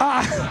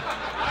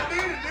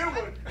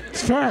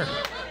 It's fair.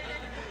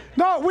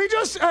 No, we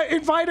just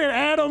invited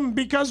Adam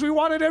because we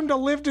wanted him to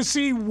live to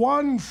see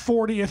one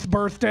 40th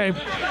birthday.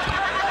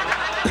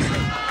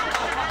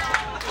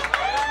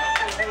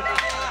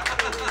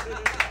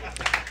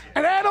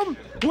 And Adam,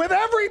 with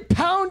every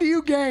pound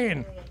you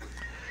gain,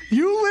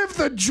 you live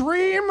the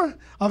dream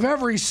of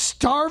every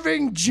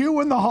starving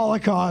Jew in the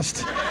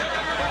Holocaust.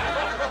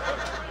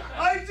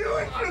 I do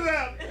it for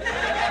them.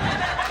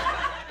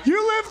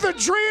 You live the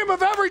dream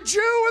of every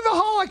Jew in the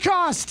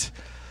Holocaust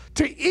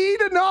to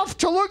eat enough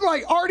to look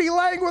like Artie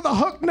Lang with a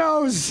hook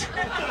nose.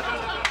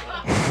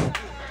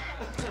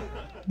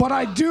 But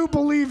I do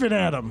believe in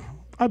Adam.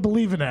 I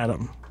believe in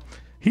Adam.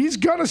 He's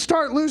gonna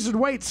start losing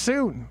weight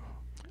soon.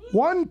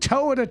 One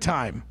toe at a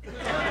time.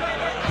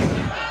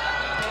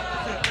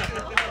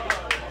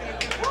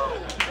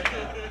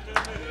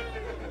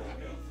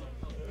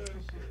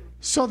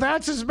 So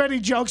that's as many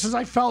jokes as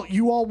I felt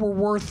you all were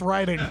worth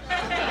writing.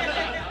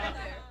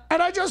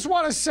 And I just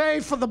want to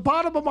say, from the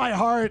bottom of my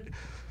heart,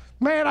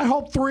 man, I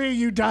hope 3 of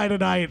you die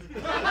tonight.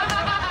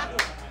 I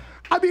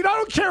mean, I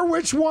don't care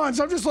which ones.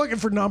 I'm just looking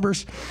for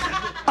numbers.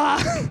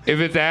 If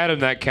it's Adam,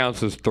 that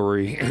counts as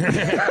 3.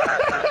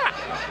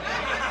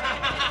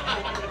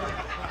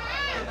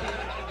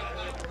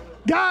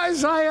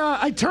 Guys,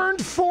 I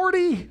turned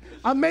 40.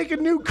 I'm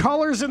making new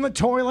colors in the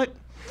toilet.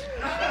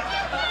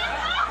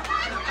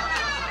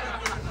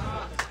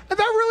 And that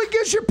really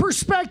gives you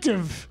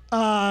perspective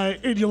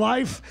in your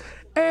life.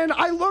 And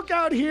I look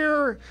out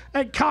here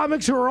at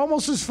comics who are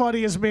almost as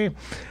funny as me,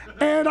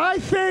 and I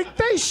think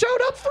they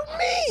showed up for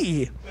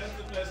me. That's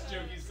the best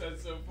joke you said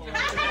so far.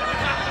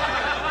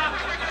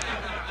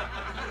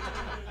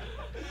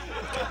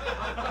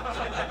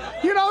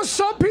 You know,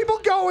 some people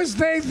go as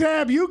they,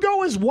 them. You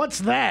go as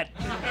what's that?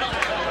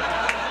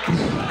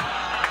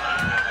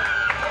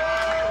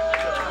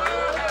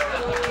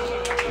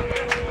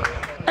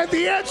 And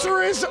the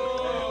answer is...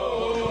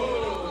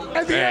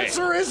 And the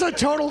answer is a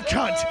total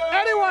cunt.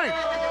 Anyway,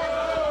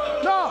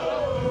 no.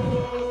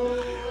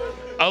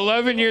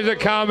 11 years of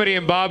comedy,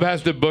 and Bob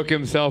has to book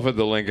himself at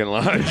the Lincoln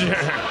Lodge.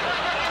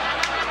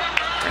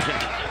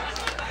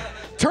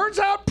 Turns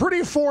out pretty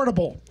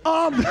affordable.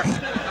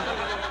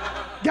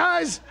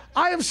 Guys,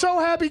 I am so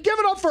happy. Give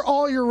it up for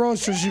all your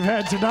roasters you've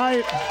had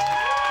tonight.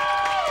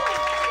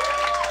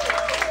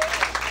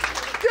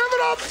 Give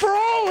it up for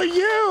all of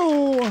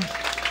you.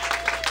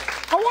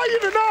 I want you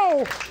to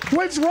know,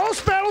 when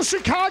Roast Battle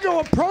Chicago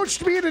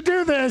approached me to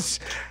do this,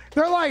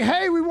 they're like,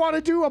 hey, we want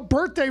to do a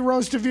birthday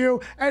roast of you.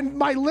 And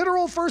my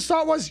literal first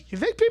thought was, you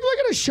think people are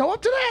going to show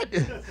up to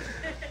that?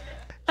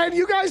 And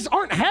you guys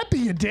aren't happy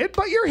you did,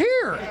 but you're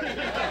here.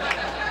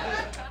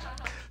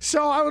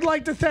 So I would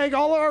like to thank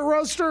all of our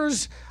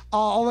roasters,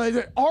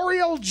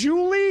 Ariel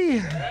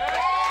Julie.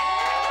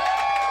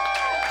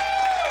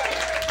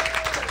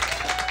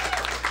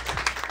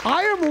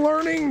 I am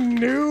learning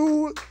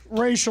new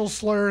racial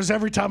slurs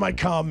every time I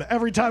come,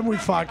 every time we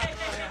fuck.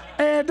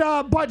 And,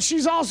 but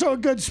she's also a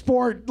good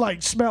sport,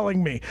 like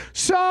smelling me.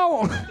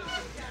 So,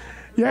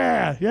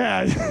 yeah.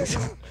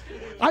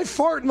 I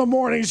fart in the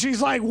morning.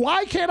 She's like,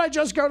 why can't I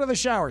just go to the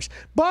showers?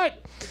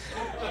 But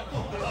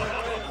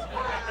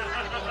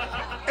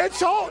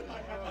it's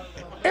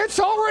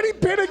already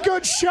been a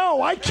good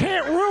show. I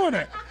can't ruin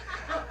it.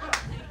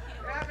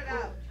 Wrap it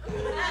up.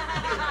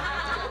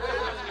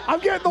 I'm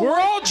getting the We're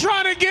all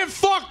trying to get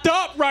fucked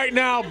up right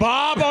now,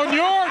 Bob, on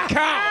your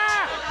account.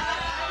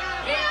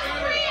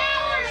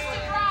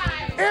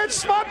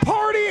 It's my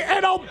party,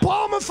 and I'll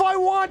bomb if I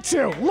want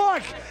to.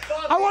 Look,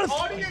 I want to.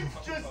 The audience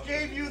just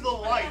gave you the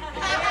light.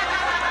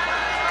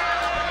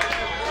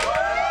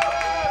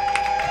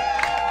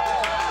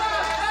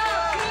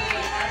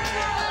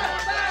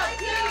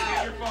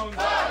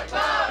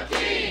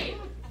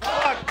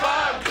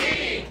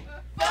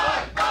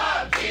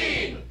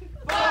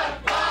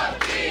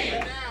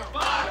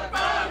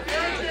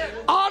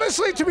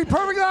 Honestly, to be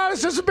perfectly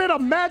honest, this has been a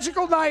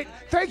magical night.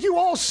 Thank you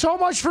all so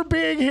much for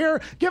being here.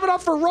 Give it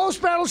up for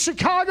Roast Battle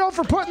Chicago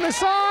for putting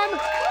this on.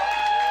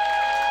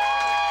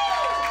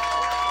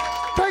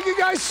 Thank you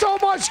guys so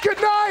much. Good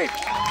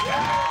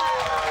night.